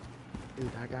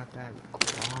 Dude, I got that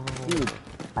claw. Dude,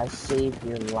 I saved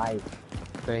your life.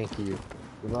 Thank you.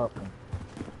 You're welcome.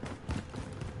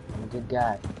 I'm a good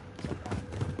guy.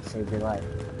 I saved your life.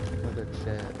 What a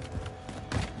chat.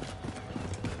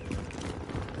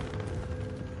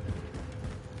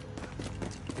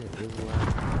 Dude, this is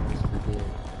last house we did.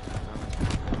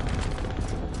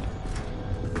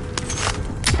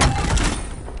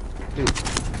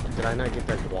 Dude, did I not get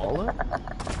that koala?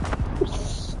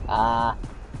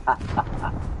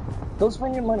 Go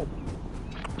spend your money.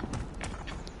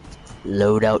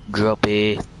 Loadout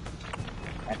droppy.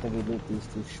 After we loot these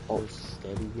two Oh, schmaltz.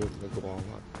 steady getting the koala.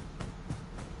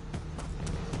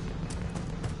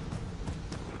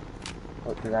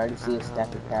 Oh, did I already see a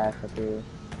stack of cash up here?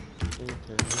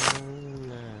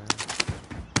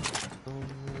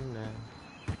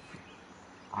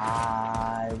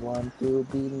 I want to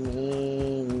be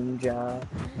ninja.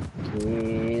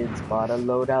 Kids bought a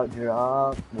loadout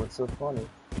drop. What's so funny?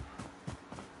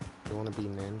 You wanna be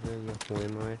ninja? You have to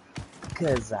win, right?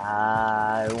 Cause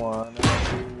I wanna be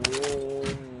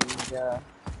ninja.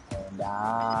 And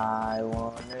I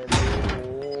wanna be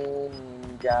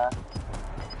ninja.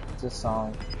 It's a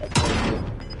song.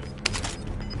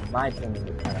 In my opinion,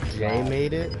 it kind of Jay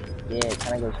made it? Yeah, it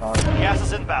kind of goes hard. Gas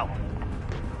is inbound.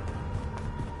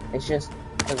 It's just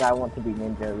because I want to be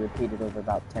ninja repeated over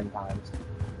about 10 times.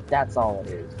 That's all it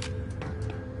is.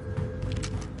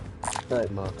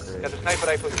 But Got a sniper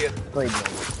rifle here. played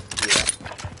ninja.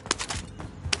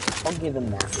 Yeah. I'll give him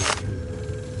that.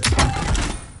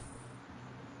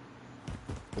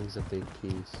 He's a big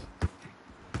piece.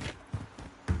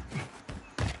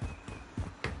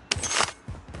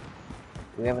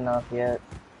 Do we have enough yet?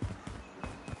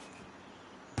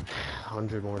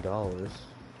 $100 more.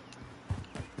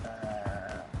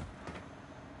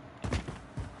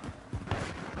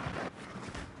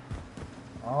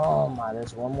 Oh my,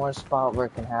 there's one more spot where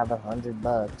it can have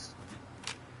 $100.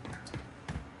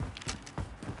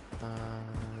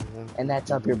 And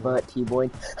that's up your butt, T-boy.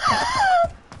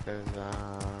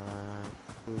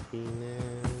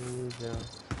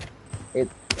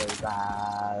 It's cause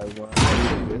I want to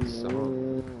be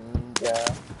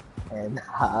ninja. And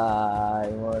I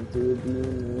want to be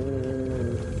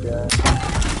ninja.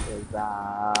 Cause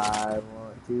I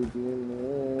want to be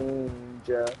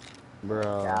ninja. Bro,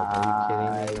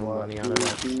 are you kidding me? No money out of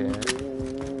that shit.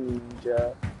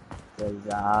 Ninja. Cause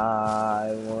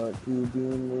I want to be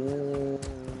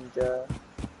ninja.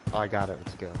 Oh, I got it.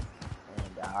 Let's go.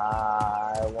 And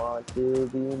I want to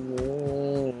be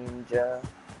ninja.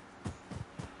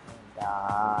 And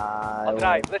I I'll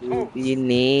drive. want Let's to move. be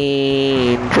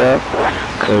ninja.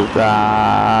 Cause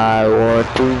I want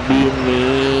to be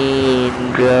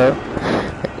ninja.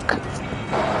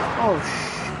 Oh shit.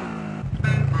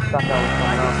 Thought that was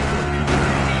someone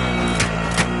else.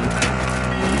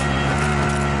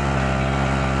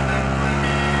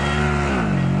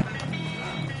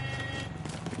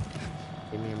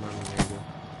 Give me a money, nigga.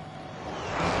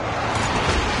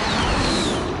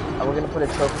 Are we gonna put a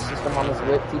trophy system on this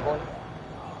whip, T-boy?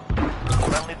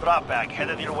 Friendly drop bag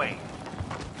headed your way.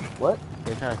 What?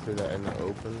 They pass through that in the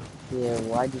open. Yeah,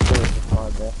 why'd you throw it so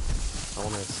far, bro? I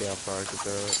want to see how far I can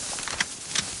throw it.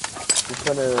 Just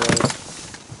put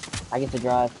a... I get to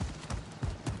drive.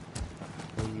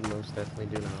 Well, you most definitely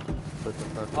do not. Put the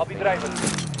fucking I'll be thing driving.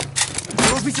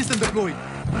 Trophy system deployed.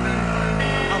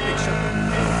 I'll take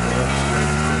shot.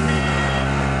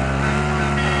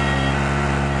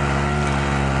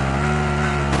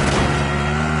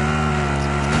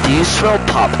 Do you smell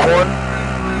popcorn?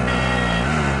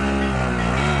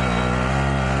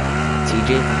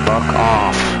 DJ, fuck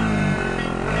off.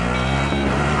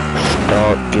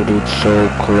 Stop getting so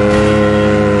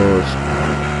close.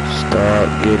 Stop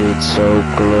getting so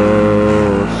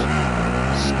close.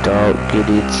 Stop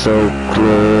getting so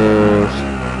close.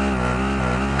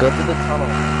 Go to the tunnel.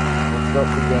 Let's go to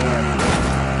the dam.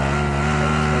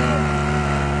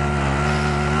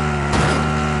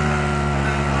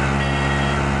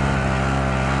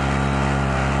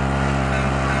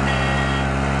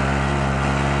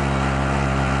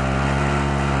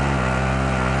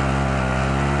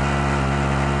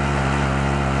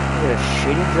 A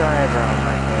shitty driver on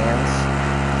my hands.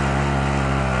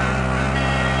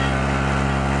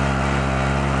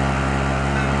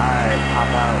 Alright,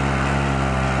 pop out.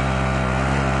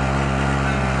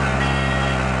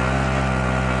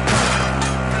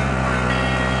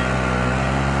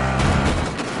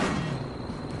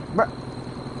 Bruh.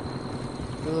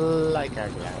 Like I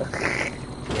got.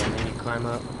 Yeah, and then you climb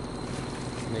up.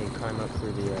 And then you climb up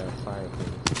through the fire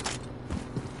thing.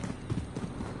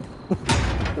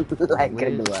 Like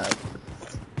a glove.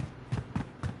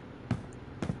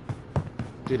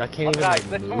 Dude, I can't even Guys,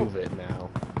 like let's move it now.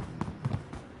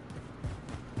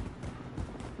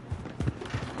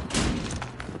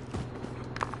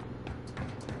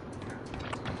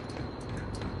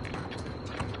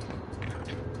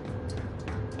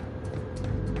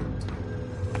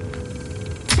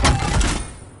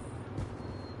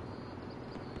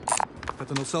 Got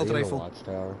an Are assault you in the rifle.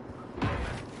 watchtower?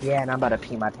 Yeah, and I'm about to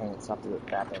pee my pants off the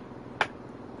bathroom.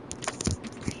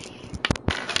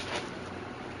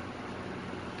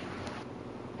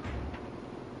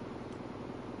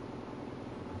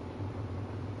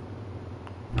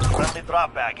 Friendly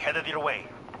drop bag headed your way.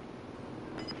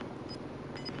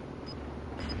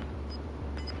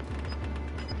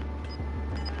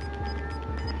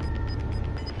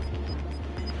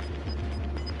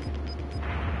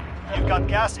 You've got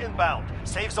gas inbound.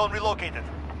 Safe zone relocated.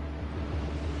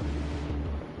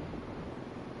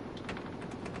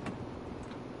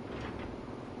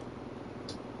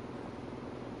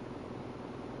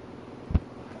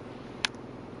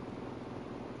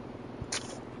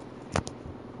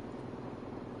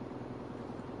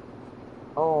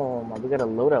 Oh my, we got a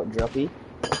loadout, Druppy.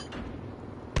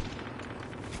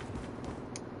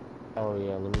 Oh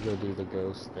yeah, let me go do the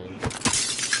ghost thing.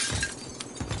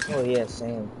 Oh yeah,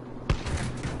 same.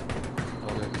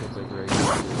 Oh, that feels like right.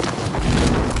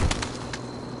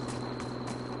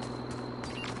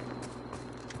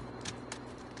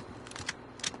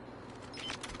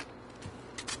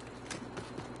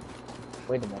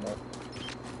 Wait a minute.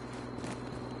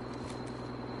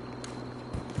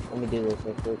 Let me do this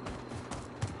real quick.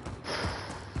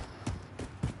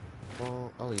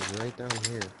 Oh, he's right down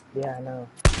here. Yeah, I know.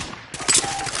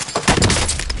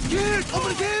 Get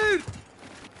over here!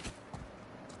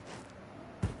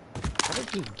 How did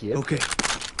he get Okay. there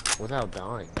without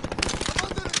dying? I'm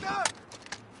under attack!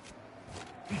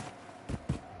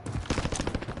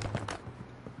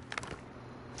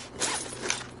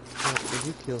 Oh, did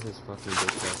you kill his fucking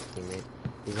bitch ass teammate?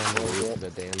 He's on the roof of the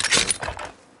damn thing.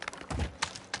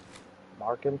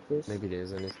 Mark him, please. Maybe it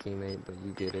isn't his teammate, but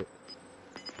you get it.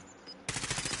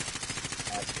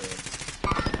 That's good.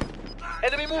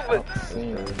 Enemy movement.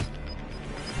 Seen him.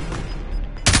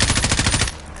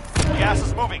 Gas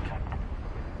is moving.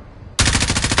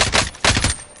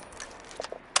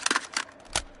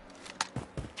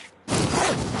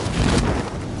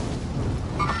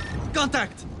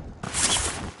 Contact!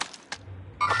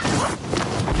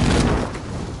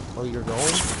 Oh, you're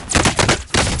going?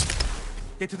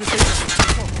 Get to the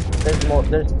station. There's more.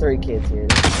 There's 3 kids here.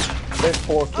 There's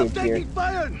 4 I'm kids here. taking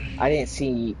fire! I didn't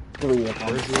see 3 of them.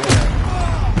 Where's he at?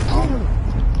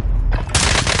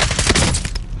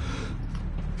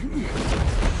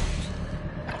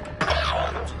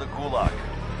 To the gulag.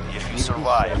 If you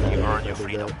survive, you earn your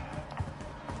freedom.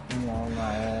 No,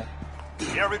 no.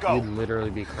 Here we You'd go. literally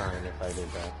be crying if I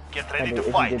did that. Get ready to If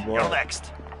you fight. did You're what?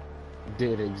 next.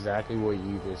 Did exactly what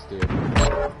you just did.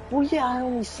 Well, yeah, I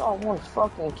only saw 1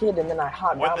 fucking kid, and then I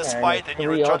hopped Win down this there, fight and and you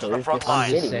 3 return to the others front just line.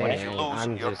 I'm just sitting But there. if you saying, lose,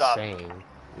 I'm you're just done. saying,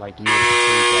 like you would freak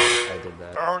out if I did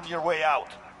that. Earn your way out.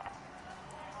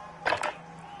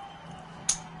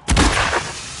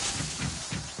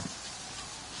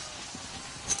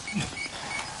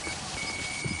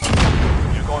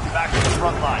 You're going back to the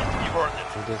front line. You earned it.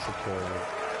 I'm disappointed.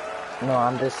 No,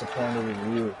 I'm disappointed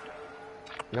in you.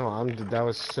 No, that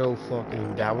was so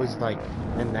fucking, that was like,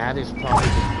 and that is probably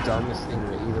the dumbest thing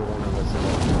that either one of us has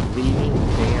done. Leaving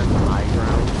damn high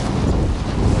ground.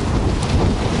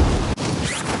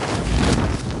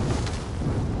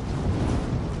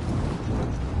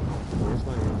 Where's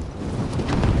my roof?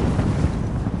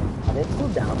 I didn't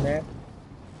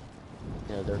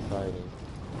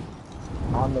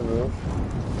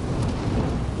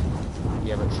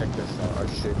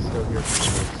still here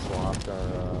swapped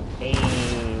our, Hey,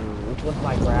 which one's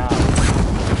my ground?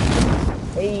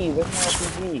 Hey, where's my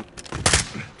RPG?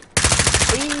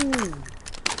 Hey!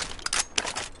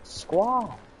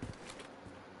 Squad!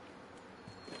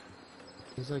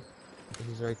 He's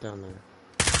right down there.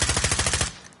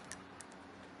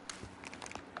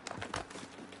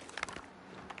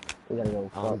 We gotta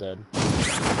go. I'm dead. I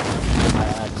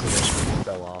accidentally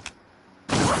fell off.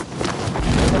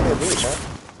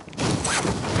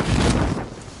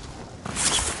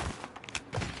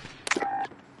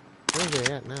 Where are they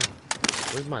at now?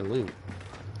 Where's my loot?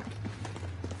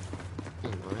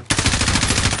 Ain't mine.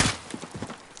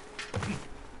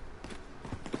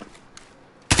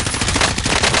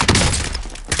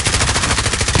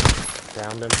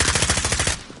 Downed him.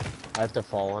 I have to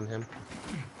fall on him.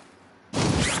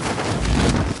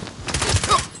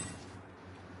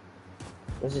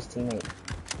 Where's his teammate?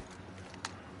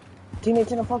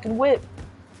 Teammate's in a fucking whip!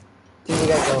 Dude, we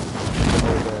gotta go.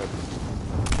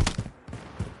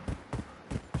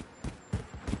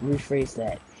 Rephrase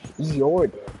that. You're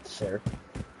dead, sir.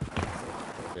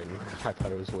 I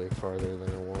thought it was way farther than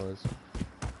it was.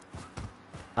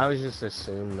 I was just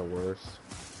assuming the worst.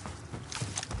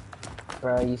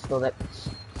 Bro, you stole that...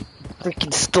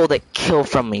 Freaking stole that kill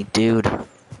from me, dude.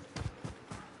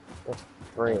 That's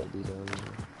great.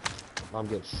 I'm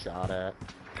getting shot at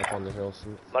up on the hill.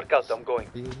 Mark out, I'm going.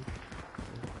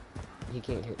 He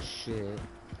can't hit shit.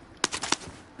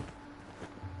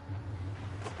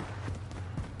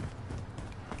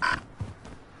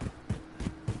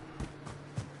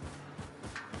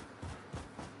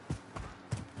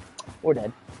 We're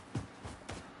dead.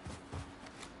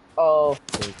 Oh. I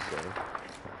think so.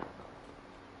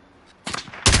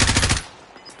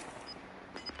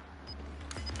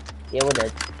 Yeah, we're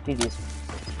dead. GG's.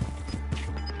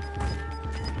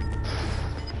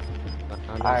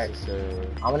 Alright.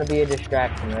 I'm gonna be a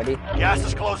distraction. Ready? Gas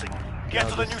is closing. Get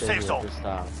to the new safe zone.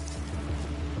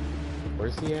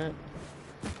 Where's he at?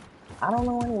 I don't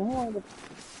know anymore. But...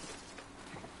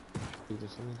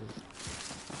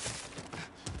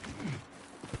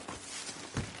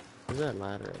 Where's that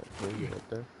ladder at? Can we get up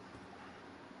there?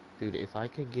 Dude, if I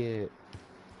could get...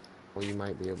 Well, you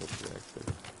might be able to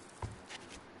actually.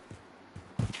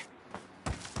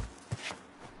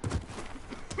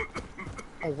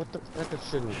 Oh, what the... That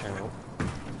shouldn't count.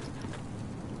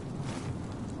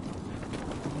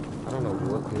 I don't know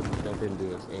what good... That didn't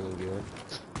do us any good.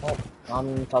 Oh,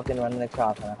 I'm fucking running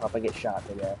across and I hope I get shot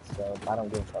to death, so I don't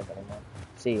give a fuck anymore.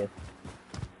 See ya.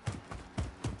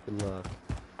 Good luck.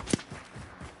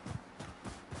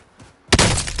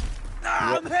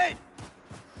 I'm hit!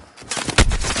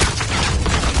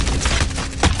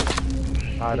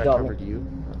 Alright, I covered you.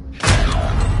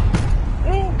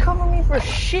 You ain't cover me for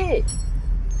shit!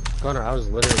 Connor, I was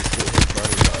literally shooting his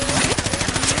buddy.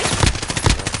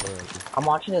 I'm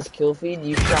watching his kill feed.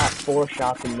 You shot 4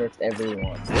 shots and missed every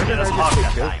one. Where did I just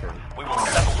get killed from? We will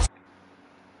settle.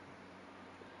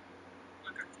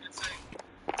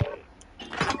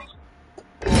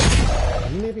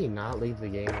 Can you maybe not leave the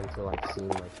game until I've seen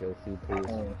my kill feed, please?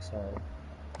 Oh, sorry.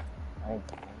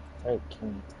 I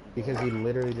can't. Because he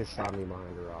literally just shot me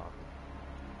behind a rock.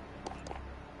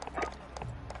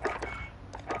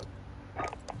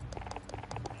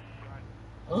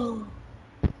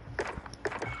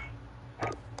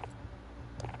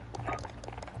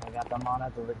 I got them on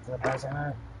at the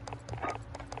president.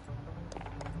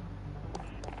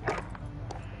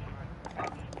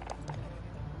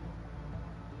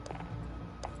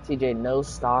 TJ, no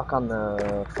stock on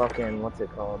the fucking, what's it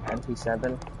called,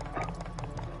 MP7?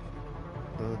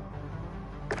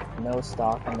 No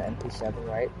stock on the MP7,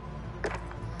 right?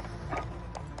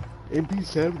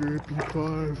 MP7 or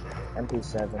MP5?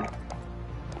 MP7.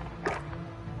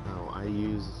 No, I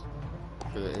use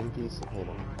for the MP7. Hold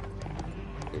on,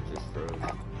 it just froze.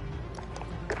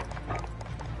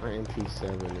 My MP7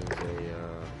 is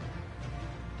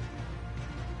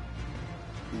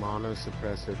a mono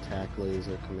suppressor, tack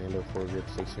laser, commando 4 grip,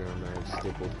 6-0 mag,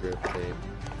 stippled grip tape.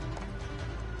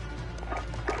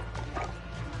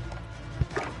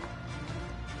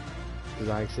 Because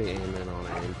I actually aim in on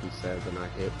an MP7, I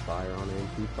hit fire on an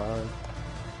MP5.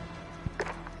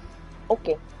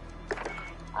 Okay.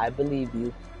 I believe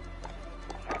you.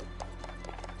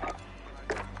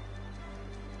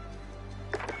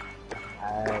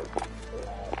 Alright.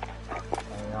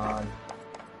 Hang on.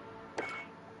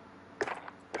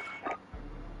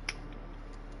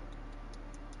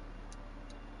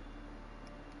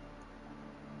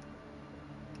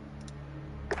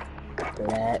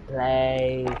 Let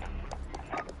play.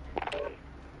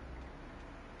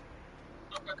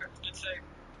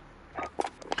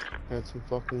 That's some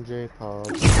fucking J-pop.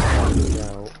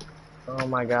 Out. Oh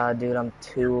my god, dude, I'm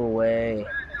 2 away.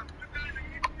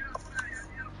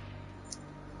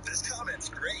 This comment's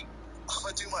great. I'm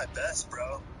gonna do my best,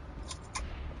 bro.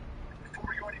 Before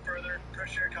we go any further, press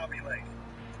share copy link.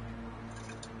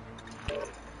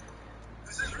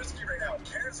 This is risky right now.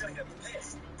 Karen's gonna get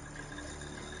pissed.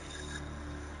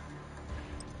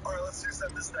 Alright, let's do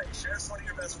something this night. Share one of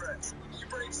your best friends. He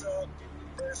breaks up.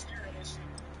 First gear initiate.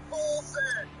 Full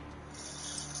set.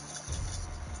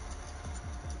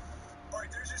 Alright,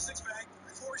 there's your 6-pack.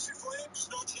 Before we shoot flame, just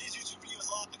know today's YouTube video is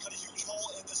on to cut a huge hole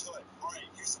in this hood. Alright,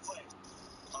 here's the flame.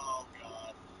 Oh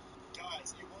god.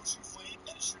 Guys, it won't shoot flame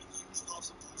and it's shooting huge puffs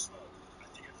of blue smoke. I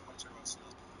think I put my turbo still.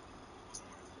 Wasn't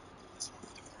worth it. This one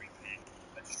with the green paint.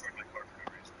 I destroyed my car for no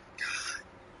reason. God.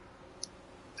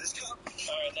 This cup.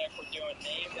 Alright, next we're doing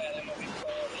name that MLB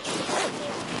player.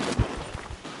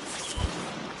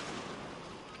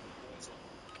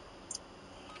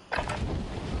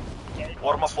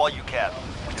 Warm up while you can.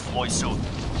 Deploy soon.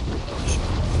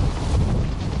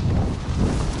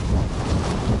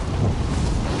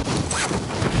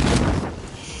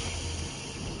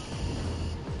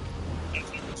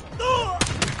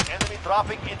 Enemy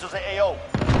dropping into the AO.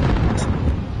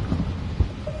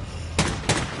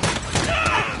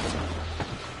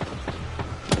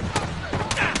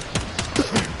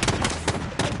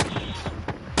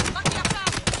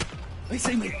 They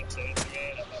see me.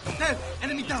 There,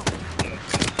 enemy down.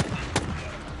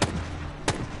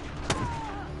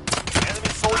 Enemy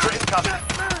soldier incoming.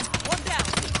 One down.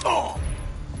 Oh.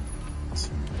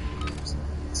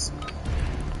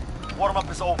 Warm up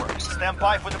is over. Stand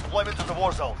by for deployment to the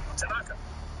war zone. Tanaka.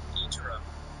 Ichiro.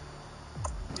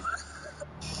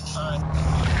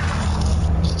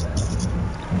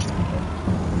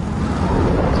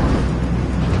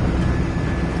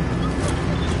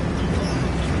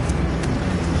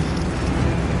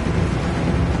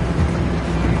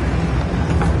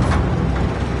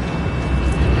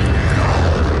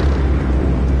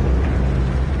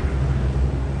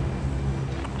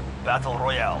 Battle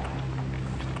Royale.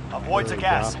 Avoid the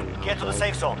gas. Get to the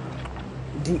safe zone.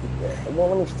 Dude, it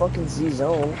won't let me fucking see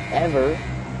zone, ever.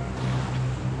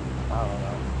 I don't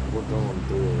know. We're going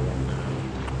through it right now.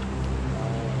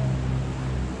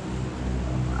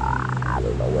 I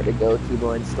don't know where to go. Keep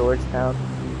going storage town?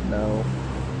 No.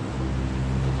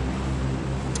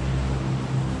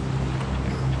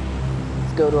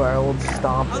 Let's go to our old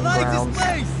stomping I like grounds. this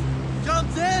place.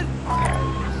 Jumps in.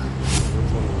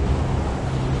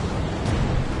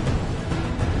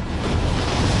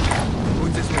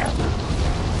 Going this way.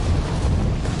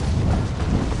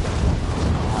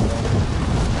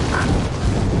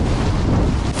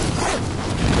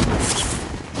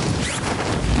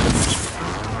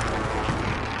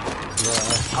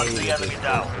 Hunt the enemy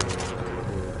down.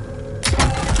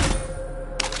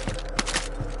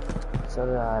 So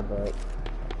did I, but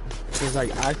Cause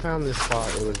like I found this spot,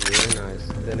 it was really nice.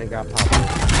 Then it got popular.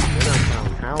 Then I found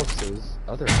houses,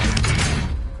 other houses.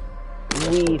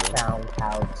 we found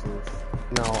houses.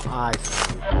 No, I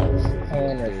found houses.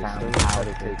 Tanner Dude, found don't try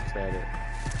to houses. take credit.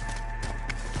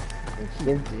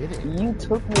 You, did it. you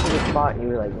took me to the spot and you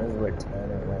were like, this is where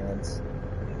Tanner lands.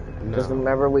 No, Just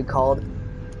remember we called?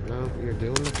 no, you're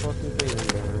doing the fucking thing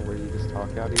again where you just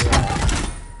talk out of your ass.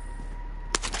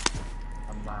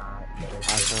 I'm not.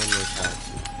 I found this house.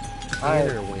 Alright.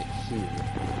 Tanner went here.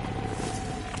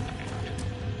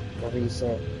 What did you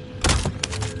say?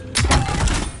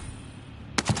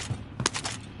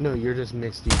 No, you're just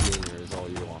Misty Jr. is all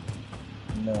you are.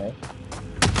 No.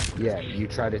 Yeah, you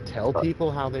try to tell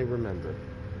people how they remember.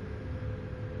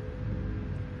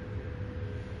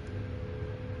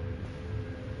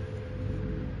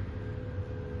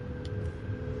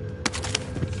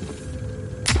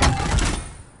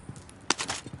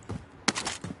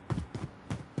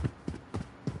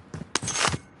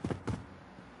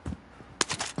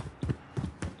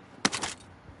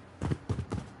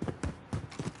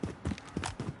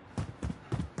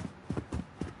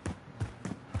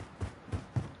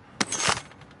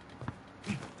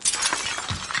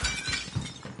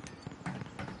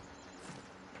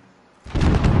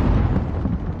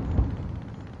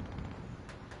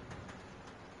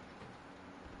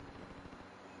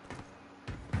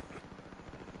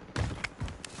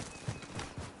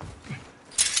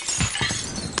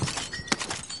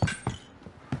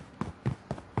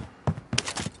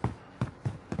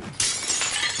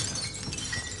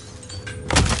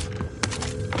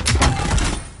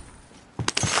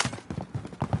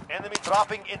 Enemy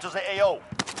dropping into the AO.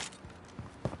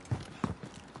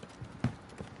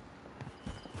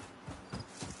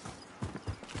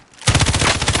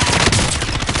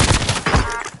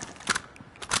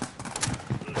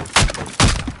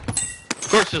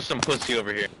 course there's some pussy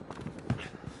over here.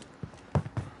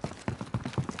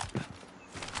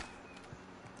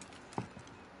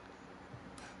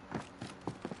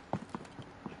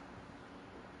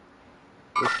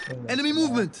 Enemy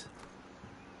movement!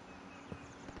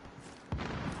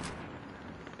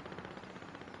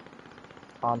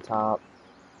 On top.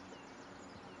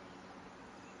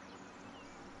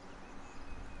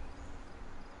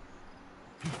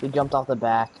 He jumped off the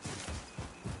back.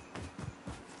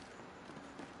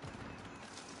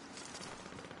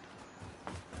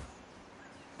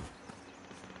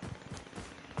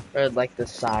 Or like the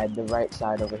side, the right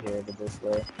side over here, to this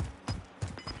way.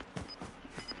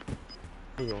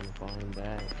 We're going to find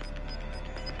that.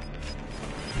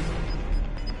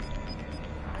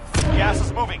 Gas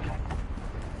is moving.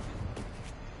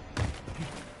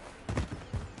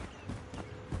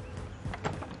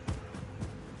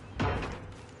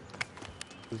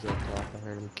 He's up top. I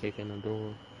heard him kicking the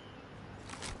door.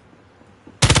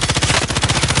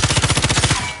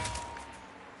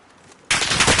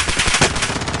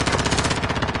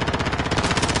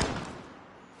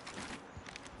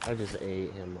 I just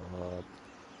ate him up.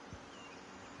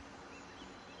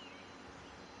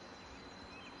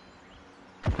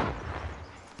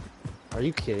 Are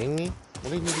you kidding me?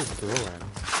 What did you just throw at him?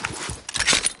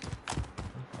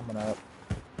 Coming up.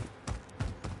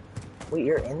 Wait,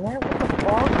 you're in there? What the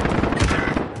fuck?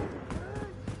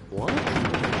 What?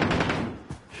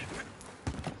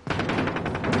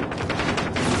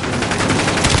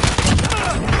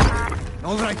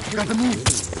 Alright, gotta move.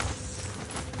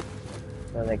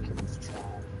 No, that kid was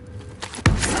trash.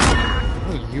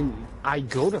 Oh, I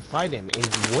go to fight him, and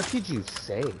what did you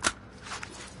say?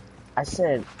 I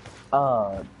said,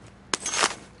 oh,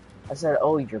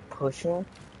 you're pushing?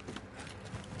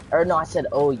 Or no, I said,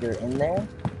 oh, you're in there?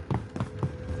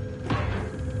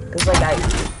 Cause like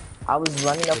I was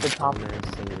running up the top. Nice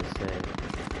thing to say.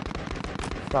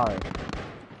 Sorry,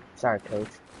 coach.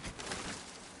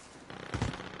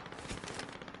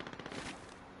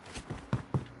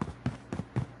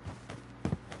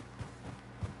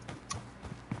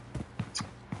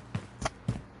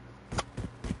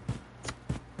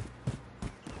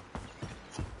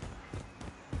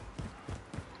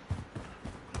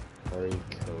 Sorry,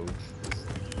 coach.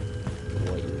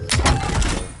 What you said.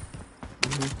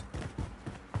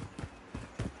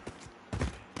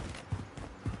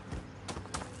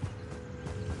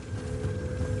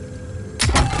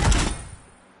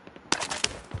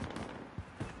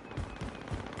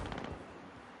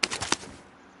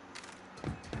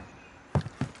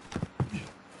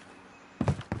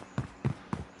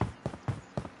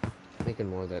 Making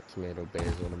more of that tomato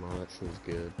basil tomorrow. That shit was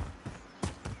good.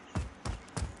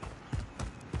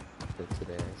 For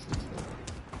today, I should say.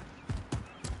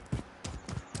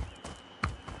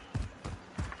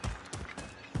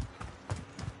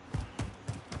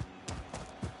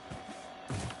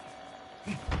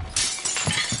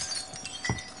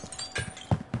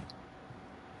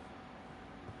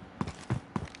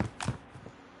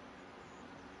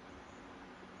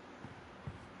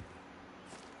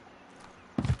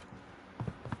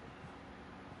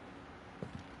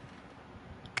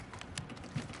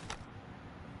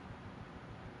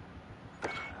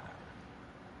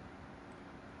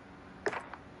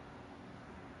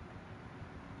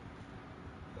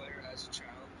 Player as a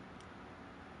child.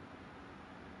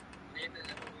 Name it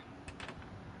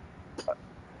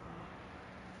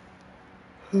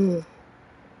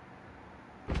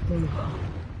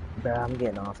Bruh, I'm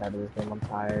getting off out of this game. I'm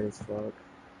tired as fuck.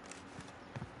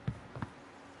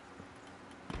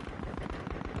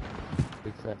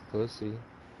 Big fat pussy.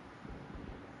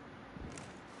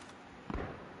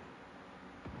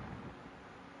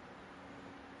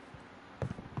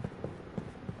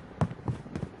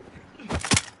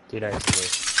 Dude, I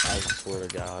swear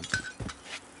to God.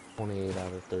 28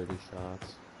 out of 30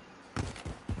 shots.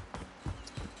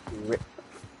 Rip.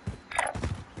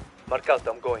 Mark out,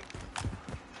 I'm going.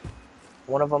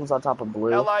 One of them's on top of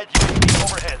blue. Allied UAV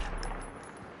overhead.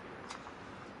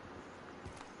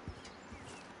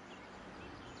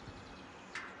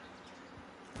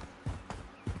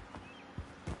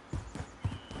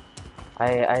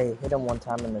 I hit him one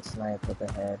time in the snipe with the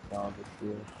head on the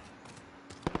shield.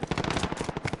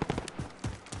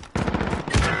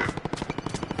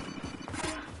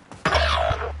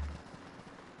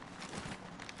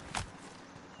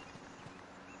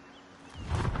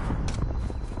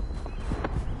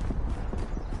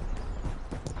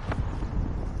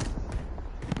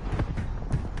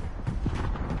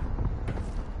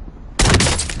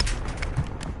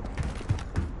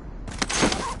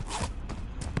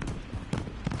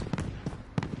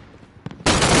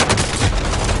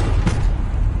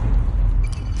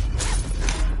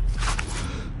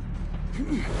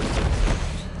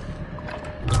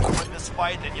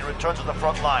 fight and you return to the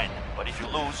front line. But if you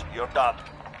lose, you're done.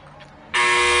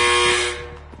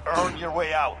 Earn your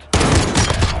way out.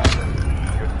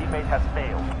 Your teammate has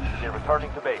failed. They're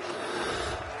returning to base.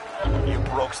 You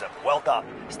broke them. Well done.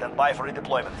 Stand by for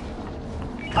redeployment.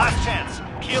 Last chance.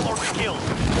 Kill or be killed.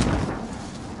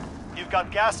 You've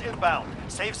got gas inbound.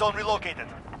 Safe zone relocated.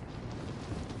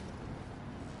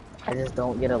 I just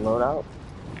don't get a loadout.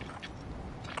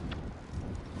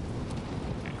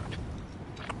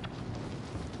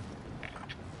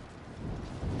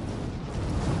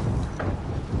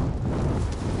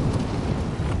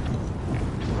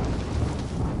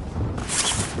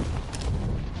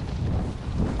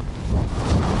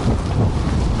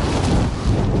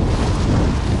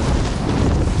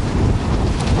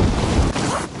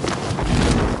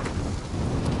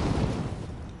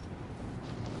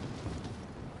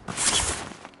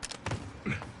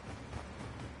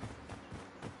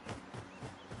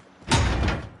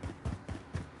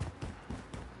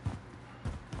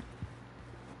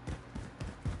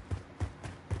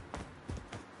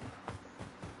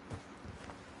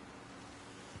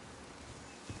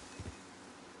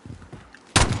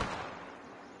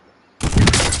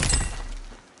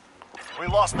 We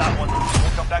lost that one.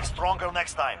 We'll come back stronger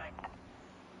next time.